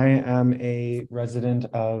 I am a resident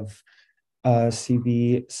of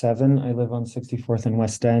CB7. I live on 64th and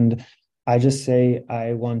West End. I just say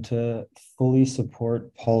I want to fully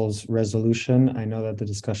support Paul's resolution. I know that the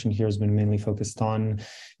discussion here has been mainly focused on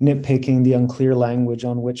nitpicking the unclear language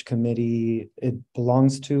on which committee it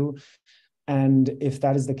belongs to. And if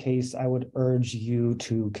that is the case, I would urge you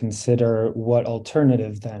to consider what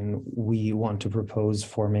alternative then we want to propose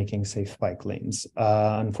for making safe bike lanes.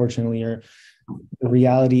 Unfortunately, the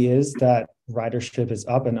reality is that ridership is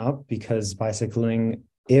up and up because bicycling,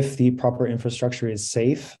 if the proper infrastructure is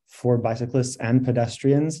safe for bicyclists and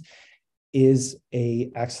pedestrians, is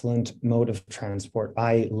an excellent mode of transport.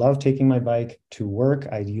 I love taking my bike to work.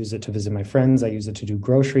 I use it to visit my friends. I use it to do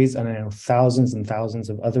groceries. And I know thousands and thousands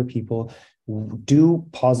of other people do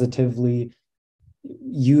positively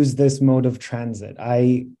use this mode of transit.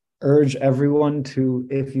 I urge everyone to,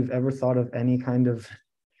 if you've ever thought of any kind of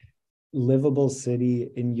livable city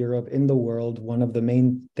in Europe, in the world, one of the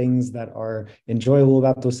main things that are enjoyable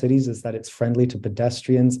about those cities is that it's friendly to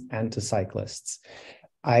pedestrians and to cyclists.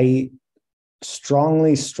 I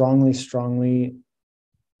strongly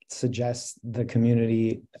suggest the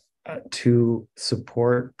community to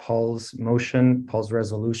support Paul's motion, Paul's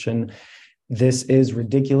resolution. This is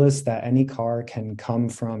ridiculous that any car can come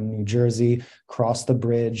from New Jersey, cross the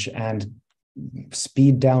bridge, and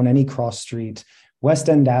speed down any cross street. West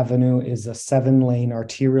End Avenue is a 7-lane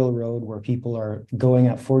arterial road where people are going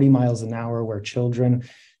at 40 miles an hour, where children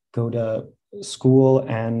go to school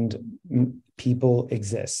and people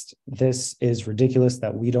exist. This is ridiculous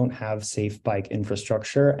that we don't have safe bike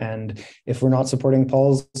infrastructure. And if we're not supporting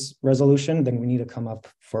Paul's resolution, then we need to come up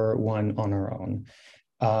for one on our own.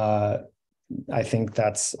 I think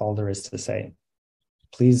that's all there is to say.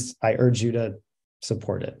 Please, I urge you to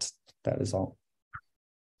support it. That is all.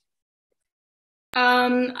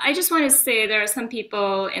 I just want to say there are some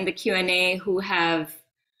people in the Q&A who have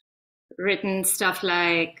written stuff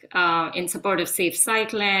like in support of safe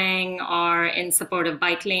cycling or in support of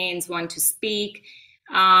bike lanes, want to speak.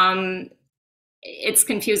 It's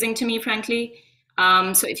confusing to me, frankly.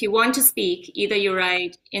 So if you want to speak, either you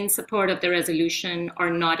write in support of the resolution or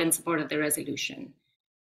not in support of the resolution.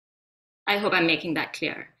 I hope I'm making that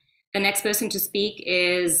clear. The next person to speak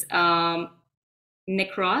is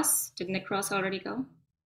Nick Ross. Did Nick Ross already go?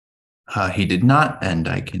 He did not, and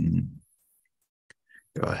I can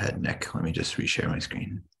go ahead, Nick. Let me just reshare my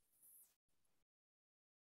screen.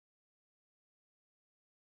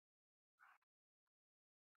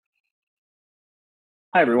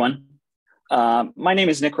 Hi, everyone. My name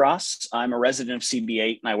is Nick Ross. I'm a resident of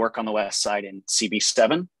CB8 and I work on the west side in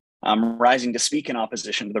CB7. I'm rising to speak in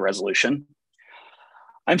opposition to the resolution.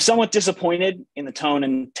 I'm somewhat disappointed in the tone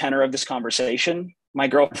and tenor of this conversation. My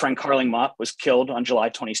girlfriend, Carly Mott, was killed on July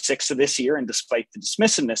 26th of this year, and despite the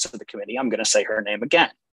dismissiveness of the committee, I'm going to say her name again.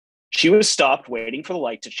 She was stopped waiting for the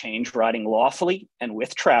light to change, riding lawfully and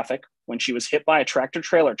with traffic when she was hit by a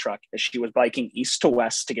tractor-trailer truck as she was biking east to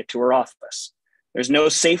west to get to her office. There's no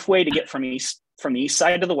safe way to get from the east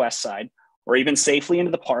side to the west side, or even safely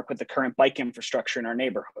into the park with the current bike infrastructure in our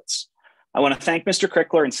neighborhoods. I want to thank Mr.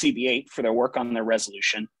 Crickler and CB8 for their work on their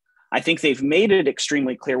resolution. I think they've made it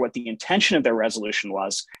extremely clear what the intention of their resolution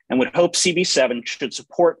was, and would hope CB7 should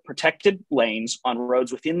support protected lanes on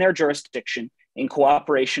roads within their jurisdiction in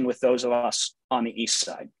cooperation with those of us on the east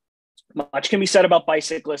side. Much can be said about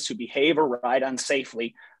bicyclists who behave or ride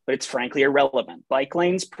unsafely, but it's frankly irrelevant. Bike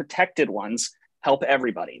lanes, protected ones, help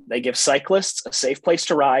everybody. They give cyclists a safe place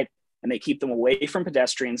to ride, and they keep them away from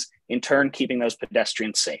pedestrians, in turn keeping those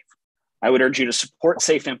pedestrians safe. I would urge you to support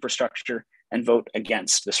safe infrastructure and vote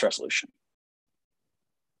against this resolution.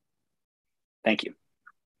 Thank you.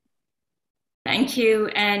 Thank you,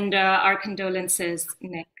 and our condolences,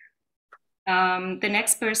 Nick. The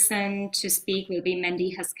next person to speak will be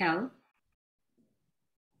Mandy Haskell.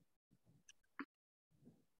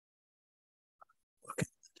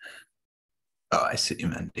 Oh, I see you,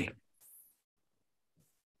 Mandy.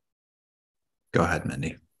 Go ahead,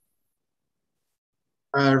 Mandy.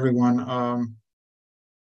 Hi, everyone.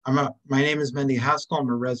 My name is Mandy Haskell. I'm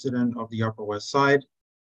a resident of the Upper West Side.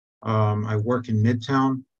 I work in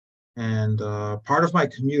Midtown, and part of my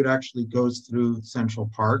commute actually goes through Central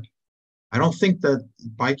Park. I don't think that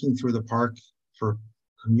biking through the park for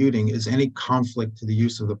commuting is any conflict to the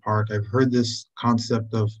use of the park. I've heard this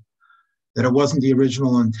concept of that it wasn't the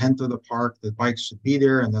original intent of the park, that bikes should be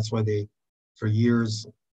there, and that's why for years,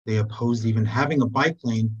 they opposed even having a bike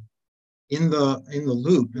lane in the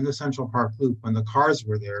loop, in the Central Park loop, when the cars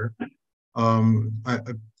were there. In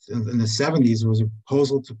the 70s, there was a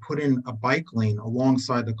proposal to put in a bike lane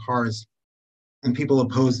alongside the cars, and people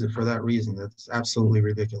opposed it for that reason. That's absolutely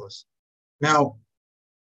ridiculous. Now,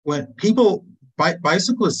 when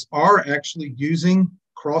bicyclists are actually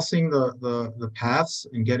crossing the paths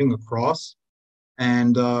and getting across,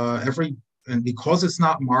 and because it's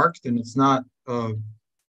not marked and it's not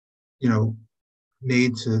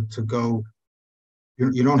made to go,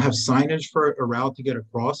 you don't have signage for a route to get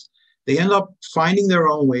across, they end up finding their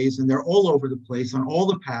own ways, and they're all over the place on all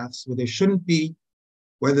the paths where they shouldn't be,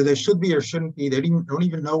 whether they should be or shouldn't be. They don't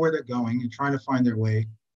even know where they're going and trying to find their way.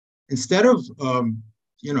 Instead of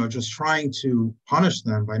just trying to punish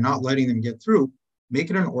them by not letting them get through, make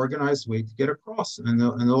it an organized way to get across, and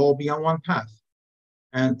they'll all be on one path.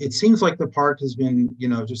 And it seems like the park has been,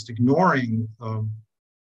 just ignoring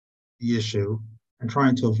the issue and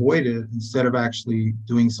trying to avoid it instead of actually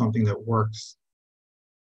doing something that works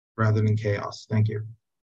rather than chaos. Thank you.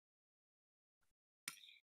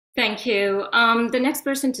 Thank you. The next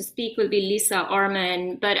person to speak will be Lisa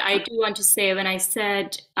Orman, but I do want to say, when I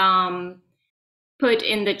said put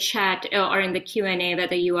in the chat or in the Q&A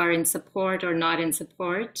whether you are in support or not in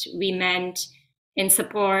support, we meant in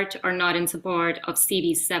support or not in support of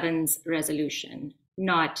CB7's resolution,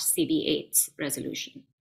 not CB8's resolution.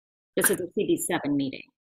 This is a CB7 meeting.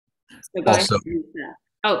 So go Also, ahead, Lisa.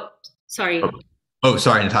 Oh, sorry. Oh,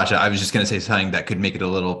 sorry, Natasha. I was just going to say something that could make it a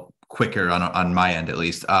little quicker on my end, at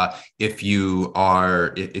least. If you've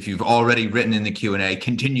already written in the Q&A,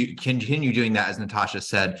 continue doing that, as Natasha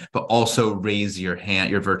said, but also raise your hand,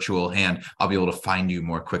 your virtual hand. I'll be able to find you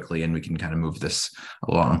more quickly, and we can kind of move this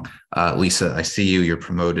along. Lisa, I see you. You're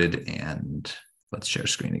promoted, and let's share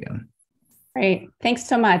screen again. Great. Thanks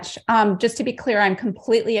so much. Just to be clear, I'm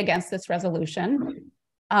completely against this resolution.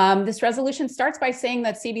 This resolution starts by saying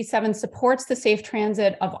that CB7 supports the safe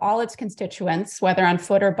transit of all its constituents, whether on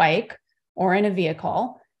foot or bike or in a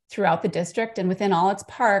vehicle, throughout the district and within all its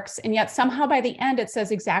parks. And yet somehow by the end, it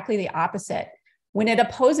says exactly the opposite when it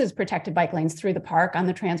opposes protected bike lanes through the park, on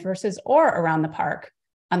the transverses, or around the park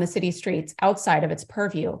on the city streets outside of its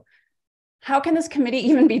purview. How can this committee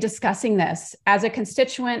even be discussing this? As a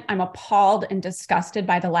constituent, I'm appalled and disgusted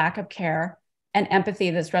by the lack of care and empathy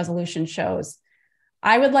this resolution shows.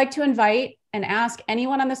 I would like to invite and ask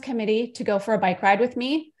anyone on this committee to go for a bike ride with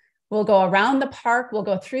me. We'll go around the park, we'll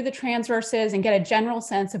go through the transverses and get a general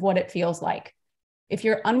sense of what it feels like. If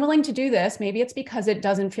you're unwilling to do this, maybe it's because it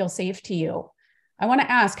doesn't feel safe to you. I want to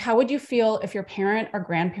ask, how would you feel if your parent or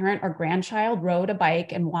grandparent or grandchild rode a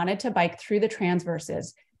bike and wanted to bike through the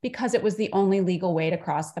transverses because it was the only legal way to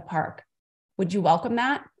cross the park? Would you welcome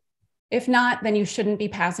that? If not, then you shouldn't be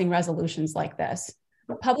passing resolutions like this.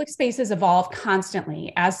 Public spaces evolve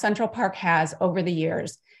constantly, as Central Park has over the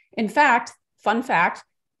years. In fact, fun fact,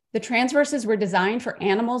 the transverses were designed for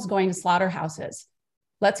animals going to slaughterhouses.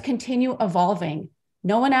 Let's continue evolving.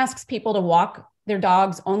 No one asks people to walk their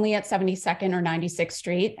dogs only at 72nd or 96th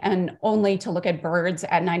Street and only to look at birds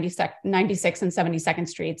at 96th and 72nd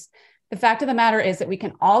Streets. The fact of the matter is that we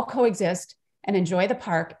can all coexist and enjoy the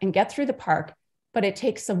park and get through the park, but it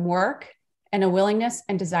takes some work and a willingness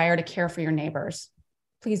and desire to care for your neighbors.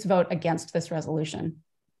 Please vote against this resolution.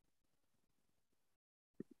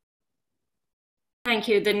 Thank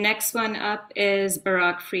you. The next one up is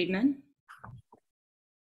Barack Friedman,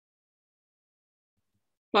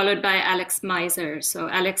 followed by Alex Miser. So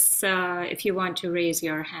Alex, if you want to raise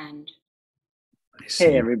your hand.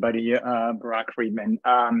 Hey, everybody, Barack Friedman.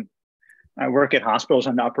 I work at hospitals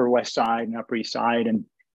on the Upper West Side and Upper East Side, and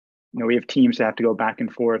we have teams that have to go back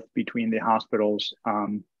and forth between the hospitals.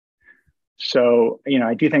 So,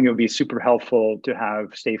 I do think it would be super helpful to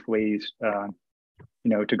have safe ways,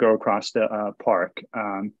 to go across the park.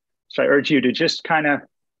 So I urge you to just kind of,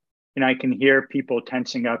 I can hear people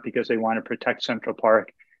tensing up because they want to protect Central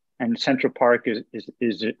Park, and Central Park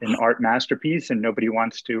is an art masterpiece, and nobody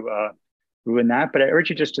wants to ruin that. But I urge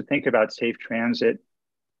you just to think about safe transit.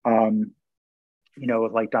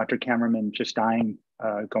 Like Dr. Cameraman just dying,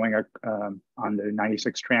 going on the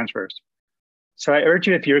 96 transverse. So I urge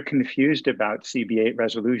you, if you're confused about CB8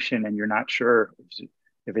 resolution and you're not sure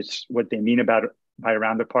if it's what they mean by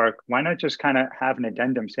around the park, why not just kind of have an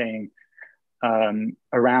addendum saying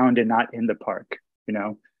around and not in the park?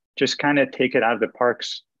 Just kind of take it out of the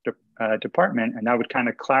parks department, and that would kind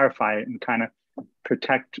of clarify it and kind of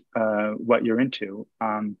protect what you're into.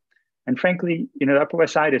 And frankly, the Upper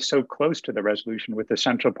West Side is so close to the resolution with the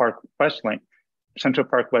Central Park West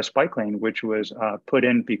bike lane, which was put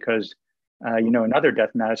in because, another death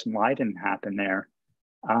Madison Y didn't happen there.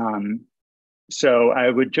 So I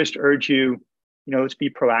would just urge you, let's be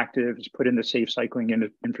proactive, let's put in the safe cycling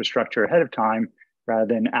infrastructure ahead of time rather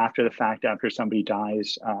than after the fact, after somebody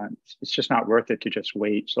dies. It's just not worth it to just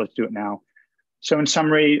wait. So let's do it now. So in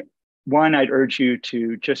summary, one, I'd urge you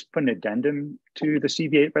to just put an addendum to the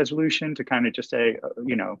CB8 resolution to kind of just say,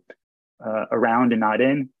 around and not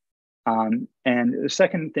in. And the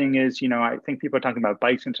second thing is, I think people are talking about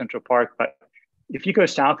bikes in Central Park, but if you go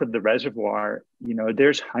south of the reservoir,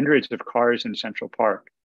 there's hundreds of cars in Central Park.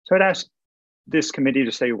 So I'd ask this committee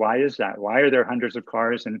to say, why is that? Why are there hundreds of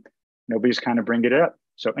cars and nobody's kind of bringing it up?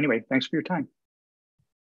 So anyway, thanks for your time.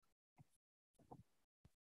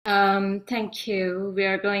 Thank you. We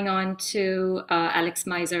are going on to Alex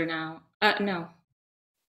Miser now. No.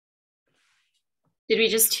 Did we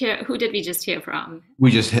just hear? Who did we just hear from?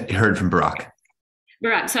 We just heard from Barack.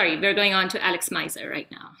 Barack, sorry. We're going on to Alex Miser right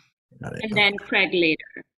now. And then Craig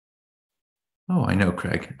later. Oh, I know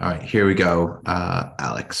Craig. All right, here we go.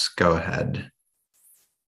 Alex, go ahead.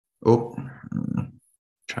 Oh,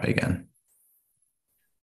 try again.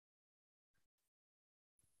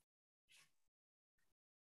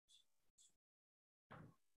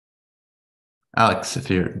 Alex, if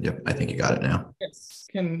you're, yep, I think you got it now. Yes.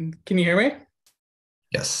 Can you hear me?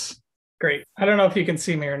 Yes. Great. I don't know if you can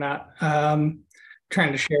see me or not.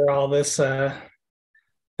 Trying to share all this.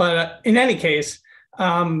 But in any case,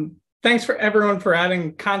 thanks for everyone for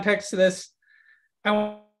adding context to this. I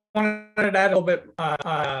wanted to add a little bit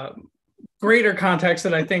greater context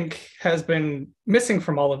that I think has been missing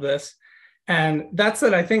from all of this. And that's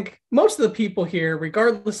that I think most of the people here,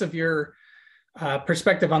 regardless of your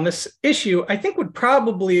perspective on this issue, I think would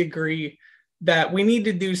probably agree that we need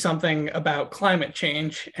to do something about climate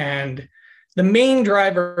change. And the main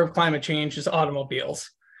driver of climate change is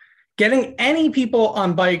automobiles. Getting any people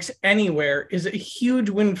on bikes anywhere is a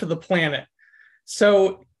huge win for the planet.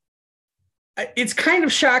 So it's kind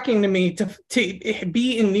of shocking to me to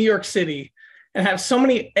be in New York City and have so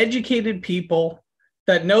many educated people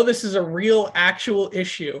that know this is a real, actual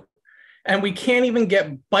issue. And we can't even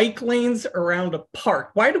get bike lanes around a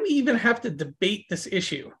park. Why do we even have to debate this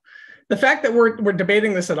issue? The fact that we're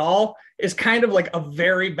debating this at all is kind of like a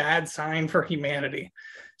very bad sign for humanity.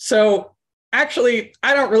 So actually,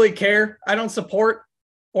 I don't really care. I don't support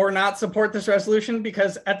or not support this resolution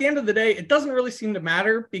because at the end of the day, it doesn't really seem to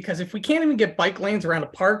matter because if we can't even get bike lanes around a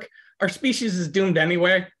park, our species is doomed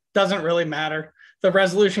anyway. Doesn't really matter. The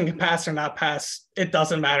resolution can pass or not pass. It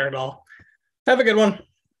doesn't matter at all. Have a good one.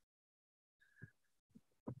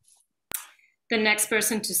 The next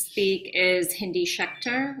person to speak is Hindi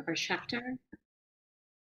Schechter,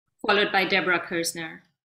 followed by Deborah Kersner.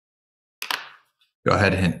 Go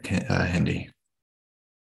ahead, Hindi.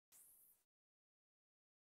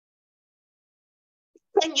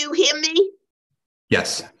 Can you hear me?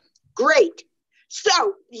 Yes. Great.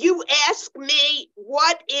 So you ask me,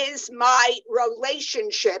 what is my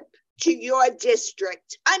relationship to your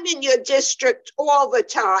district? I'm in your district all the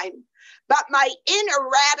time. but my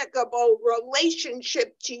ineradicable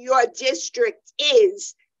relationship to your district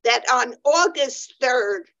is that on August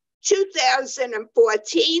 3rd,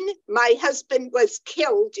 2014, my husband was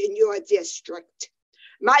killed in your district.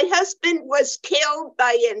 My husband was killed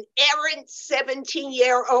by an errant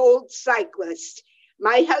 17-year-old cyclist.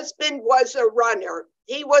 My husband was a runner.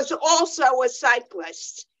 He was also a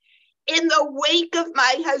cyclist. In the wake of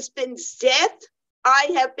my husband's death,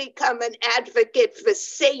 I have become an advocate for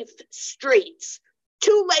safe streets.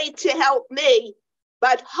 Too late to help me,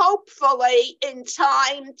 but hopefully in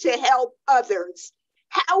time to help others.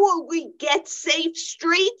 How will we get safe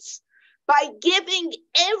streets? By giving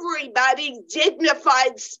everybody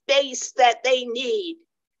dignified space that they need.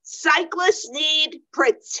 Cyclists need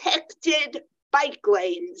protected bike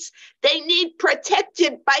lanes. They need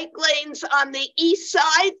protected bike lanes on the east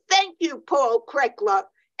side. Thank you, Paul Kreckler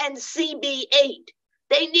and CB8.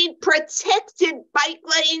 They need protected bike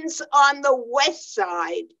lanes on the west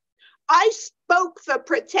side. I spoke for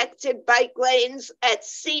protected bike lanes at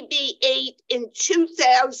CB8 in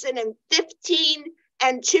 2015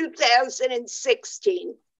 and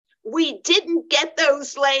 2016. We didn't get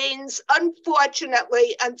those lanes,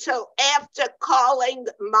 unfortunately, until after Carling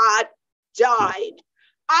Mott died.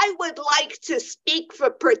 I would like to speak for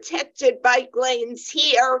protected bike lanes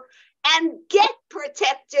here and get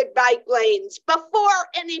protected bike lanes before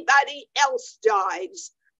anybody else dies.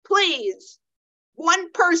 Please.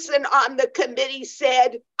 One person on the committee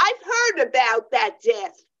said, I've heard about that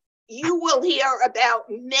death. You will hear about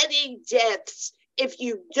many deaths if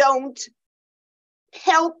you don't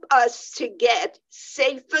help us to get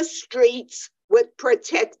safer streets with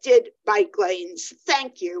protected bike lanes.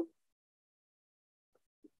 Thank you.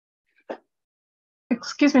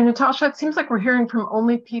 Excuse me, Natasha, it seems like we're hearing from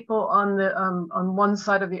only people on the on one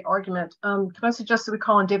side of the argument. Can I suggest that we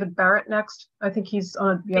call on David Barrett next? I think he's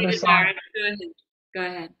on the other side. Barrett, go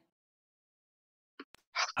ahead.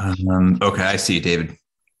 Go ahead. Okay, I see you, David.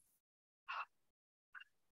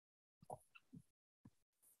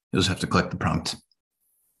 You'll just have to click the prompt.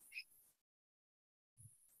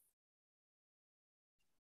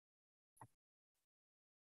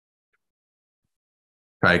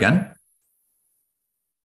 Try again.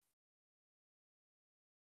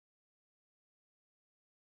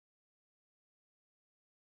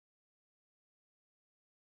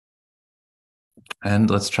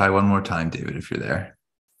 And let's try one more time, David, if you're there.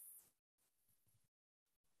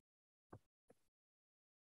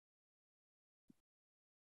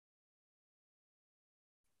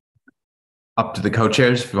 Up to the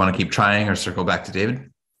co-chairs if you want to keep trying or circle back to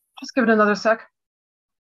David. Just give it another sec.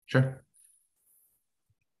 Sure.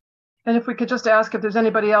 And if we could just ask if there's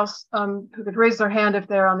anybody else who could raise their hand if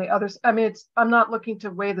they're on the others. I mean, I'm not looking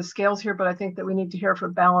to weigh the scales here, but I think that we need to hear for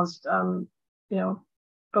balanced,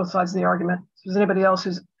 both sides of the argument. If there's anybody else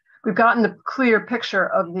we've gotten a clear picture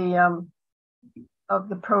of the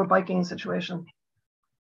pro-biking situation.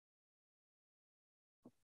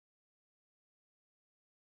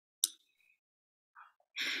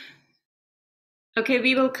 Okay,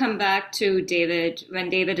 we will come back to David when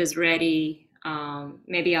David is ready,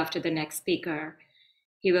 maybe after the next speaker.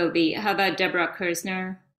 He will be. How about Deborah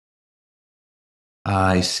Kersner?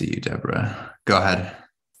 I see you, Deborah. Go ahead.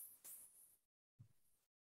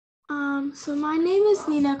 So my name is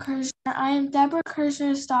Nina Kersner. I am Deborah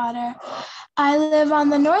Kersner's daughter. I live on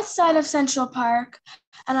the north side of Central Park,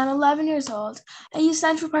 and I'm 11 years old. I use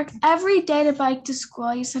Central Park every day to bike to school.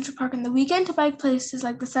 I use Central Park on the weekend to bike places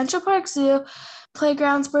like the Central Park Zoo,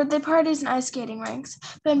 playgrounds, birthday parties, and ice skating rinks.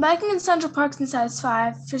 I've been biking in Central Park since I was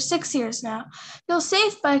 5, for 6 years now. I feel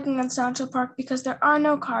safe biking in Central Park because there are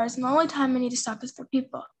no cars, and the only time I need to stop is for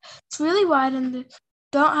people. It's really wide, and they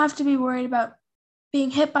don't have to be worried about being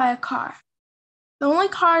hit by a car. The only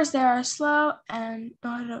cars there are slow and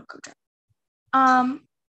not a go drive.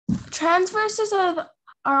 Transverses are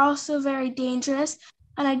also very dangerous,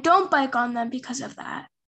 and I don't bike on them because of that.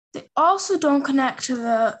 They also don't connect to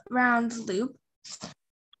the round loop.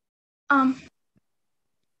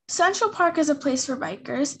 Central Park is a place for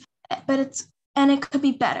bikers, but it could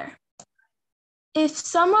be better. If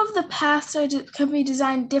some of the paths could be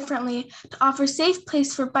designed differently to offer safe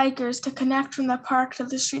place for bikers to connect from the park to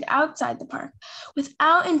the street outside the park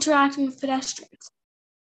without interacting with pedestrians,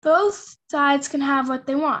 both sides can have what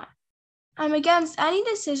they want. I'm against any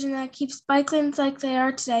decision that keeps bike lanes like they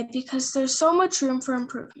are today because there's so much room for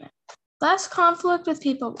improvement. Less conflict with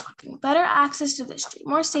people walking, better access to the street,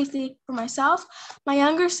 more safety for myself, my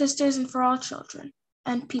younger sisters, and for all children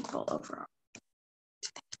and people overall.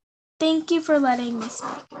 Thank you for letting me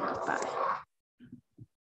speak. Bye.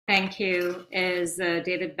 Thank you. Is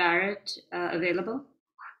David Barrett available?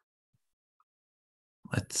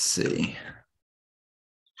 Let's see.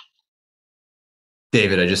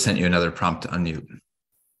 David, I just sent you another prompt to unmute.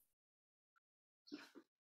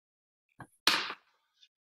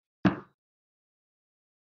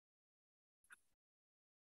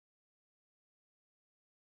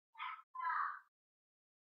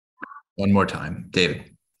 One more time, David.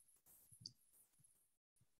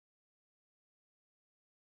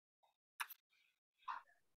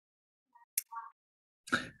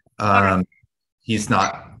 He's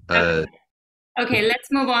not. Okay,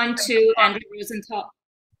 let's move on to Andrew Rosenthal.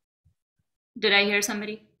 Did I hear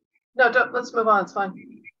somebody? No, don't, let's move on. It's fine.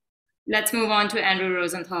 Let's move on to Andrew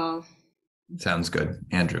Rosenthal. Sounds good.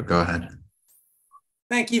 Andrew, go ahead.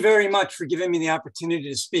 Thank you very much for giving me the opportunity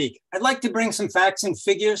to speak. I'd like to bring some facts and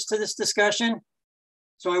figures to this discussion.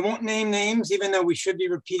 So I won't name names, even though we should be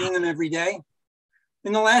repeating them every day.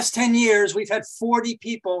 In the last 10 years, we've had 40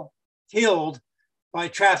 people killed by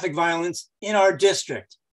traffic violence in our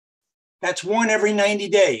district. That's one every 90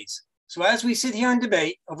 days. So as we sit here and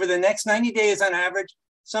debate, over the next 90 days on average,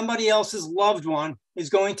 somebody else's loved one is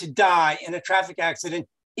going to die in a traffic accident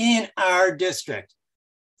in our district.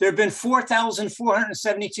 There have been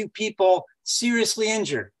 4,472 people seriously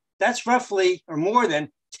injured. That's roughly, or more than,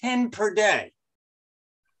 10 per day.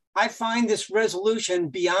 I find this resolution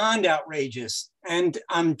beyond outrageous, and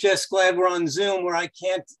I'm just glad we're on Zoom where I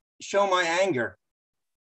can't show my anger.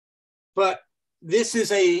 But this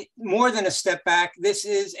is more than a step back. This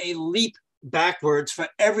is a leap backwards for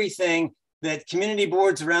everything that community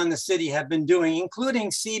boards around the city have been doing, including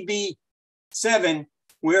CB7,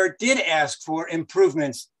 where it did ask for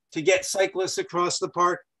improvements to get cyclists across the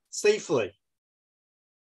park safely.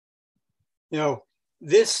 You know,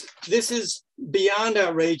 this is beyond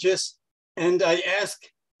outrageous, and I ask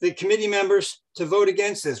the committee members to vote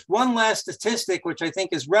against this. One last statistic, which I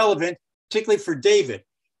think is relevant, particularly for David.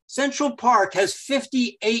 Central Park has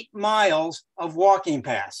 58 miles of walking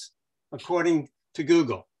paths, according to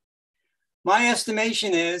Google. My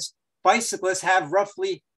estimation is bicyclists have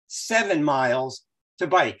roughly 7 miles to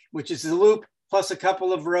bike, which is the loop plus a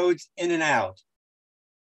couple of roads in and out.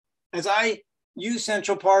 As I use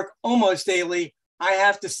Central Park almost daily, I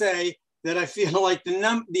have to say that I feel like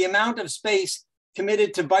the amount of space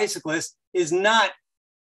committed to bicyclists is not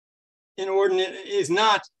inordinate, is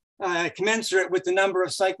not commensurate with the number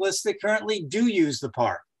of cyclists that currently do use the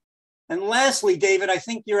park. And lastly, David, I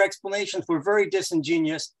think your explanations were very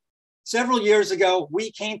disingenuous. Several years ago,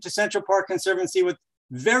 we came to Central Park Conservancy with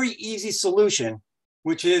very easy solution,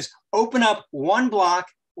 which is open up one block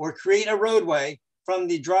or create a roadway from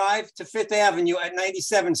the drive to Fifth Avenue at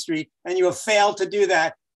 97th Street, and you have failed to do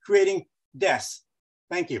that, creating deaths.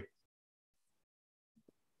 Thank you.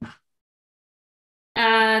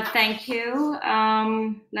 Thank you.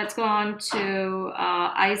 Let's go on to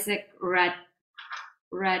Isaac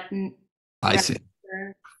Ratton. I see.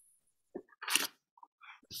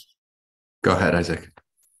 Go ahead, Isaac.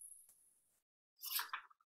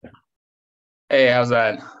 Hey, how's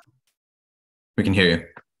that? We can hear you.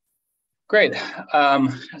 Great.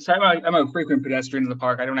 So I'm a frequent pedestrian in the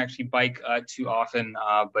park. I don't actually bike too often,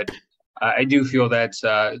 but I do feel that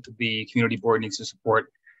the community board needs to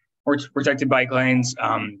support protected bike lanes.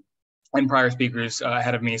 And prior speakers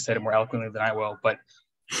ahead of me said it more eloquently than I will, but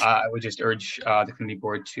I would just urge the community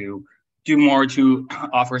board to do more to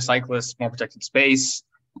offer cyclists more protected space,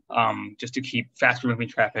 just to keep faster moving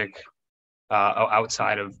traffic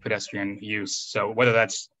outside of pedestrian use. So whether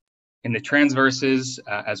that's in the transverses,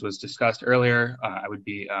 as was discussed earlier, I would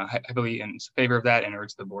be heavily in favor of that and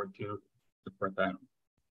urge the board to support that.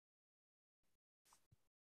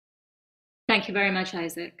 Thank you very much,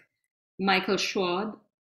 Isaac. Michael Schwab,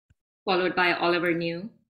 followed by Oliver New.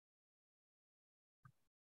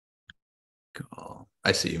 Cool.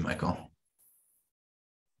 I see you, Michael.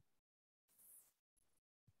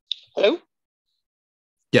 Hello?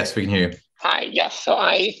 Yes, we can hear you. Hi, yes. So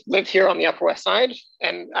I live here on the Upper West Side,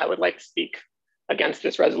 and I would like to speak against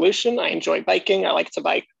this resolution. I enjoy biking. I like to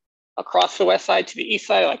bike across the West Side to the East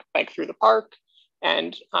Side. I like to bike through the park.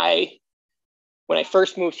 And when I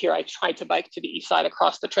first moved here, I tried to bike to the East Side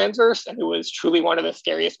across the transverse, and it was truly one of the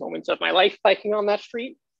scariest moments of my life biking on that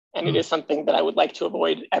street. And it is something that I would like to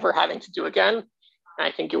avoid ever having to do again. And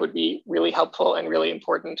I think it would be really helpful and really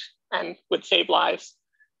important and would save lives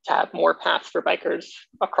to have more paths for bikers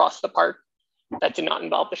across the park that did not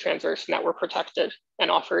involve the transverse and that were protected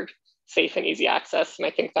and offered safe and easy access. And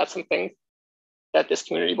I think that's something that this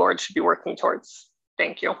community board should be working towards.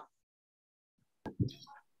 Thank you.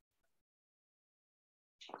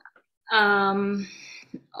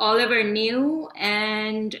 Oliver New,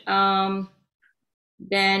 and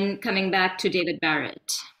then coming back to David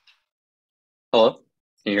Barrett. Hello.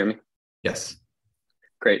 Can you hear me? Yes.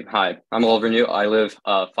 Great. Hi, I'm Oliver New. I live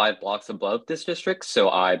 5 blocks above this district,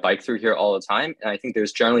 so I bike through here all the time. And I think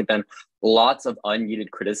there's generally been lots of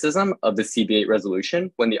unneeded criticism of the CB8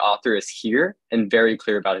 resolution when the author is here and very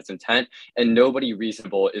clear about his intent, and nobody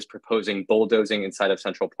reasonable is proposing bulldozing inside of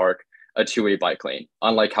Central Park a 2-way bike lane,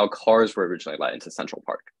 unlike how cars were originally let into Central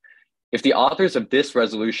Park. If the authors of this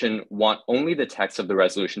resolution want only the text of the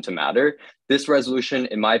resolution to matter, this resolution,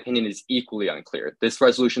 in my opinion, is equally unclear. This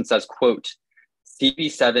resolution says, quote,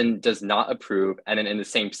 CB7 does not approve, and then in the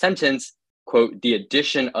same sentence, quote, the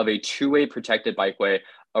addition of a 2-way protected bikeway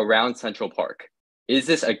around Central Park. Is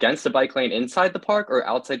this against the bike lane inside the park or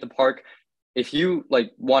outside the park? If you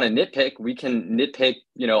want to nitpick, we can nitpick,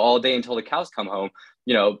 all day until the cows come home.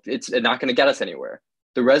 It's not going to get us anywhere.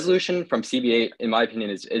 The resolution from CB8, in my opinion,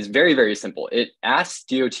 is very, very simple. It asks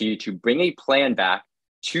DOT to bring a plan back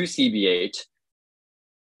to CB8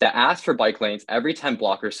 that asks for bike lanes every 10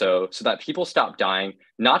 blocks or so that people stop dying,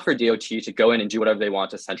 not for DOT to go in and do whatever they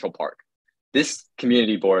want to Central Park. This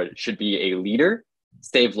community board should be a leader,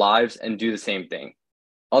 save lives, and do the same thing.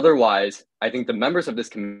 Otherwise, I think the members of this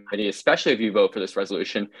committee, especially if you vote for this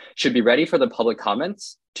resolution, should be ready for the public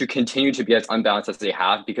comments to continue to be as unbalanced as they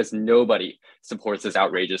have, because nobody supports this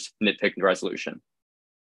outrageous nitpicking resolution.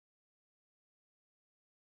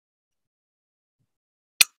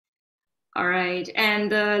 All right, and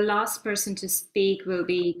the last person to speak will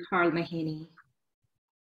be Carl Mahaney.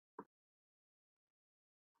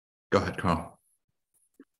 Go ahead, Carl.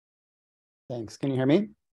 Thanks. Can you hear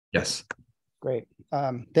me? Yes. Great.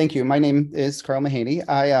 Thank you. My name is Carl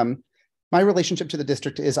Mahaney. My relationship to the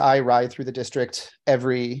district is I ride through the district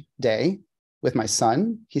every day with my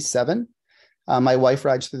son. He's 7. My wife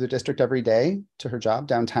rides through the district every day to her job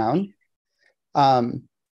downtown. I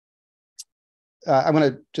want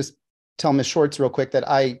to just tell Ms. Schwartz real quick that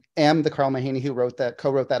I am the Carl Mahaney who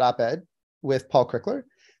co-wrote that op-ed with Paul Crickler.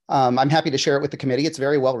 I'm happy to share it with the committee. It's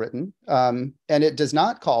very well written, and it does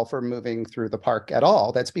not call for moving through the park at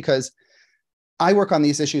all. That's because I work on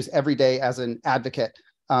these issues every day as an advocate.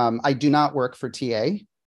 I do not work for TA.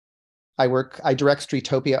 I direct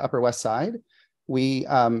Streetopia Upper West Side. We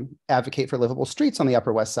advocate for livable streets on the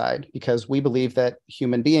Upper West Side because we believe that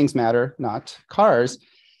human beings matter, not cars.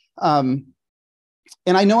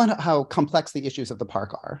 And I know how complex the issues of the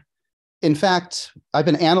park are. In fact, I've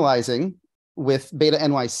been analyzing with Beta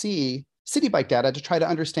NYC city bike data to try to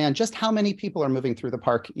understand just how many people are moving through the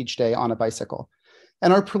park each day on a bicycle.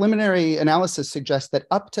 And our preliminary analysis suggests that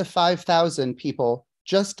up to 5,000 people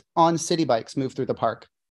just on city bikes move through the park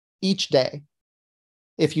each day.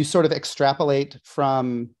 If you sort of extrapolate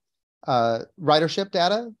from ridership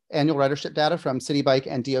data, annual ridership data from City Bike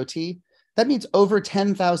and DOT, that means over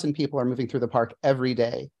 10,000 people are moving through the park every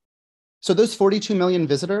day. So those 42 million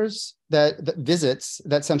visitors visits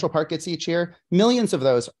that Central Park gets each year, millions of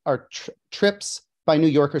those are trips by New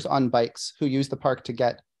Yorkers on bikes who use the park to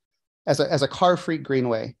get as a car-free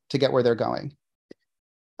greenway to get where they're going.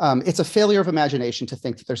 It's a failure of imagination to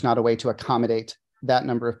think that there's not a way to accommodate that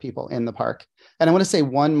number of people in the park. And I want to say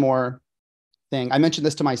one more thing. I mentioned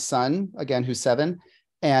this to my son, again, who's 7,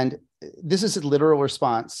 and this is a literal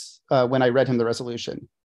response when I read him the resolution.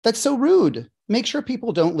 That's so rude. Make sure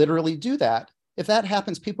people don't literally do that. If that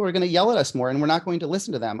happens, people are going to yell at us more and we're not going to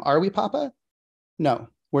listen to them. Are we, Papa? No,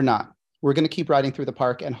 we're not. We're going to keep riding through the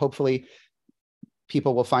park and hopefully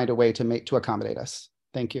people will find a way to accommodate us.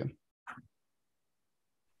 Thank you.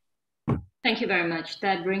 Thank you very much.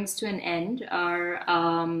 That brings to an end our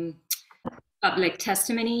public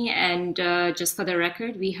testimony. And just for the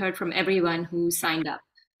record, we heard from everyone who signed up.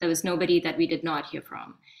 There was nobody that we did not hear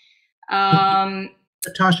from.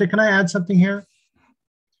 Natasha, can I add something here?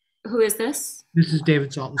 Who is this? This is David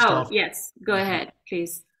Saltonstall. Oh, yes. Go ahead,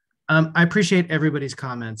 please. I appreciate everybody's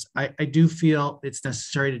comments. I do feel it's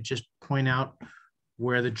necessary to just point out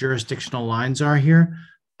where the jurisdictional lines are here.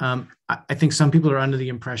 I think some people are under the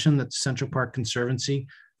impression that Central Park Conservancy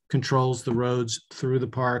controls the roads through the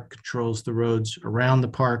park, controls the roads around the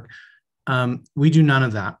park. We do none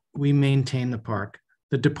of that. We maintain the park.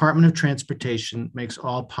 The Department of Transportation makes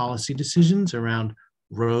all policy decisions around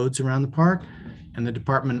roads around the park, and the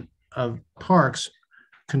Department of Parks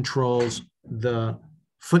controls the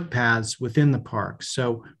footpaths within the park.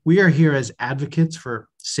 So we are here as advocates for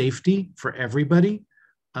safety for everybody.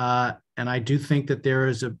 And I do think that there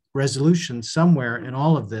is a resolution somewhere in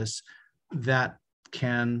all of this that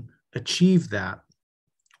can achieve that.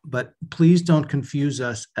 But please don't confuse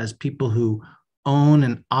us as people who own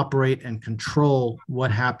and operate and control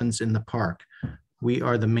what happens in the park. We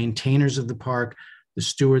are the maintainers of the park, the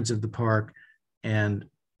stewards of the park, and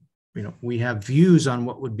we have views on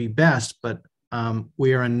what would be best, but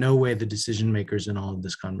we are in no way the decision makers in all of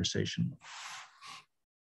this conversation.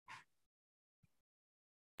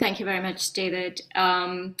 Thank you very much, David.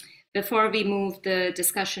 Before we move the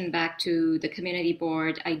discussion back to the community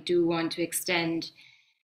board, I do want to extend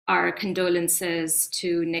our condolences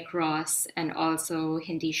to Nick Ross and also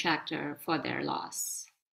Hindi Shakhtar for their loss.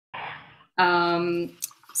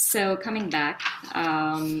 So coming back,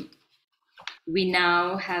 we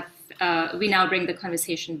now bring the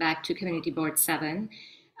conversation back to Community Board 7.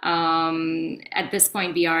 At this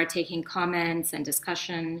point, we are taking comments and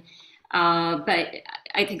discussion, but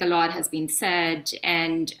I think a lot has been said,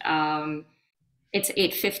 and it's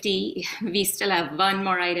 8:50. We still have one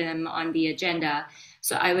more item on the agenda.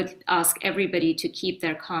 So I would ask everybody to keep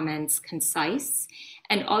their comments concise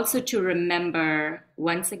and also to remember,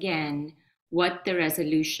 once again, what the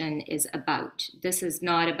resolution is about. This is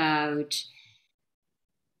not about,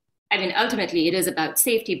 I mean, ultimately it is about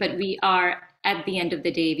safety, but we are, at the end of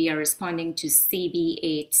the day, we are responding to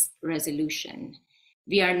CB8's resolution.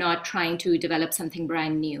 We are not trying to develop something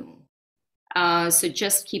brand new. So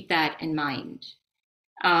just keep that in mind.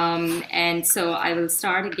 And so I will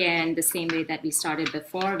start again the same way that we started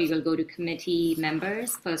before. We will go to committee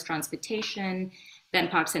members, first transportation, then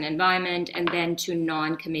parks and environment, and then to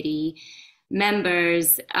non-committee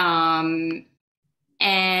members.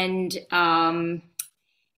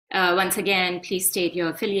 Once again, please state your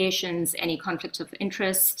affiliations, any conflicts of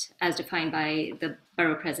interest as defined by the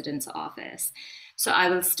Borough President's office. So I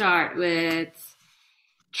will start with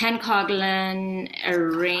Ken Coughlin,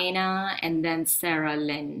 Arena, and then Sarah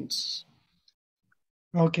Lind.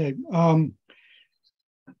 Okay.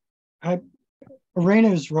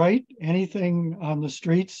 Arena is right. Anything on the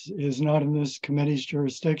streets is not in this committee's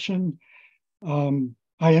jurisdiction.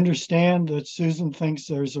 I understand that Susan thinks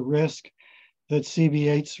there's a risk that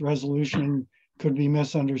CB8's resolution could be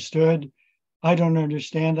misunderstood. I don't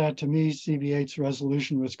understand that. To me, CB8's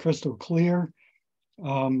resolution was crystal clear.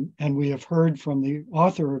 And we have heard from the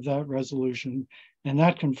author of that resolution, and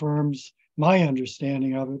that confirms my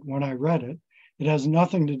understanding of it when I read it. It has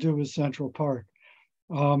nothing to do with Central Park.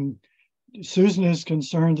 Susan is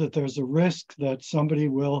concerned that there's a risk that somebody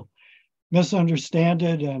will misunderstand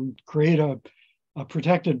it and create a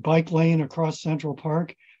protected bike lane across Central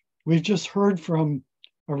Park. We've just heard from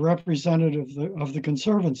a representative of the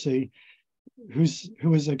Conservancy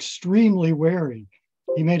who is extremely wary.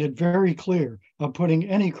 He made it very clear of putting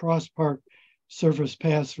any cross-park surface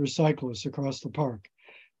paths for cyclists across the park.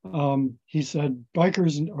 He said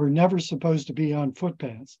bikers are never supposed to be on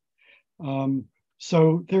footpaths.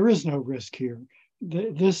 So there is no risk here.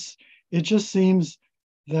 It just seems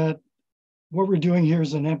that what we're doing here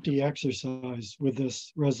is an empty exercise with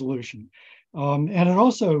this resolution. And it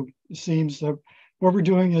also seems that what we're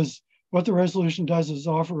doing is, what the resolution does is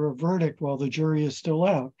offer a verdict while the jury is still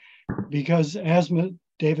out. Because as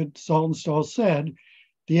David Saltonstall said,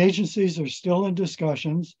 the agencies are still in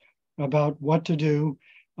discussions about what to do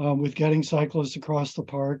with getting cyclists across the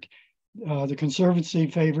park. The Conservancy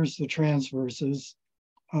favors the transverses.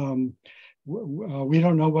 We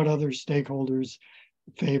don't know what other stakeholders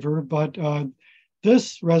favor, but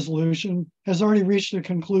this resolution has already reached a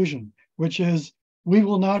conclusion, which is we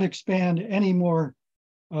will not expand any more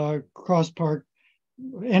cross-park,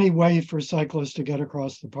 any way for cyclists to get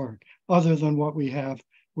across the park other than what we have,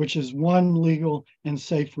 which is one legal and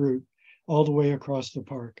safe route all the way across the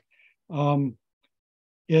park.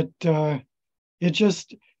 It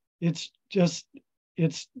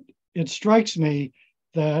strikes me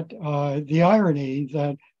that the irony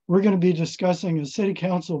that we're going to be discussing a city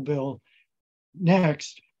council bill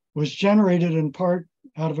next was generated in part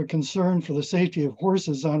out of a concern for the safety of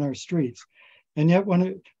horses on our streets. And yet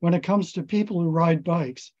when it comes to people who ride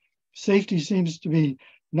bikes, safety seems to be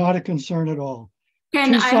not a concern at all.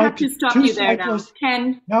 Ken, I have to stop you there now.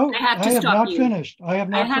 Ken, no, I have to stop you. I have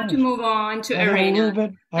not finished. To move on to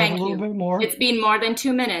Arena. I have a little bit more. It's been more than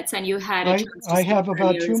 2 minutes and you had a chance to I have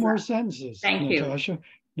about 2 more sentences. Thank Natasha.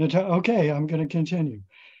 Okay, I'm going to continue.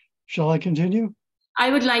 Shall I continue? I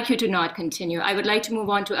would like you to not continue. I would like to move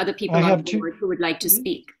on to other people on board who would like to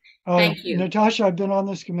speak. Thank you. Natasha, I've been on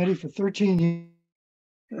this committee for 13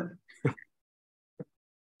 years.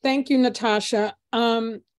 Thank you, Natasha.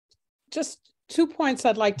 Just 2 points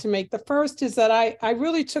I'd like to make. The first is that I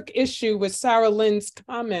really took issue with Sarah Lynn's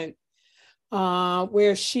comment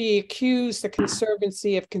where she accused the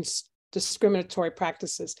Conservancy of discriminatory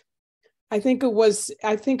practices. I think it was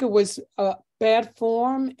a bad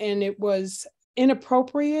form and it was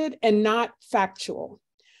inappropriate and not factual.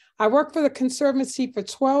 I worked for the Conservancy for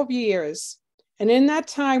 12 years. And in that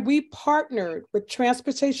time, we partnered with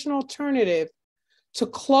Transportation Alternative to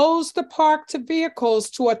close the park to vehicles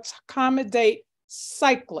to accommodate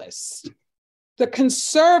cyclists. The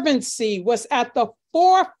Conservancy was at the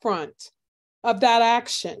forefront of that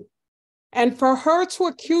action. And for her to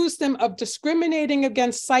accuse them of discriminating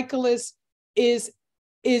against cyclists is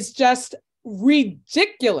just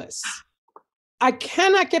ridiculous. I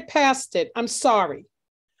cannot get past it. I'm sorry.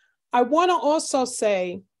 I want to also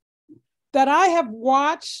say that I have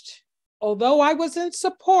watched, although I was in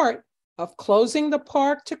support of closing the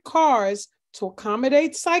park to cars to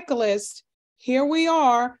accommodate cyclists, here we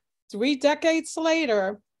are 3 decades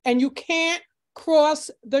later, and you can't cross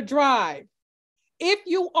the drive. If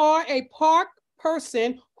you are a park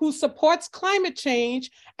person who supports climate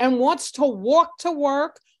change and wants to walk to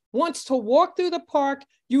work, wants to walk through the park,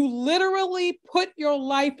 you literally put your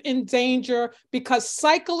life in danger because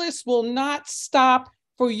cyclists will not stop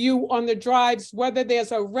for you on the drives, whether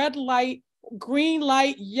there's a red light, green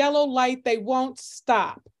light, yellow light, they won't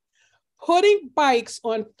stop. Putting bikes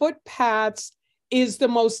on footpaths is the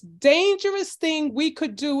most dangerous thing we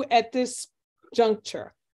could do at this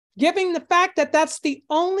juncture, given the fact that that's the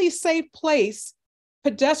only safe place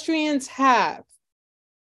pedestrians have.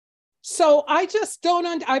 So I just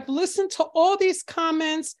don't, I've listened to all these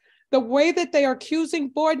comments, the way that they are accusing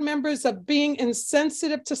board members of being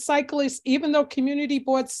insensitive to cyclists, even though Community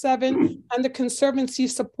Board 7 and the Conservancy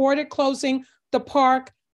supported closing the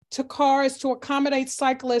park to cars to accommodate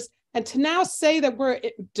cyclists, and to now say that we're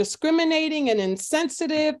discriminating and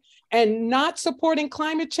insensitive and not supporting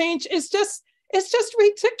climate change is just, it's just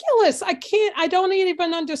ridiculous. I don't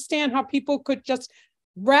even understand how people could just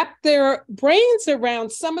wrap their brains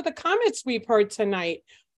around some of the comments we've heard tonight.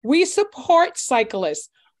 We support cyclists,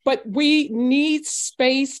 but we need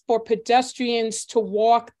space for pedestrians to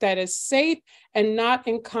walk that is safe and not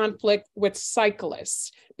in conflict with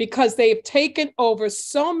cyclists, because they've taken over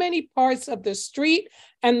so many parts of the street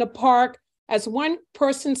and the park. As one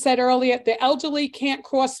person said earlier, the elderly can't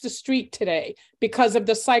cross the street today because of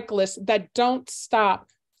the cyclists that don't stop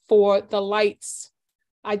for the lights.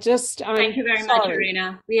 Thank you very much,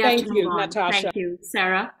 Irina. We have to move on. Natasha. Thank you,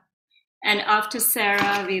 Sarah. And after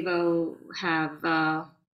Sarah, we will have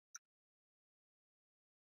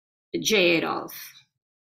Jay Adolph.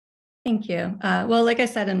 Thank you. Well, like I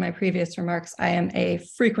said in my previous remarks, I am a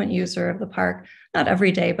frequent user of the park, not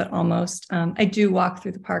every day, but almost. I do walk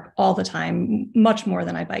through the park all the time, much more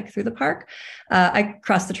than I bike through the park. I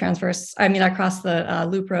cross the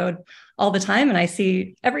loop road all the time, and I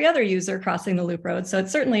see every other user crossing the loop road. So it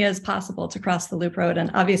certainly is possible to cross the loop road.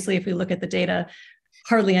 And obviously, if we look at the data,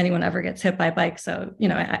 hardly anyone ever gets hit by a bike. So,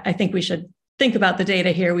 I think we should think about the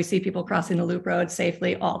data here. We see people crossing the loop road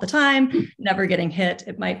safely all the time, never getting hit.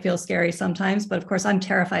 It might feel scary sometimes, but of course I'm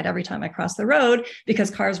terrified every time I cross the road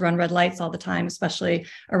because cars run red lights all the time, especially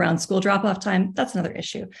around school drop-off time. That's another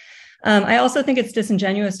issue. I also think it's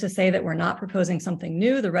disingenuous to say that we're not proposing something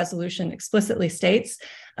new. The resolution explicitly states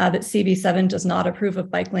that CB7 does not approve of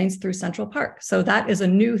bike lanes through Central Park. So that is a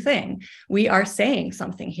new thing. We are saying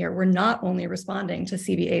something here. We're not only responding to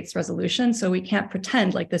CB8's resolution, so we can't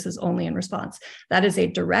pretend like this is only in response. That is a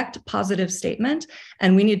direct positive statement,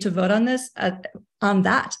 and we need to vote on this on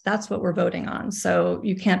that. That's what we're voting on. So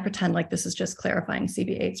you can't pretend like this is just clarifying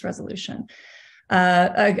CB8's resolution.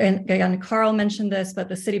 Again, Carl mentioned this, but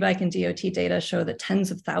the City Bike and DOT data show that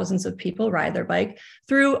tens of thousands of people ride their bike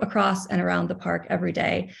through, across, and around the park every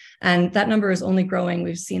day. And that number is only growing.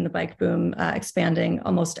 We've seen the bike boom expanding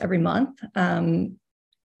almost every month. And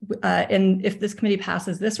if this committee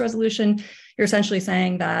passes this resolution, you're essentially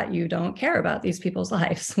saying that you don't care about these people's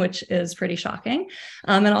lives, which is pretty shocking.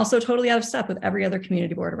 And also totally out of step with every other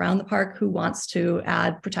community board around the park who wants to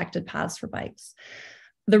add protected paths for bikes.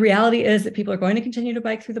 The reality is that people are going to continue to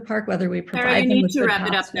bike through the park, whether we provide them with good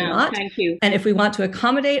paths or not. Thank you. And if we want to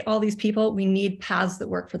accommodate all these people, we need paths that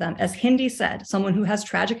work for them. As Hindi said, someone who has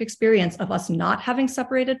tragic experience of us not having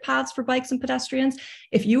separated paths for bikes and pedestrians,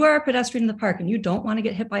 if you are a pedestrian in the park and you don't want to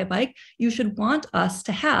get hit by a bike, you should want us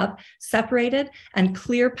to have separated and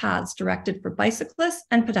clear paths directed for bicyclists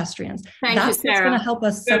and pedestrians. Thank That's you, Sarah. what's going to help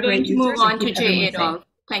us separate. We're going to move on to Jay everyone Adolph. safe.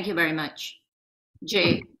 Thank you very much.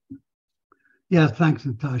 Jay. Yeah, thanks,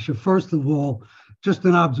 Natasha. First of all, just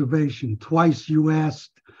an observation. Twice you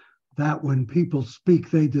asked that when people speak,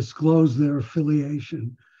 they disclose their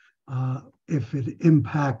affiliation if it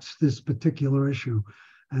impacts this particular issue.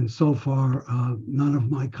 And so far, none of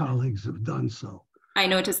my colleagues have done so. I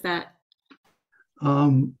noticed that.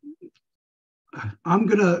 I'm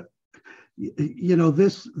gonna,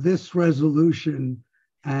 this resolution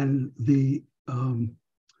and the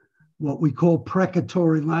what we call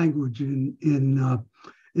precatory language in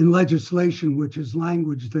legislation, which is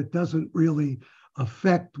language that doesn't really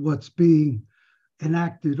affect what's being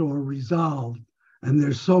enacted or resolved. And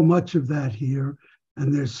there's so much of that here,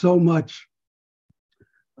 and there's so much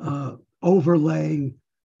overlaying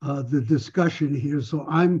the discussion here. So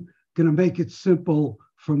I'm going to make it simple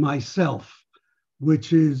for myself,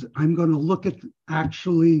 which is I'm going to look at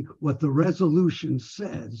actually what the resolution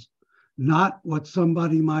says, not what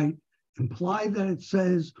somebody might imply that it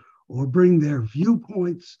says or bring their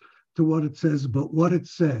viewpoints to what it says, but what it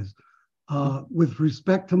says. With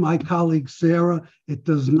respect to my colleague Sarah, it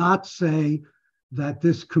does not say that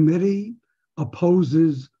this committee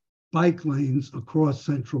opposes bike lanes across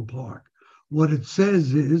Central Park. What it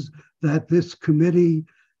says is that this committee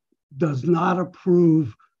does not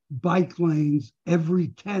approve bike lanes every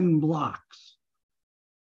 10 blocks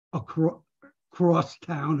across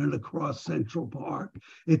town and across Central Park.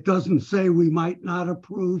 It doesn't say we might not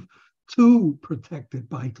approve 2 protected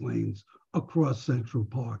bike lanes across Central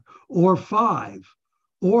Park, or 5,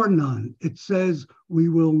 or none. It says we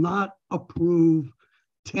will not approve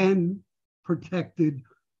 10 protected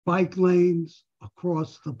bike lanes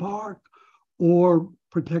across the park or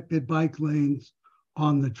protected bike lanes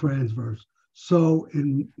on the transverse. So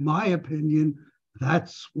in my opinion,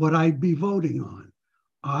 that's what I'd be voting on.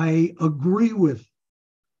 I agree with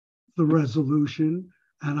the resolution,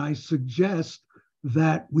 and I suggest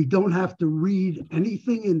that we don't have to read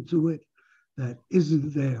anything into it that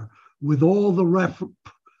isn't there. With all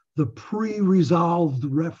the pre-resolved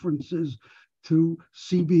references to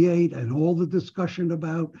CB8 and all the discussion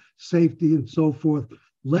about safety and so forth,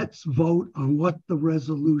 let's vote on what the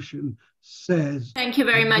resolution says. Thank you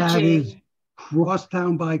very much, That Jay. is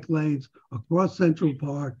crosstown bike lanes across Central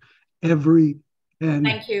Park every 10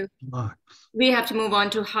 Thank you. blocks. We have to move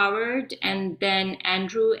on to Howard, and then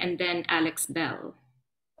Andrew, and then Alex Bell.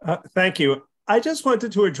 Thank you. I just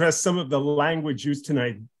wanted to address some of the language used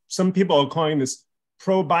tonight. Some people are calling this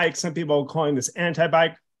pro-bike, some people are calling this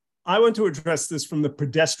anti-bike. I want to address this from the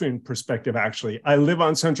pedestrian perspective, actually. I live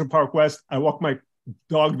on Central Park West. I walk my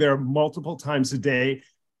dog there multiple times a day.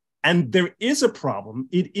 And there is a problem.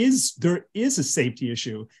 There is a safety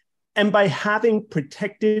issue. And by having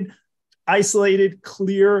protected, isolated,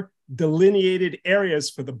 clear, delineated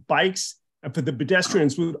areas for the bikes and for the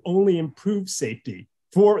pedestrians would only improve safety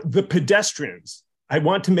for the pedestrians. I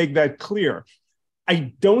want to make that clear.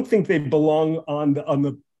 I don't think they belong on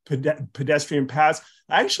the pedestrian paths.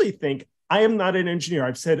 I actually think, I am not an engineer.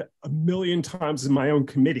 I've said a million times in my own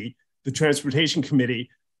committee, the Transportation Committee,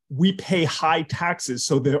 we pay high taxes,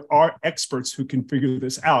 so there are experts who can figure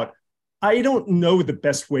this out. I don't know the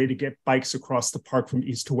best way to get bikes across the park from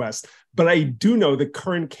east to west, but I do know the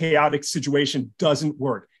current chaotic situation doesn't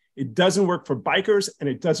work. It doesn't work for bikers and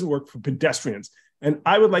it doesn't work for pedestrians. And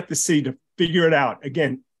I would like the city to figure it out.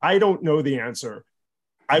 Again, I don't know the answer.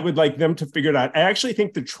 I would like them to figure it out. I actually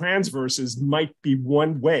think the transverses might be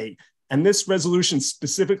one way. And this resolution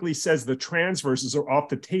specifically says the transverses are off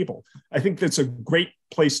the table. I think that's a great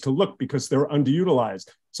place to look because they're underutilized.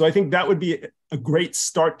 So I think that would be a great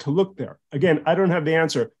start to look there. Again, I don't have the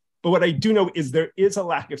answer, but what I do know is there is a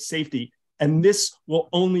lack of safety, and this will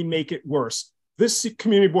only make it worse. This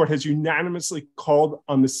community board has unanimously called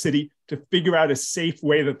on the city to figure out a safe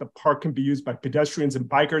way that the park can be used by pedestrians and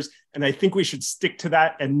bikers. And I think we should stick to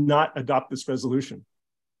that and not adopt this resolution.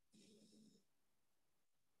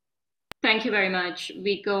 Thank you very much.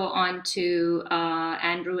 We go on to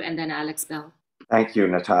Andrew and then Alex Bell. Thank you,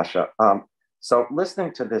 Natasha. So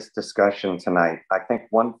listening to this discussion tonight, I think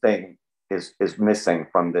one thing is missing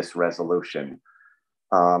from this resolution.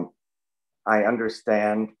 I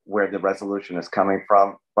understand where the resolution is coming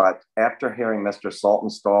from, but after hearing Mr.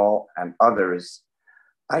 Saltonstall and others,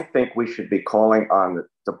 I think we should be calling on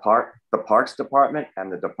the Parks Department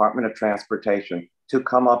and the Department of Transportation to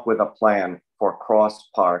come up with a plan for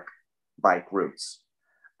cross-park bike routes.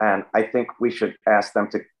 And I think we should ask them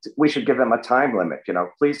we should give them a time limit.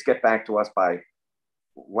 Please get back to us by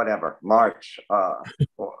whatever, March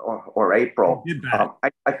or April.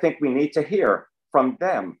 I think we need to hear from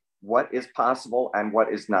them what is possible and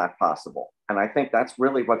what is not possible. And I think that's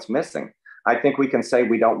really what's missing. I think we can say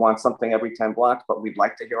we don't want something every 10 blocks, but we'd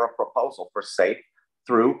like to hear a proposal for safe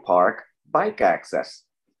through park bike access.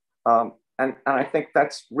 And I think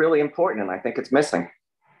that's really important, and I think it's missing.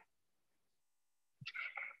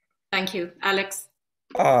 Thank you. Alex?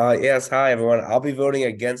 Yes, hi everyone. I'll be voting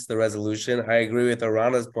against the resolution. I agree with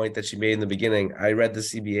Arana's point that she made in the beginning. I read the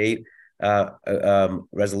CB8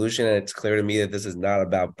 resolution, and it's clear to me that this is not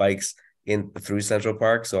about bikes through Central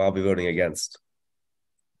Park, so I'll be voting against.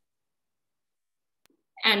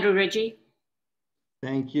 Andrew Ridgie?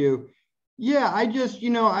 Thank you. Yeah, I just,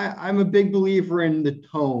 I'm a big believer in the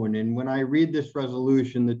tone. And when I read this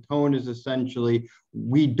resolution, the tone is essentially,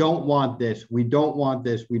 we don't want this. We don't want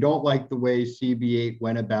this. We don't like the way CB8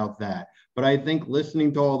 went about that. But I think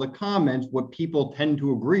listening to all the comments, what people tend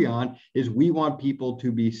to agree on is we want people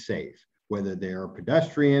to be safe, whether they are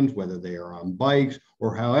pedestrians, whether they are on bikes,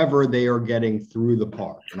 or however they are getting through the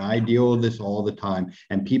park. And I deal with this all the time.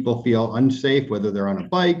 And people feel unsafe, whether they're on a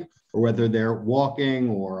bike or whether they're walking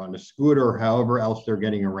or on a scooter or however else they're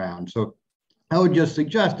getting around. So I would just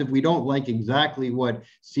suggest if we don't like exactly what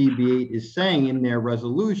CB8 is saying in their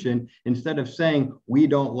resolution, instead of saying we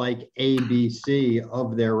don't like A, B, C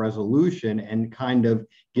of their resolution and kind of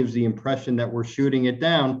gives the impression that we're shooting it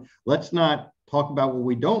down, let's not talk about what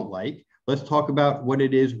we don't like. Let's talk about what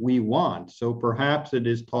it is we want. So perhaps it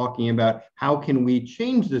is talking about how can we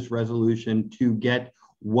change this resolution to get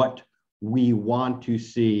what we want to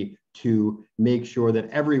see to make sure that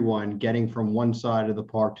everyone getting from one side of the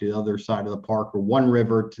park to the other side of the park or one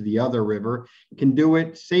river to the other river can do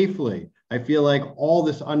it safely. I feel like all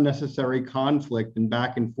this unnecessary conflict and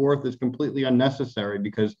back and forth is completely unnecessary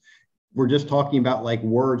because we're just talking about like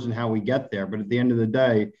words and how we get there. But at the end of the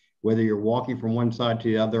day, whether you're walking from one side to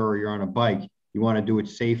the other or you're on a bike, you want to do it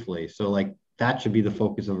safely. So like that should be the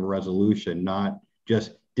focus of a resolution, not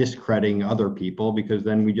just discrediting other people, because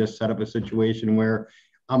then we just set up a situation where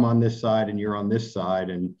I'm on this side and you're on this side.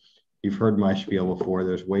 And you've heard my spiel before.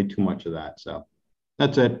 There's way too much of that. So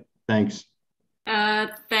that's it. Thanks.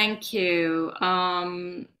 Thank you.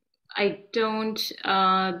 I don't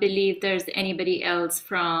believe there's anybody else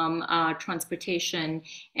from transportation.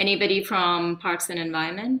 Anybody from Parks and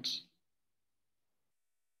Environment?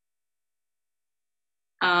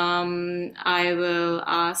 I will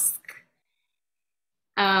ask,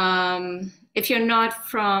 if you're not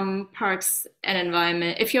from Parks and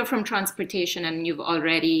Environment, if you're from transportation and you've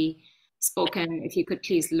already spoken, if you could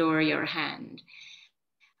please lower your hand.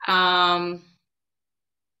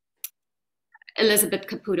 Elizabeth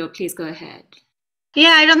Caputo, please go ahead.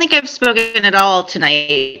 Yeah, I don't think I've spoken at all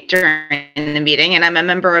tonight during the meeting, and I'm a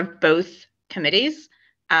member of both committees.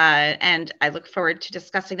 And I look forward to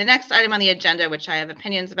discussing the next item on the agenda, which I have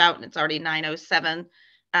opinions about, and it's already 9:07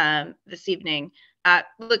 this evening.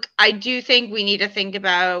 Look, I do think we need to think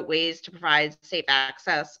about ways to provide safe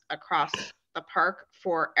access across the park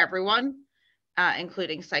for everyone,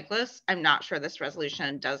 including cyclists. I'm not sure this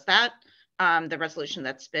resolution does that, the resolution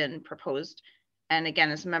that's been proposed. And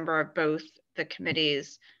again, as a member of both the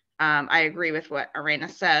committees, I agree with what Arena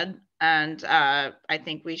said. And I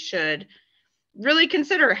think we should really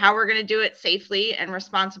consider how we're going to do it safely and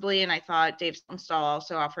responsibly. And I thought Dave Stonestall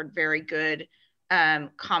also offered very good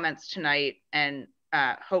comments tonight, and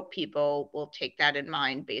hope people will take that in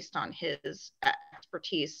mind based on his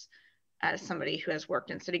expertise as somebody who has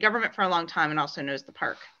worked in city government for a long time and also knows the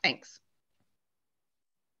park. Thanks.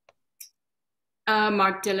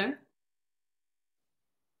 Mark Diller.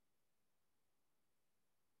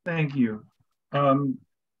 Thank you.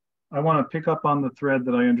 I want to pick up on the thread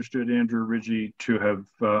that I understood Andrew Ridgey to have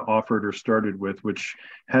offered or started with, which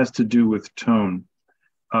has to do with tone.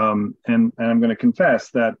 And I'm going to confess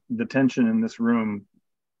that the tension in this room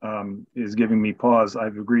is giving me pause.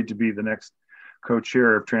 I've agreed to be the next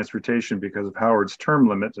co-chair of transportation because of Howard's term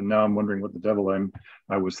limit, and now I'm wondering what the devil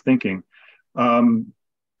I was thinking. The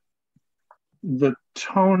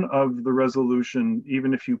tone of the resolution,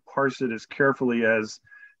 even if you parse it as carefully as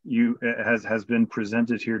has been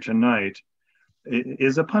presented here tonight,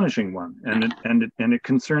 is a punishing one, and it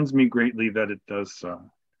concerns me greatly that it does so.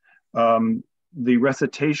 The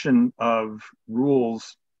recitation of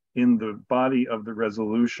rules in the body of the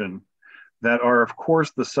resolution that are, of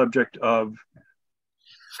course, the subject of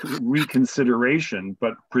reconsideration,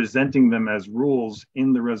 but presenting them as rules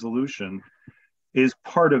in the resolution is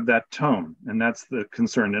part of that tone, and that's the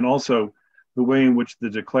concern. And also, the way in which the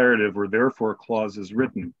declarative or therefore clause is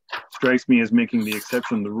written strikes me as making the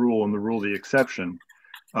exception the rule and the rule the exception.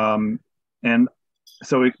 And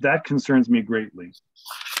so that concerns me greatly.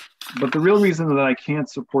 But the real reason that I can't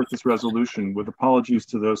support this resolution, with apologies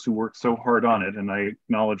to those who worked so hard on it, and I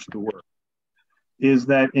acknowledge the work, is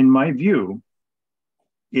that in my view,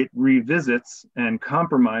 it revisits and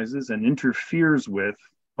compromises and interferes with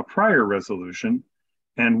a prior resolution.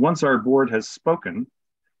 And once our board has spoken,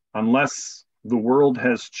 unless the world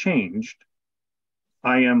has changed,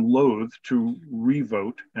 I am loath to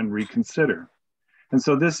revote and reconsider. And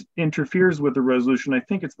so this interferes with the resolution. I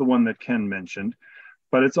think it's the one that Ken mentioned,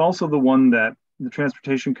 but it's also the one that the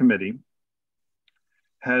Transportation Committee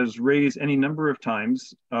has raised any number of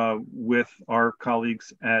times with our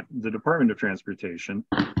colleagues at the Department of Transportation,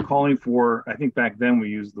 calling for, I think back then we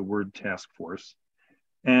used the word task force,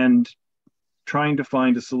 and trying to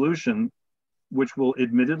find a solution which will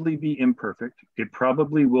admittedly be imperfect. It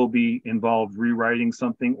probably will be involve rewriting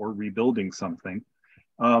something or rebuilding something,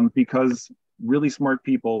 because really smart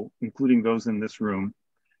people, including those in this room,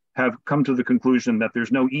 have come to the conclusion that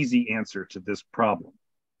there's no easy answer to this problem.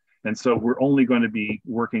 And so we're only going to be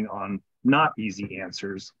working on not easy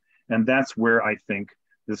answers. And that's where I think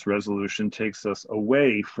this resolution takes us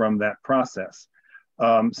away from that process.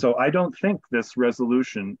 So I don't think this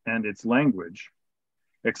resolution and its language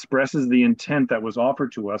expresses the intent that was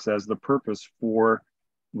offered to us as the purpose for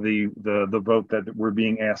the vote that we're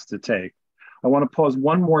being asked to take. I want to pause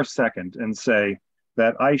one more second and say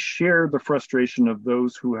that I share the frustration of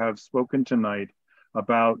those who have spoken tonight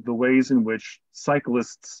about the ways in which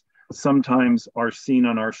cyclists sometimes are seen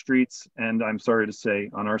on our streets, and I'm sorry to say,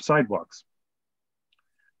 on our sidewalks.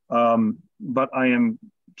 But I am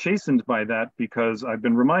chastened by that because I've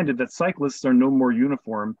been reminded that cyclists are no more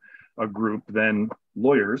uniform a group than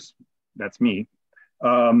lawyers, that's me,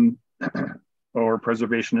 or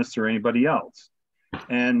preservationists or anybody else.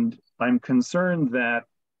 And I'm concerned that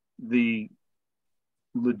the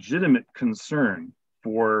legitimate concern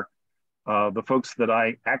for the folks that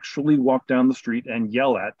I actually walk down the street and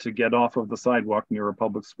yell at to get off of the sidewalk near a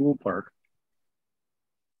public school park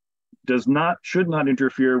should not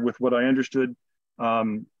interfere with what I understood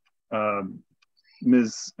the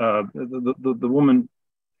woman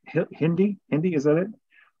Hindi, is that it?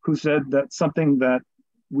 Who said that something that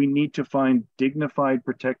we need to find dignified,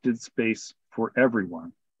 protected space for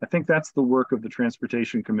everyone. I think that's the work of the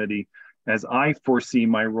Transportation Committee as I foresee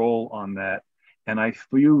my role on that. And I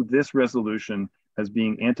view this resolution as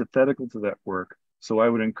being antithetical to that work. So I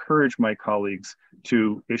would encourage my colleagues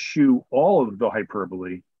to eschew all of the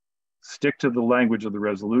hyperbole, stick to the language of the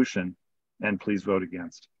resolution, and please vote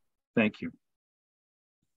against. Thank you.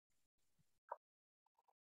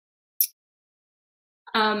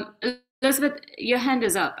 Elizabeth, your hand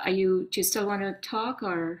is up. Do you still want to talk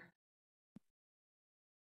or?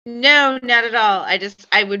 No, not at all.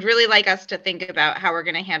 I would really like us to think about how we're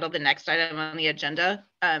going to handle the next item on the agenda.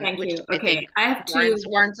 Thank which you. Okay, I have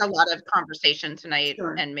warrants a lot of conversation tonight.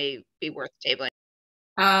 Sure. And may be worth tabling.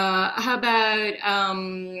 How about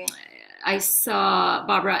I saw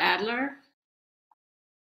Barbara Adler.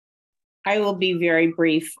 I will be very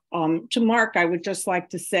brief. To Mark, I would just like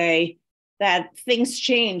to say that things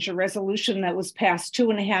change. A resolution that was passed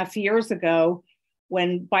 2.5 years ago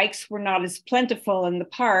when bikes were not as plentiful in the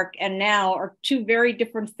park and now are two very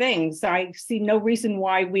different things. I see no reason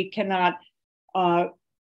why we cannot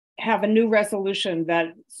have a new resolution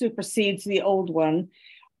that supersedes the old one.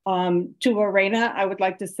 To Lorena, I would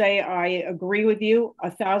like to say I agree with you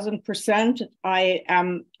 1,000%.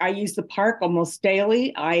 I use the park almost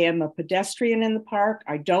daily. I am a pedestrian in the park.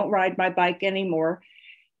 I don't ride my bike anymore.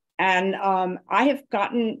 And I have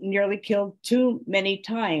gotten nearly killed too many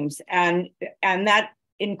times. And that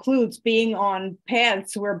includes being on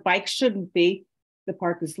paths where bikes shouldn't be. The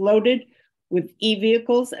park is loaded with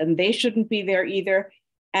e-vehicles and they shouldn't be there either.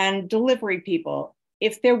 And delivery people.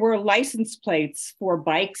 If there were license plates for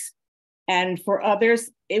bikes and for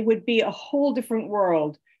others, it would be a whole different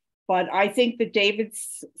world. But I think that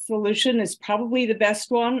David's solution is probably the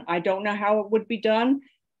best one. I don't know how it would be done.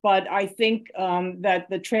 But I think that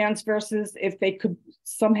the transverses, if they could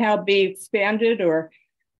somehow be expanded or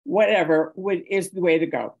whatever, is the way to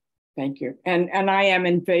go. Thank you. And I am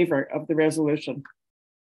in favor of the resolution.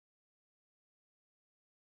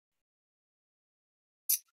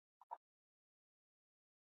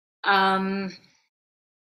 I'll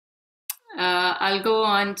go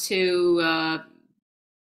on to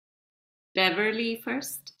Beverly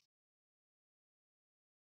first,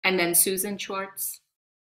 and then Susan Schwartz.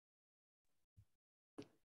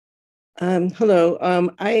 Hello.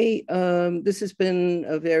 This has been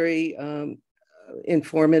a very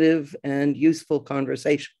informative and useful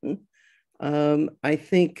conversation. I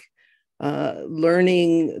think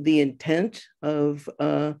learning the intent of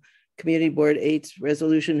Community Board 8's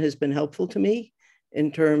resolution has been helpful to me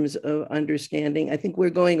in terms of understanding. I think we're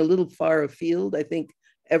going a little far afield. I think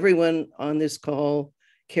everyone on this call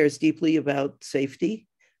cares deeply about safety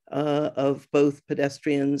of both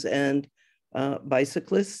pedestrians and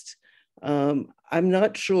bicyclists. I'm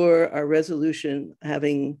not sure our resolution,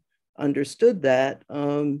 having understood that,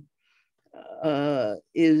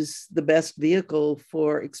 is the best vehicle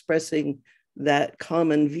for expressing that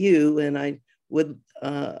common view. And I would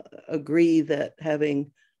agree that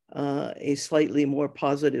having a slightly more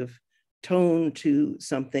positive tone to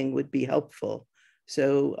something would be helpful.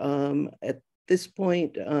 So at this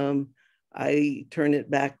point, I turn it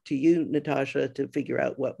back to you, Natasha, to figure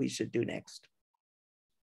out what we should do next.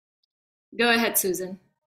 Go ahead, Susan.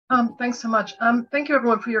 Thanks so much. Thank you,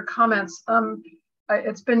 everyone, for your comments.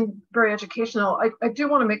 It's been very educational. I do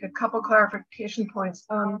want to make a couple clarification points.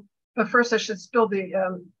 But first, I should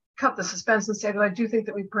cut the suspense and say that I do think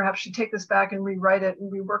that we perhaps should take this back and rewrite it and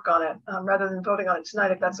rework on it rather than voting on it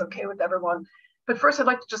tonight, if that's okay with everyone. But first, I'd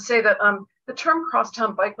like to just say that the term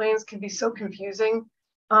crosstown bike lanes can be so confusing.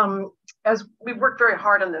 As we've worked very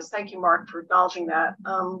hard on this. Thank you, Mark, for acknowledging that.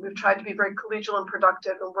 We've tried to be very collegial and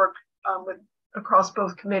productive and work across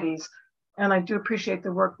both committees. And I do appreciate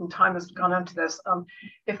the work and time that's gone into this.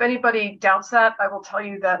 If anybody doubts that, I will tell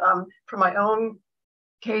you that for my own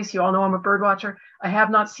case, you all know I'm a bird watcher. I have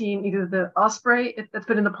not seen either the osprey that's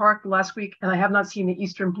been in the park the last week, and I have not seen the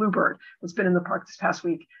eastern bluebird that's been in the park this past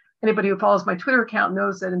week. Anybody who follows my Twitter account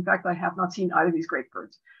knows that, in fact, I have not seen either of these great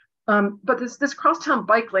birds. But this crosstown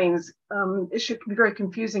bike lanes issue can be very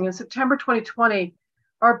confusing. In September 2020,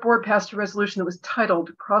 our board passed a resolution that was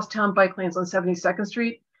titled Crosstown Bike Lanes on 72nd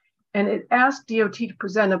Street, and it asked DOT to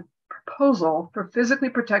present a proposal for physically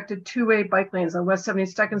protected two-way bike lanes on West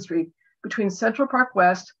 72nd Street between Central Park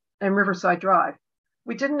West and Riverside Drive.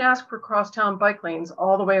 We didn't ask for crosstown bike lanes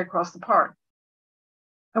all the way across the park.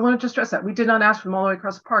 I want to just stress that. We did not ask for them all the way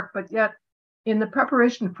across the park, but yet in the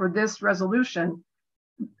preparation for this resolution,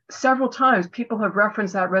 several times people have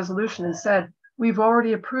referenced that resolution and said, we've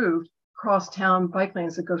already approved crosstown bike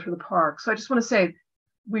lanes that go through the park. So I just want to say,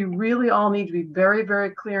 we really all need to be very,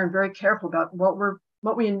 very clear and very careful about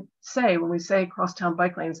what we say when we say crosstown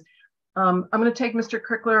bike lanes. I'm going to take Mr.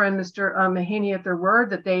 Crickler and Mr. Mahaney at their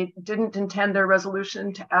word that they didn't intend their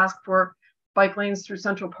resolution to ask for bike lanes through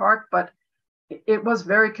Central Park, but it was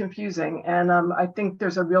very confusing. And I think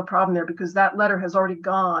there's a real problem there because that letter has already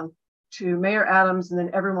gone to Mayor Adams and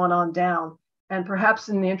then everyone on down. And perhaps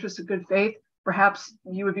in the interest of good faith, perhaps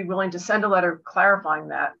you would be willing to send a letter clarifying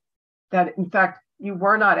that in fact, you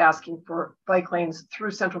were not asking for bike lanes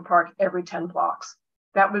through Central Park every 10 blocks.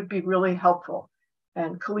 That would be really helpful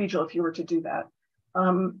and collegial if you were to do that.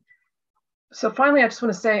 So finally, I just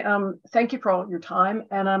want to say thank you for all your time.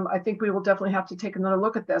 And I think we will definitely have to take another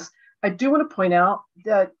look at this. I do want to point out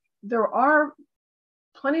that there are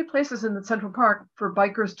plenty of places in the Central Park for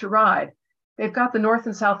bikers to ride. They've got the north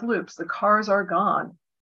and south loops. The cars are gone.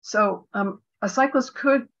 So a cyclist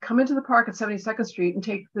could come into the park at 72nd Street and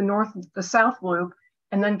take the south loop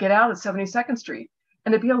and then get out at 72nd Street.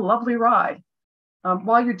 And it'd be a lovely ride.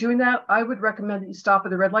 While you're doing that, I would recommend that you stop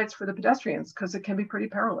at the red lights for the pedestrians because it can be pretty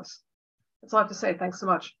perilous. That's all I have to say. Thanks so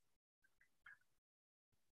much.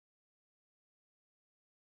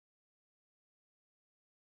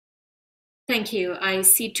 Thank you. I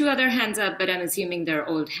see two other hands up, but I'm assuming they're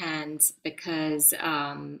old hands because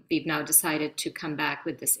we've now decided to come back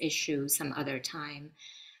with this issue some other time.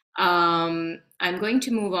 I'm going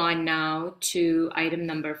to move on now to item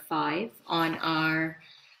number 5 on our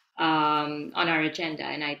agenda,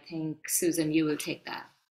 and I think Susan, you will take that.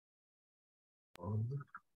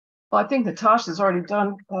 Well, I think Natasha's already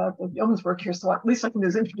done the yeoman's work here, so at least I can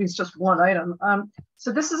just introduce just one item.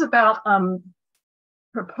 So this is about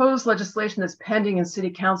proposed legislation that's pending in City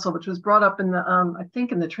Council, which was brought up in the, I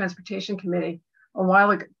think in the Transportation Committee a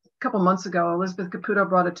while ago, a couple months ago. Elizabeth Caputo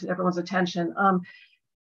brought it to everyone's attention.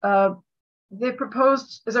 They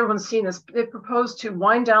proposed, as everyone's seen this, they proposed to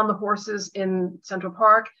wind down the horses in Central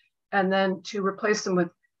Park and then to replace them with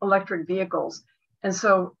electric vehicles. And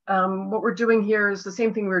so what we're doing here is the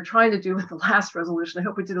same thing we were trying to do with the last resolution. I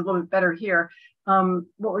hope we did a little bit better here.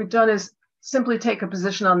 What we've done is simply take a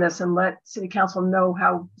position on this and let City Council know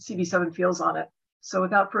how CB7 feels on it. So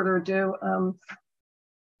without further ado, want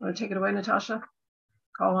to take it away, Natasha?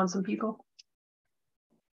 Call on some people.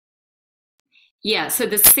 Yeah, so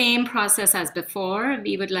the same process as before.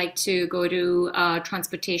 We would like to go to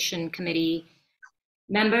Transportation Committee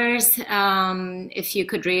members. If you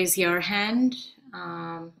could raise your hand.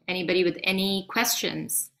 Anybody with any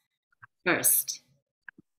questions first?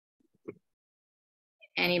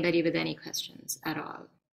 Anybody with any questions at all?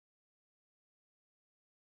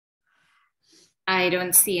 I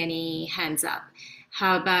don't see any hands up.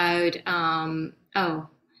 How about,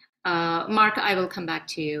 Mark, I will come back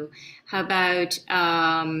to you. How about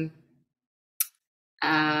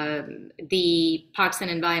the Parks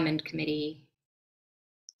and Environment Committee?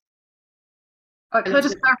 Can I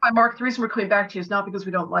just clarify, Mark, the reason we're coming back to you is not because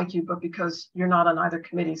we don't like you, but because you're not on either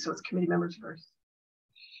committee, so it's committee members first.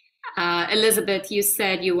 Elizabeth, you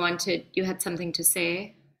said you had something to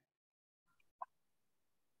say.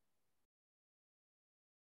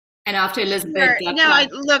 And after Elizabeth, Sure. No,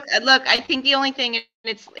 look. I think the only thing,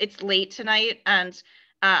 it's late tonight, and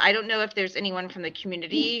I don't know if there's anyone from the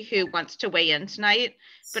community who wants to weigh in tonight,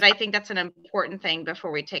 but I think that's an important thing before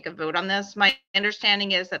we take a vote on this. My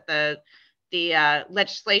understanding is that the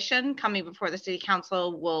legislation coming before the city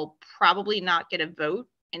council will probably not get a vote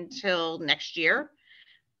until next year.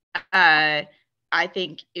 I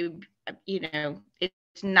think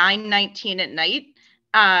it's 9:19 at night.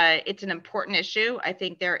 It's an important issue. I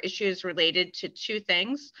think there are issues related to two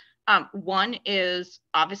things. One is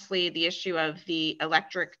obviously the issue of the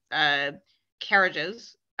electric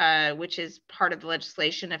carriages, which is part of the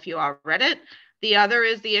legislation if you all read it. The other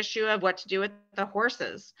is the issue of what to do with the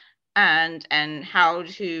horses and how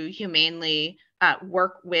to humanely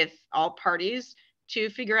work with all parties to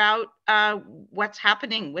figure out what's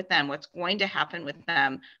happening with them, what's going to happen with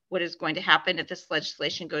them, what is going to happen if this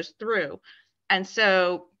legislation goes through. And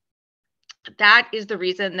so that is the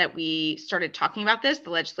reason that we started talking about this. The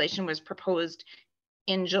legislation was proposed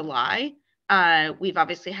in July. We've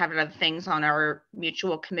obviously had other things on our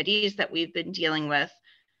mutual committees that we've been dealing with.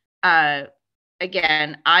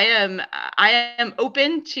 Again, I am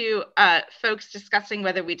open to folks discussing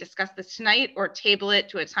whether we discuss this tonight or table it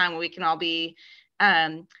to a time where we can all be,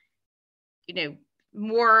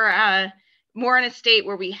 more in a state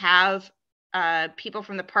where we have people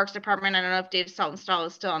from the Parks Department. I don't know if Dave Saltonstall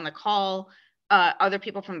is still on the call. Other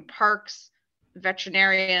people from parks,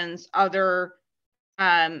 veterinarians, other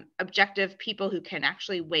objective people who can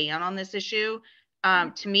actually weigh in on this issue.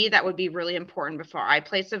 To me, that would be really important before I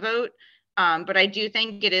place a vote. But I do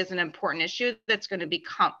think it is an important issue that's going to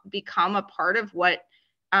become a part of what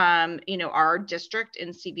our district in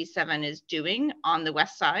CB7 is doing on the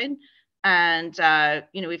west side. And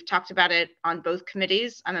we've talked about it on both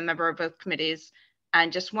committees. I'm a member of both committees,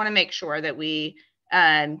 and just want to make sure that we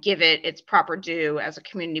give it its proper due as a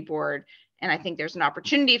community board. And I think there's an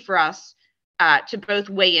opportunity for us to both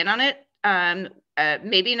weigh in on it,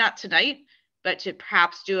 maybe not tonight, but to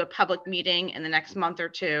perhaps do a public meeting in the next month or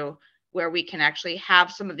two where we can actually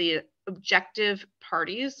have some of the objective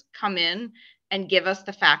parties come in and give us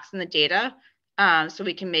the facts and the data so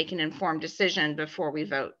we can make an informed decision before we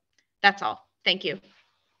vote. That's all. Thank you.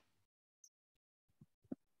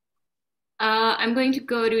 I'm going to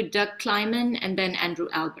go to Doug Kleiman and then Andrew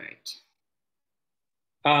Albert.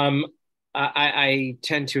 I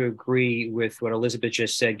tend to agree with what Elizabeth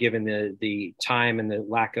just said, given the time and the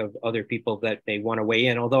lack of other people that may want to weigh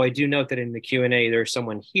in. Although I do note that in the Q&A, there's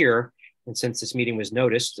someone here. And since this meeting was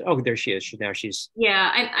noticed, oh, there she is. She's.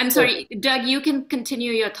 Yeah, I'm sorry. Doug, you can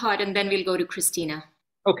continue your thought and then we'll go to Christina.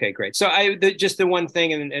 Okay, great. So just the one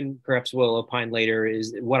thing, and perhaps we'll opine later,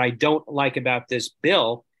 is what I don't like about this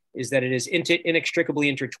bill is that it is inextricably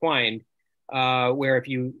intertwined, where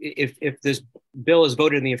if this bill is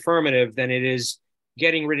voted in the affirmative, then it is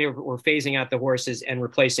getting rid of or phasing out the horses and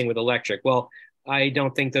replacing with electric. Well, I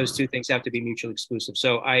don't think those two things have to be mutually exclusive.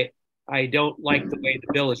 So I don't like the way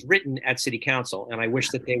the bill is written at City Council, and I wish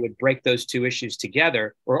that they would break those two issues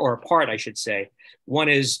together, or apart, I should say. One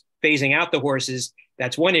is phasing out the horses.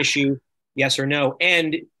 That's one issue, yes or no.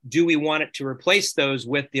 And do we want it to replace those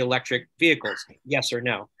with the electric vehicles? Yes or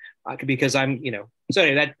no? Because so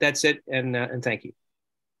anyway, that's it. And thank you.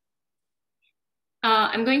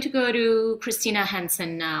 I'm going to go to Christina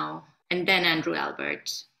Hansen now, and then Andrew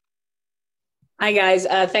Albert. Hi, guys.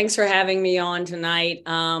 Thanks for having me on tonight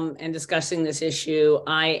and discussing this issue.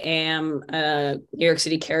 I am a New York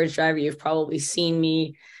City carriage driver. You've probably seen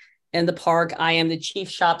me in the park. I am the chief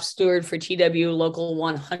shop steward for TW Local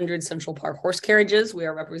 100 Central Park Horse Carriages. We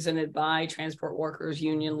are represented by Transport Workers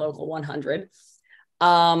Union Local 100.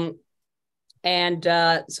 So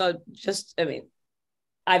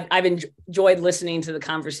I've enjoyed listening to the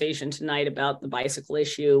conversation tonight about the bicycle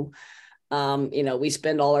issue. We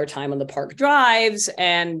spend all our time on the park drives,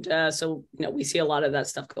 and so we see a lot of that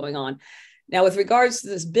stuff going on. Now, with regards to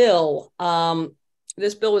this bill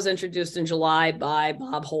was introduced in July by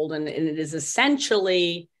Bob Holden, and it is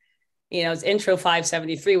essentially, it's Intro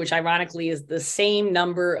 573, which ironically is the same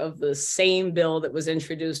number of the same bill that was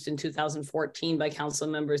introduced in 2014 by council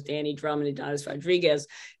members Danny Drummond and Donis Rodriguez.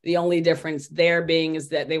 The only difference there being is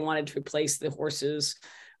that they wanted to replace the horses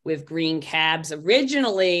with green cabs.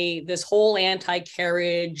 Originally, this whole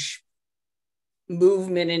anti-carriage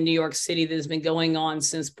movement in New York City that has been going on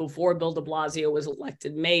since before Bill de Blasio was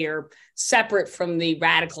elected mayor, separate from the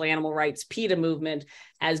radical animal rights PETA movement,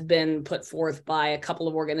 has been put forth by a couple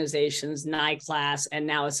of organizations, NYCLAS, and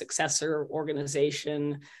now a successor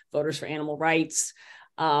organization, Voters for Animal Rights,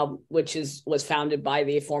 which was founded by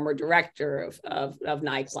the former director of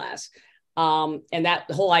NYCLAS. And that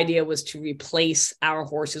the whole idea was to replace our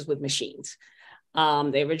horses with machines.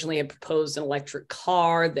 They originally had proposed an electric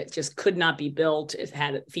car that just could not be built. It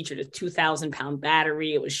featured a 2,000-pound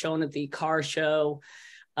battery. It was shown at the car show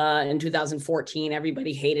in 2014.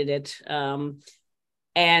 Everybody hated it.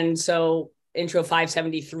 And so Intro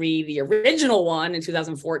 573, the original one in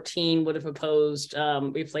 2014, would have proposed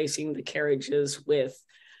replacing the carriages with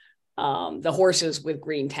the horses with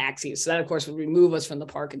green taxis. So that, of course, would remove us from the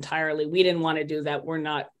park entirely. We didn't want to do that. We're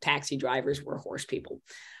not taxi drivers. We're horse people.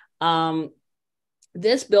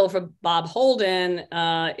 This bill from Bob Holden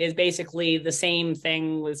is basically the same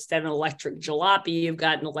thing. Instead of an electric jalopy, you've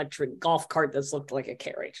got an electric golf cart that's looked like a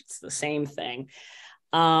carriage. It's the same thing.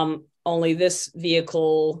 Only this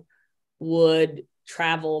vehicle would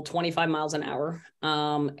travel 25 miles an hour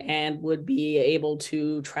and would be able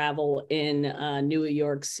to travel in New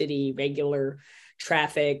York City regular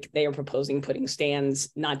traffic. They are proposing putting stands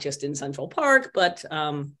not just in Central Park, but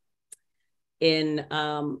in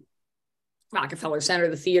Rockefeller Center,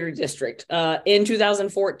 the theater district. In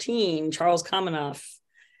 2014, Charles Kamenoff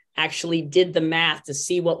actually did the math to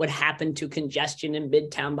see what would happen to congestion in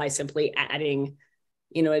Midtown by simply adding,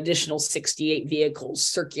 additional 68 vehicles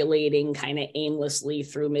circulating kind of aimlessly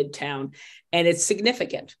through Midtown. And it's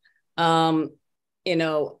significant. So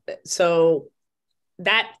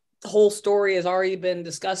that whole story has already been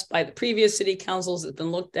discussed by the previous city councils. It's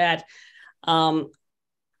been looked at.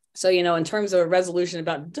 So, in terms of a resolution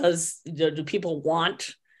about do people want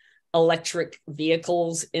electric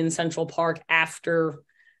vehicles in Central Park after,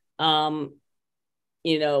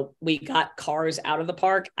 we got cars out of the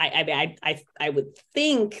park? I would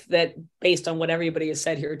think that based on what everybody has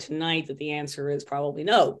said here tonight, that the answer is probably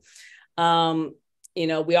no.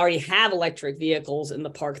 We already have electric vehicles in the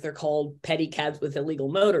park. They're called pedicabs with illegal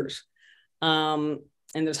motors. And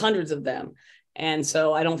there's hundreds of them. And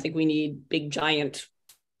so I don't think we need big, giant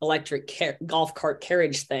electric golf cart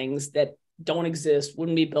carriage things that don't exist,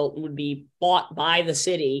 wouldn't be built, would be bought by the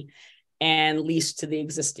city and leased to the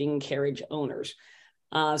existing carriage owners.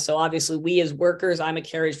 So obviously we as workers, I'm a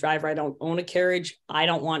carriage driver. I don't own a carriage. I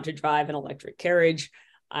don't want to drive an electric carriage.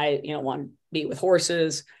 I want to be with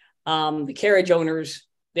horses. The carriage owners,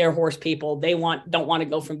 they're horse people. They don't want to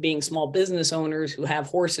go from being small business owners who have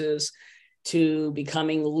horses to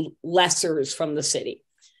becoming lessers from the city.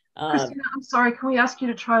 Christina, I'm sorry. Can we ask you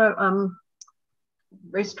to try to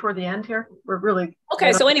race toward the end here? We're really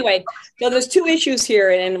okay. So anyway, there's two issues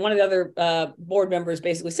here, and one of the other board members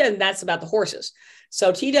basically said that's about the horses.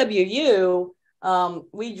 So TWU,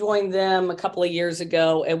 we joined them a couple of years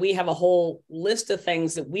ago, and we have a whole list of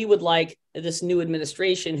things that we would like this new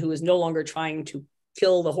administration, who is no longer trying to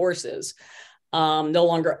kill the horses, no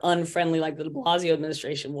longer unfriendly like the de Blasio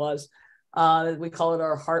administration was. We call it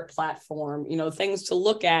our heart platform, things to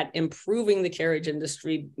look at improving the carriage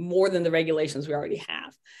industry more than the regulations we already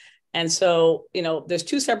have. And so, there's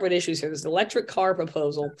two separate issues here. There's the electric car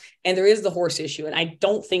proposal and there is the horse issue. And I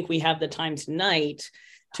don't think we have the time tonight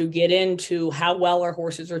to get into how well our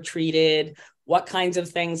horses are treated, what kinds of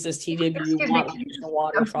things does TWU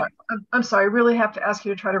want. I'm sorry, I really have to ask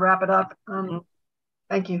you to try to wrap it up.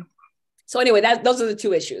 Thank you. So anyway, those are the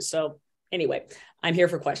two issues. So anyway, I'm here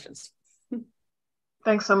for questions.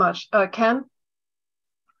 Thanks so much. Ken?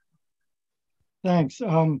 Thanks.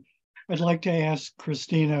 I'd like to ask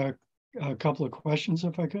Christina a couple of questions,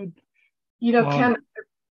 if I could. Ken,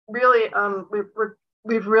 really,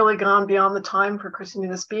 we've really gone beyond the time for Christina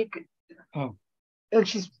to speak. Oh. And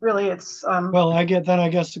she's really, it's... Well, I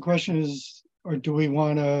guess the question is, or do we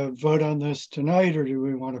want to vote on this tonight, or do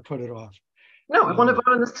we want to put it off? No, we want to vote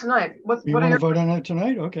on this tonight. You want to vote on it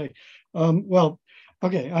tonight? Okay.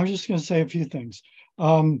 Okay, I was just going to say a few things.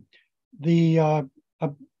 About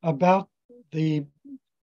the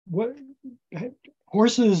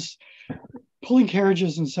horses, pulling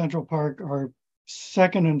carriages in Central Park are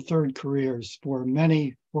second and third careers for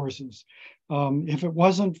many horses. If it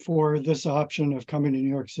wasn't for this option of coming to New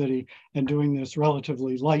York City and doing this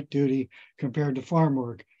relatively light duty compared to farm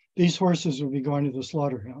work, these horses would be going to the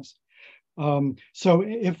slaughterhouse. So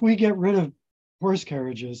if we get rid of horse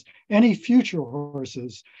carriages, any future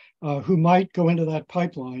horses who might go into that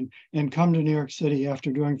pipeline and come to New York City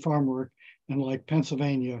after doing farm work in like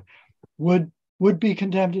Pennsylvania would be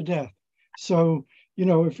condemned to death. So,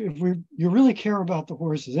 if you really care about the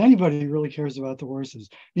horses, anybody who really cares about the horses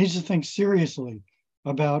needs to think seriously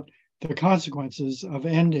about the consequences of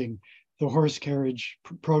ending the horse carriage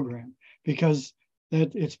program, because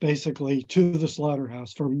that it's basically to the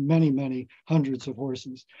slaughterhouse for many, many hundreds of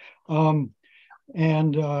horses. And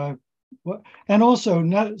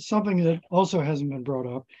also, something that also hasn't been brought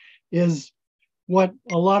up is what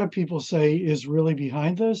a lot of people say is really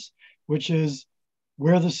behind this, which is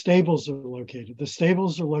where the stables are located. The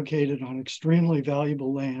stables are located on extremely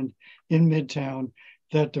valuable land in Midtown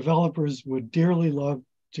that developers would dearly love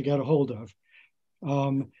to get a hold of.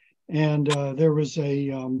 There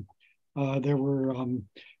were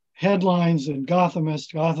headlines in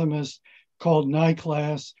Gothamist called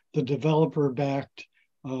NYClass, the developer-backed,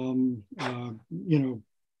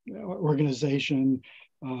 organization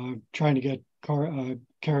trying to get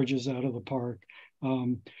carriages out of the park.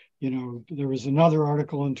 There was another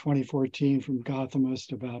article in 2014 from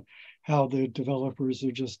Gothamist about how the developers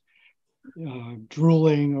are just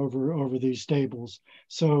drooling over these stables.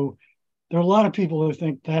 So there are a lot of people who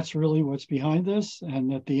think that's really what's behind this,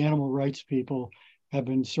 and that the animal rights people have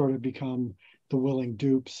been sort of become the willing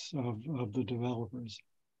dupes of the developers.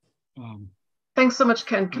 Thanks so much,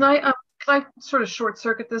 Ken. Can I sort of short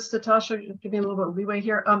circuit this, Natasha? Give me a little bit of leeway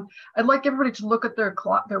here. I'd like everybody to look at their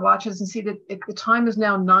watches and see that the time is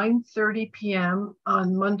now 9:30 p.m.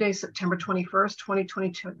 on Monday, September 21st,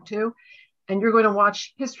 2022, and you're going to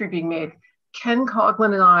watch history being made. Ken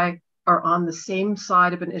Coughlin and I are on the same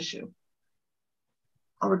side of an issue.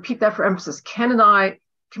 I'll repeat that for emphasis. Ken and I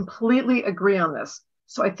completely agree on this.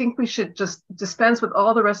 So I think we should just dispense with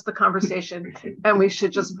all the rest of the conversation, and we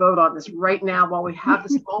should just vote on this right now while we have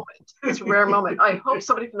this moment, this rare moment. I hope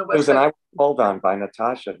somebody from the West Susan, I hold on by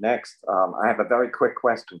Natasha next. I have a very quick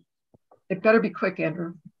question. It better be quick,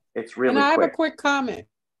 Andrew. It's really quick. And I quick. have a quick comment.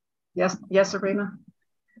 Yes, Arena.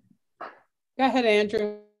 Go ahead,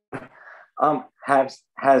 Andrew.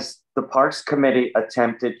 Has the Parks Committee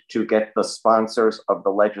attempted to get the sponsors of the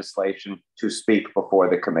legislation to speak before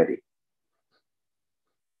the committee?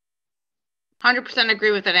 100%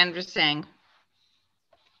 agree with what Andrew's saying.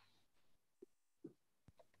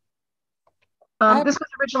 This was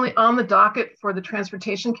originally on the docket for the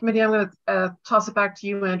Transportation Committee. I'm going to toss it back to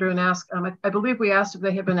you, Andrew, and ask. I believe we asked if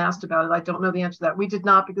they had been asked about it. I don't know the answer to that. We did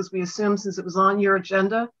not, because we assumed since it was on your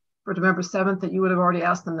agenda for November 7th that you would have already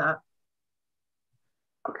asked them that.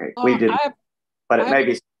 Okay, we didn't, but it may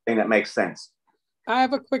be something that makes sense. I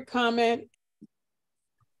have a quick comment.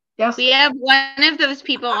 Yes. We have one of those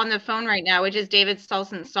people on the phone right now, which is David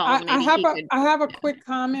Stolzen-Stahl. I have a quick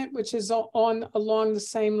comment, which is along the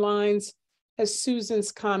same lines as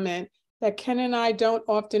Susan's comment, that Ken and I don't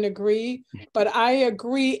often agree, but I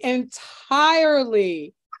agree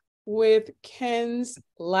entirely with Ken's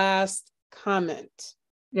last comment.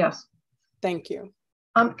 Yes. Thank you.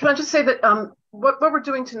 Can I just say that what we're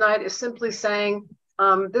doing tonight is simply saying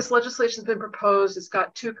this legislation has been proposed. It's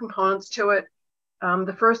got two components to it.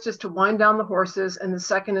 The first is to wind down the horses, and the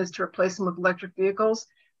second is to replace them with electric vehicles.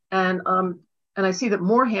 And I see that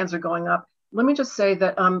more hands are going up. Let me just say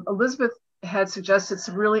that Elizabeth had suggested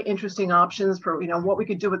some really interesting options for what we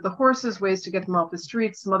could do with the horses, ways to get them off the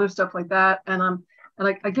streets, some other stuff like that. And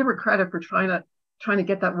I give her credit for trying to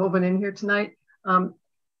get that woven in here tonight.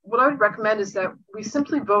 What I would recommend is that we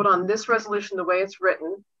simply vote on this resolution the way it's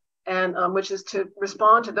written, and which is to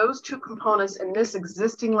respond to those two components in this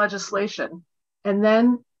existing legislation, and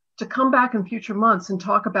then to come back in future months and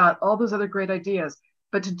talk about all those other great ideas,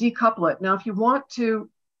 but to decouple it. Now, if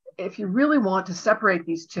you really want to separate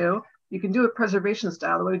these two, you can do it preservation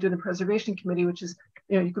style, the way we do in the Preservation Committee, which is,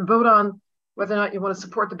 you can vote on whether or not you want to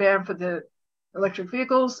support the ban for the electric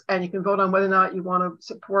vehicles, and you can vote on whether or not you want to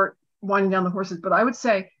support winding down the horses. But I would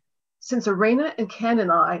say, since Arena and Ken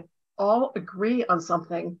and I all agree on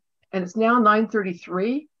something, and it's now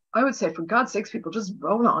 9:33, I would say, for God's sakes, people, just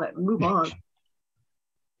vote on it and move on.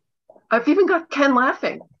 I've even got Ken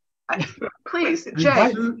laughing. Please, Jay.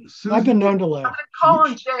 I've been known to laugh. I'm going to call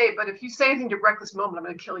on Jay, but if you say anything to wreck this moment, I'm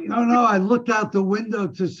going to kill you. No, I looked out the window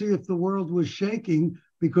to see if the world was shaking,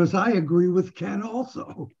 because I agree with Ken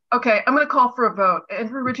also. Okay, I'm going to call for a vote.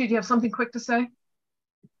 Andrew, Richie, do you have something quick to say?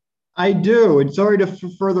 I do. And sorry to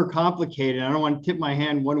further complicate it. I don't want to tip my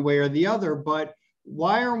hand one way or the other, but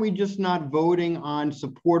why are we just not voting on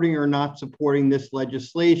supporting or not supporting this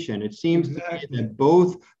legislation? It seems to me that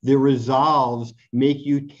both the resolves make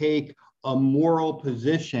you take a moral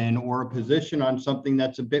position or a position on something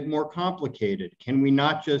that's a bit more complicated. Can we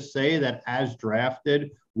not just say that as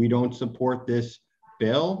drafted, we don't support this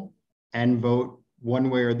bill and vote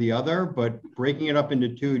one way or the other? But breaking it up into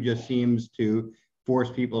two just seems to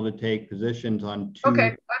force people to take positions on two Okay,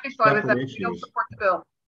 I'd be fine with that. issues. We don't support the bill.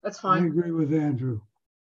 That's fine. I agree with Andrew.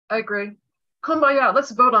 I agree. Kumbaya, let's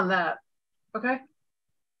vote on that. Okay?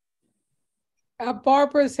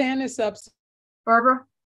 Barbara's hand is up. Barbara?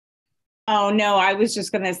 Oh, no, I was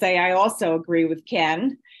just going to say I also agree with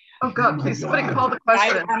Ken. Oh, God, please, somebody call the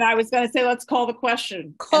question. I was going to say, let's call the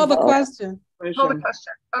question. Call the question. Call the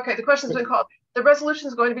question. Okay, the question's been called. The resolution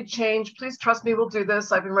is going to be changed. Please trust me, we'll do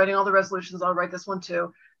this. I've been writing all the resolutions. I'll write this one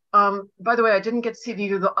too. By the way, I didn't get to see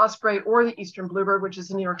either the Osprey or the Eastern Bluebird, which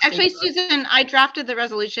is in New York State. Actually, Susan, I drafted the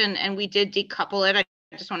resolution and we did decouple it. I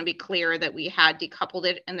just want to be clear that we had decoupled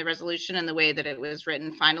it in the resolution in the way that it was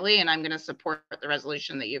written finally, and I'm going to support the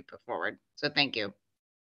resolution that you put forward. So thank you.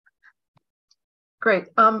 Great.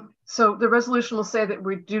 So the resolution will say that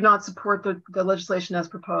we do not support the legislation as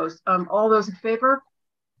proposed. All those in favor?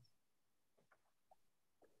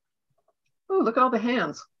 Oh, look at all the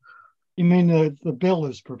hands. You mean the bill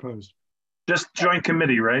is proposed? Just joint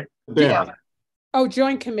committee, right? Yeah. Oh,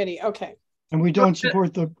 joint committee. Okay. And we don't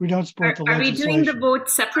support the Are we legislation. doing the vote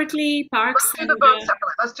separately, Parks? Let's do the vote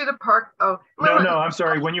separately. Let's do the park. Oh, no, I'm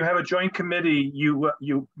sorry. When you have a joint committee, you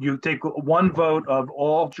take one vote of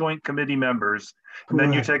all joint committee members, and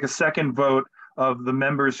then you take a second vote of the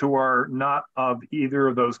members who are not of either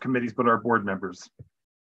of those committees but are board members.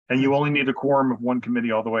 And you only need a quorum of one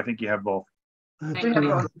committee, although I think you have both.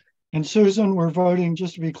 And Susan, we're voting,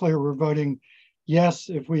 just to be clear, we're voting yes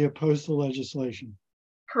if we oppose the legislation.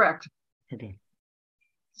 Correct. Okay.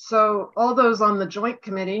 So all those on the joint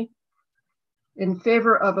committee in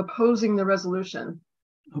favor of opposing the resolution.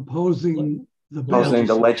 Opposing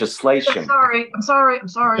the legislation. I'm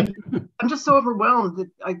sorry. I'm just so overwhelmed that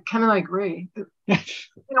Ken and I agree. You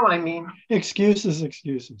know what I mean? Excuses. 1,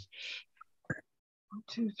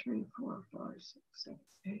 2, 3, 4, 5, 6, 7,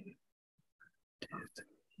 8.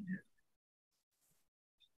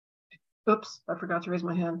 Oops, I forgot to raise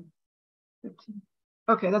my hand. 15.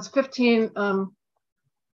 Okay, that's 15 of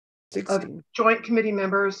joint committee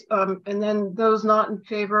members. And then those not in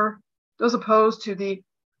favor, those opposed to the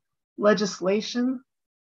legislation,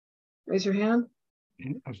 raise your hand.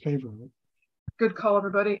 In favor of it. Good call,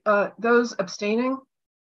 everybody. Those abstaining,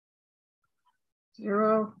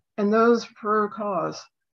 0. And those for cause.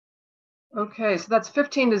 Okay, so that's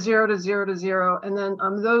 15 to 0 to 0 to 0. And then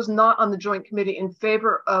those not on the joint committee in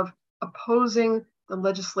favor of opposing the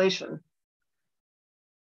legislation.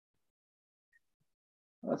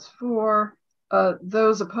 That's 4.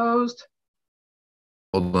 Those opposed?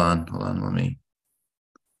 Hold on, let me.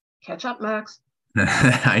 Catch up, Max.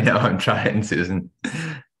 I know, I'm trying, Susan.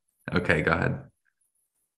 Okay, go ahead.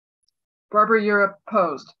 Barbara, you're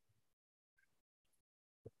opposed.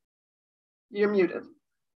 You're muted.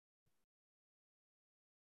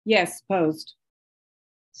 Yes, opposed.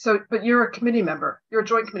 So, but you're a committee member. You're a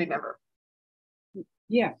joint committee member.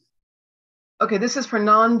 Yes. Okay, this is for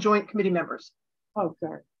non-joint committee members. Oh,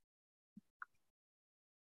 sorry.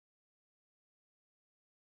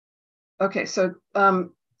 Okay, so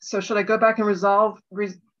should I go back and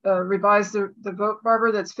revise the vote,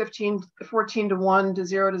 Barbara? That's 14 to 1 to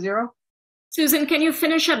 0 to 0. Susan, can you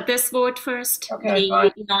finish up this vote first? Okay,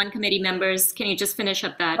 the non-committee members, can you just finish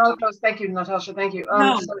up that? Oh, thank you, Natasha. Thank you.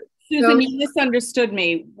 No, Susan, you misunderstood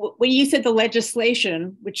me. When you said the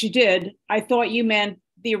legislation, which you did, I thought you meant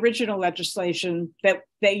the original legislation that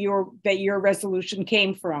your resolution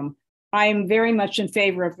came from. I am very much in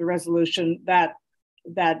favor of the resolution that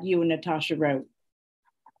you and Natasha wrote.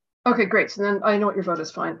 Okay, great. So then I know what your vote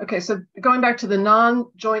is. Fine. Okay, so going back to the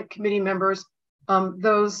non-joint committee members,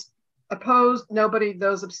 those opposed, nobody.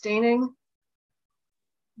 Those abstaining,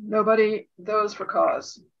 nobody. Those for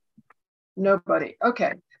cause, nobody.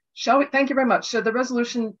 Okay. Shall we? Thank you very much. So the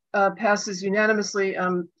resolution passes unanimously.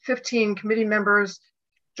 15 committee members,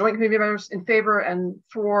 joint committee members in favor, and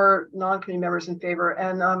 4 non-committee members in favor.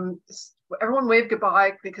 And everyone wave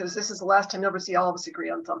goodbye, because this is the last time you'll ever see all of us agree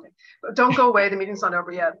on something. But don't go away. The meeting's not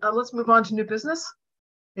over yet. Let's move on to new business.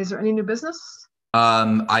 Is there any new business?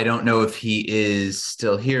 I don't know if he is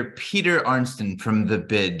still here. Peter Arnston from the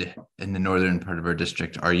BID in the northern part of our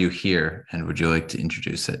district. Are you here? And would you like to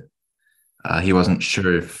introduce it? I wasn't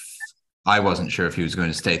sure if he was going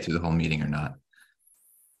to stay through the whole meeting or not.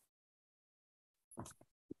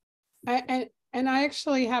 And I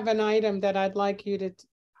actually have an item that I'd like you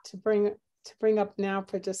to bring up now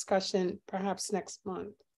for discussion, perhaps next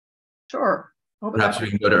month. Sure. Perhaps we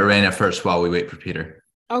can go to Arena first while we wait for Peter.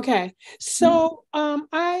 Okay, so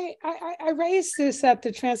I raised this at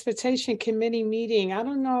the Transportation Committee meeting. I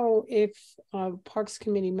don't know if Parks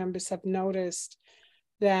Committee members have noticed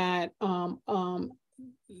that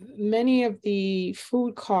many of the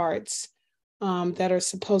food carts that are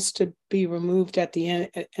supposed to be removed at the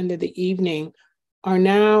end of the evening are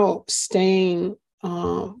now staying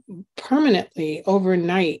permanently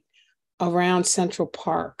overnight around Central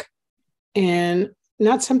Park. And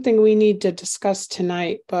not something we need to discuss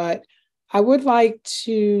tonight, but I would like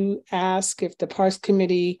to ask if the Parks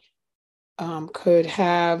Committee could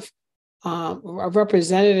have a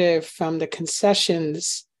representative from the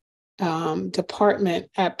concessions department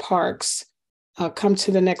at Parks come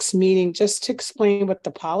to the next meeting just to explain what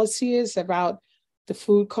the policy is about the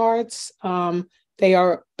food carts. They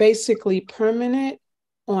are basically permanent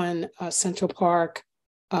on Central Park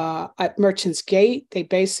at Merchants Gate. They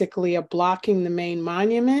basically are blocking the main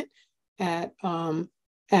monument at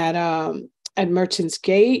Merchants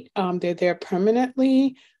Gate. They're there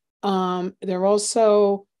permanently. They're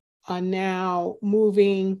also now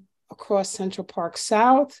moving across Central Park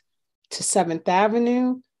South to 7th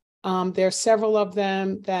Avenue. There are several of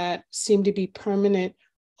them that seem to be permanent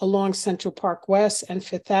along Central Park West and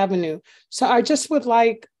 5th Avenue. So I just would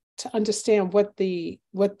like to understand what the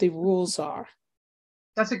rules are.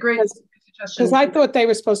 That's a great suggestion. Because I thought they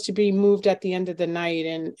were supposed to be moved at the end of the night,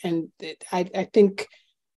 and I think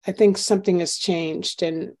something has changed,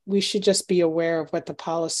 and we should just be aware of what the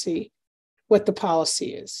policy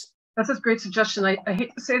is. That's a great suggestion. I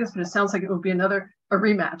hate to say this, but it sounds like it would be a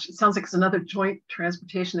rematch. It sounds like it's another joint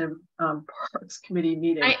transportation and parks committee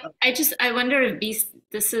meeting. I wonder if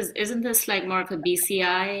isn't this like more of a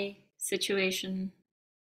BCI situation?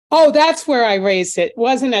 Oh, that's where I raised it. It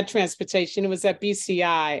wasn't at transportation. It was at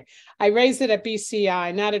BCI. I raised it at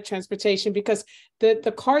BCI, not at transportation, because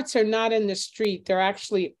the carts are not in the street. They're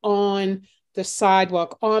actually on the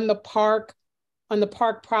sidewalk, on the park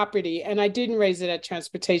property. And I didn't raise it at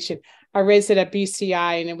transportation. I raised it at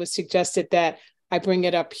BCI, and it was suggested that I bring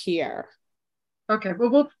it up here. Okay,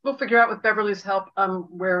 well, we'll figure out with Beverly's help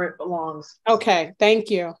where it belongs. Okay, thank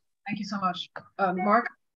you. Thank you so much. Mark?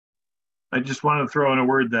 I just want to throw in a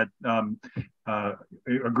word that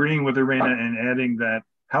agreeing with Irena and adding that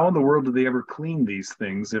how in the world do they ever clean these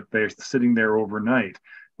things if they're sitting there overnight?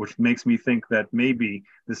 Which makes me think that maybe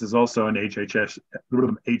this is also an HHS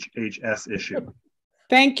issue.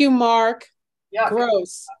 Thank you, Mark. Yeah.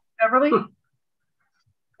 Gross. Beverly?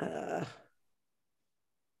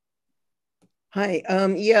 Hi.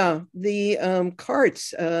 Yeah, the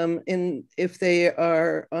carts, if they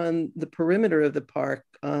are on the perimeter of the park,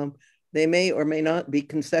 they may or may not be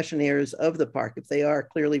concessionaires of the park. If they are,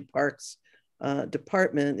 clearly Parks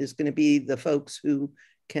Department is going to be the folks who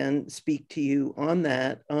can speak to you on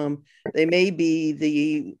that. They may be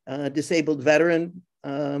the disabled veteran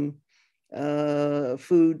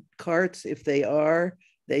food carts. If they are,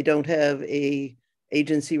 they don't have a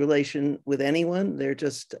agency relation with anyone. They're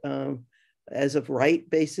just as of right,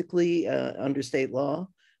 basically, under state law.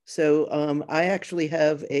 So I actually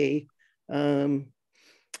have a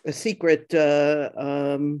secret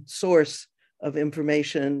source of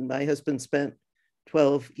information. My husband spent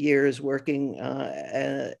 12 years working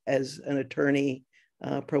as an attorney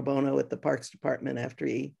pro bono at the Parks Department after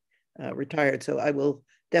he retired. So I will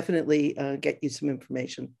definitely get you some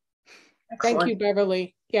information. Excellent. Thank you,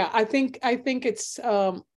 Beverly. Yeah, I think it's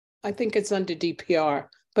under DPR,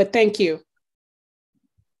 but thank you.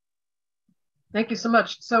 Thank you so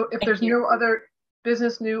much. So if there's no other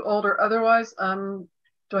business, new, old, or otherwise,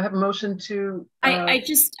 do I have a motion to? I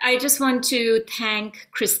just want to thank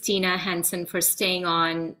Christina Hansen for staying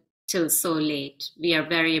on till so late. We are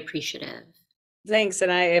very appreciative. Thanks, and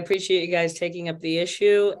I appreciate you guys taking up the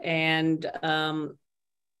issue, and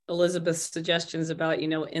Elizabeth's suggestions about,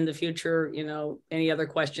 in the future, any other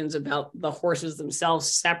questions about the horses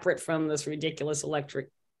themselves separate from this ridiculous electric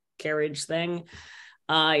carriage thing.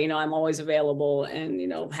 I'm always available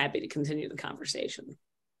and, happy to continue the conversation.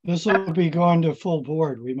 This will be going to full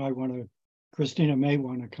board. We might want to, Christina may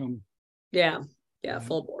want to come. Yeah,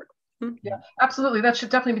 full board. Yeah, absolutely. That should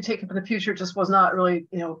definitely be taken for the future. Just was not really,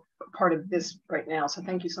 part of this right now. So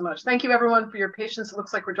thank you so much. Thank you everyone for your patience. It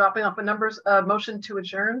looks like we're dropping off the numbers. Motion to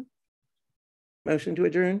adjourn. Motion to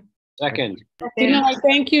adjourn. Second. Good night.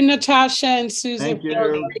 Thank you, Natasha and Susan. Thank you. For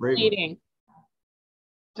the great meeting.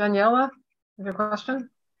 Daniela, you have a question?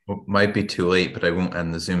 Well, might be too late, but I won't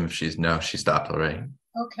end the Zoom if she stopped already.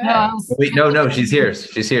 Okay. No. Wait, no, she's here.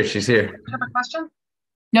 She's here. Do you have a question?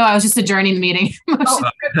 No, I was just adjourning the meeting.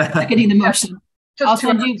 Seconding the motion. I'll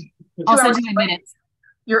send you my minutes.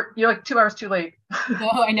 You're like 2 hours too late. No,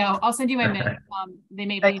 I know. I'll send you my minutes. They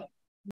may be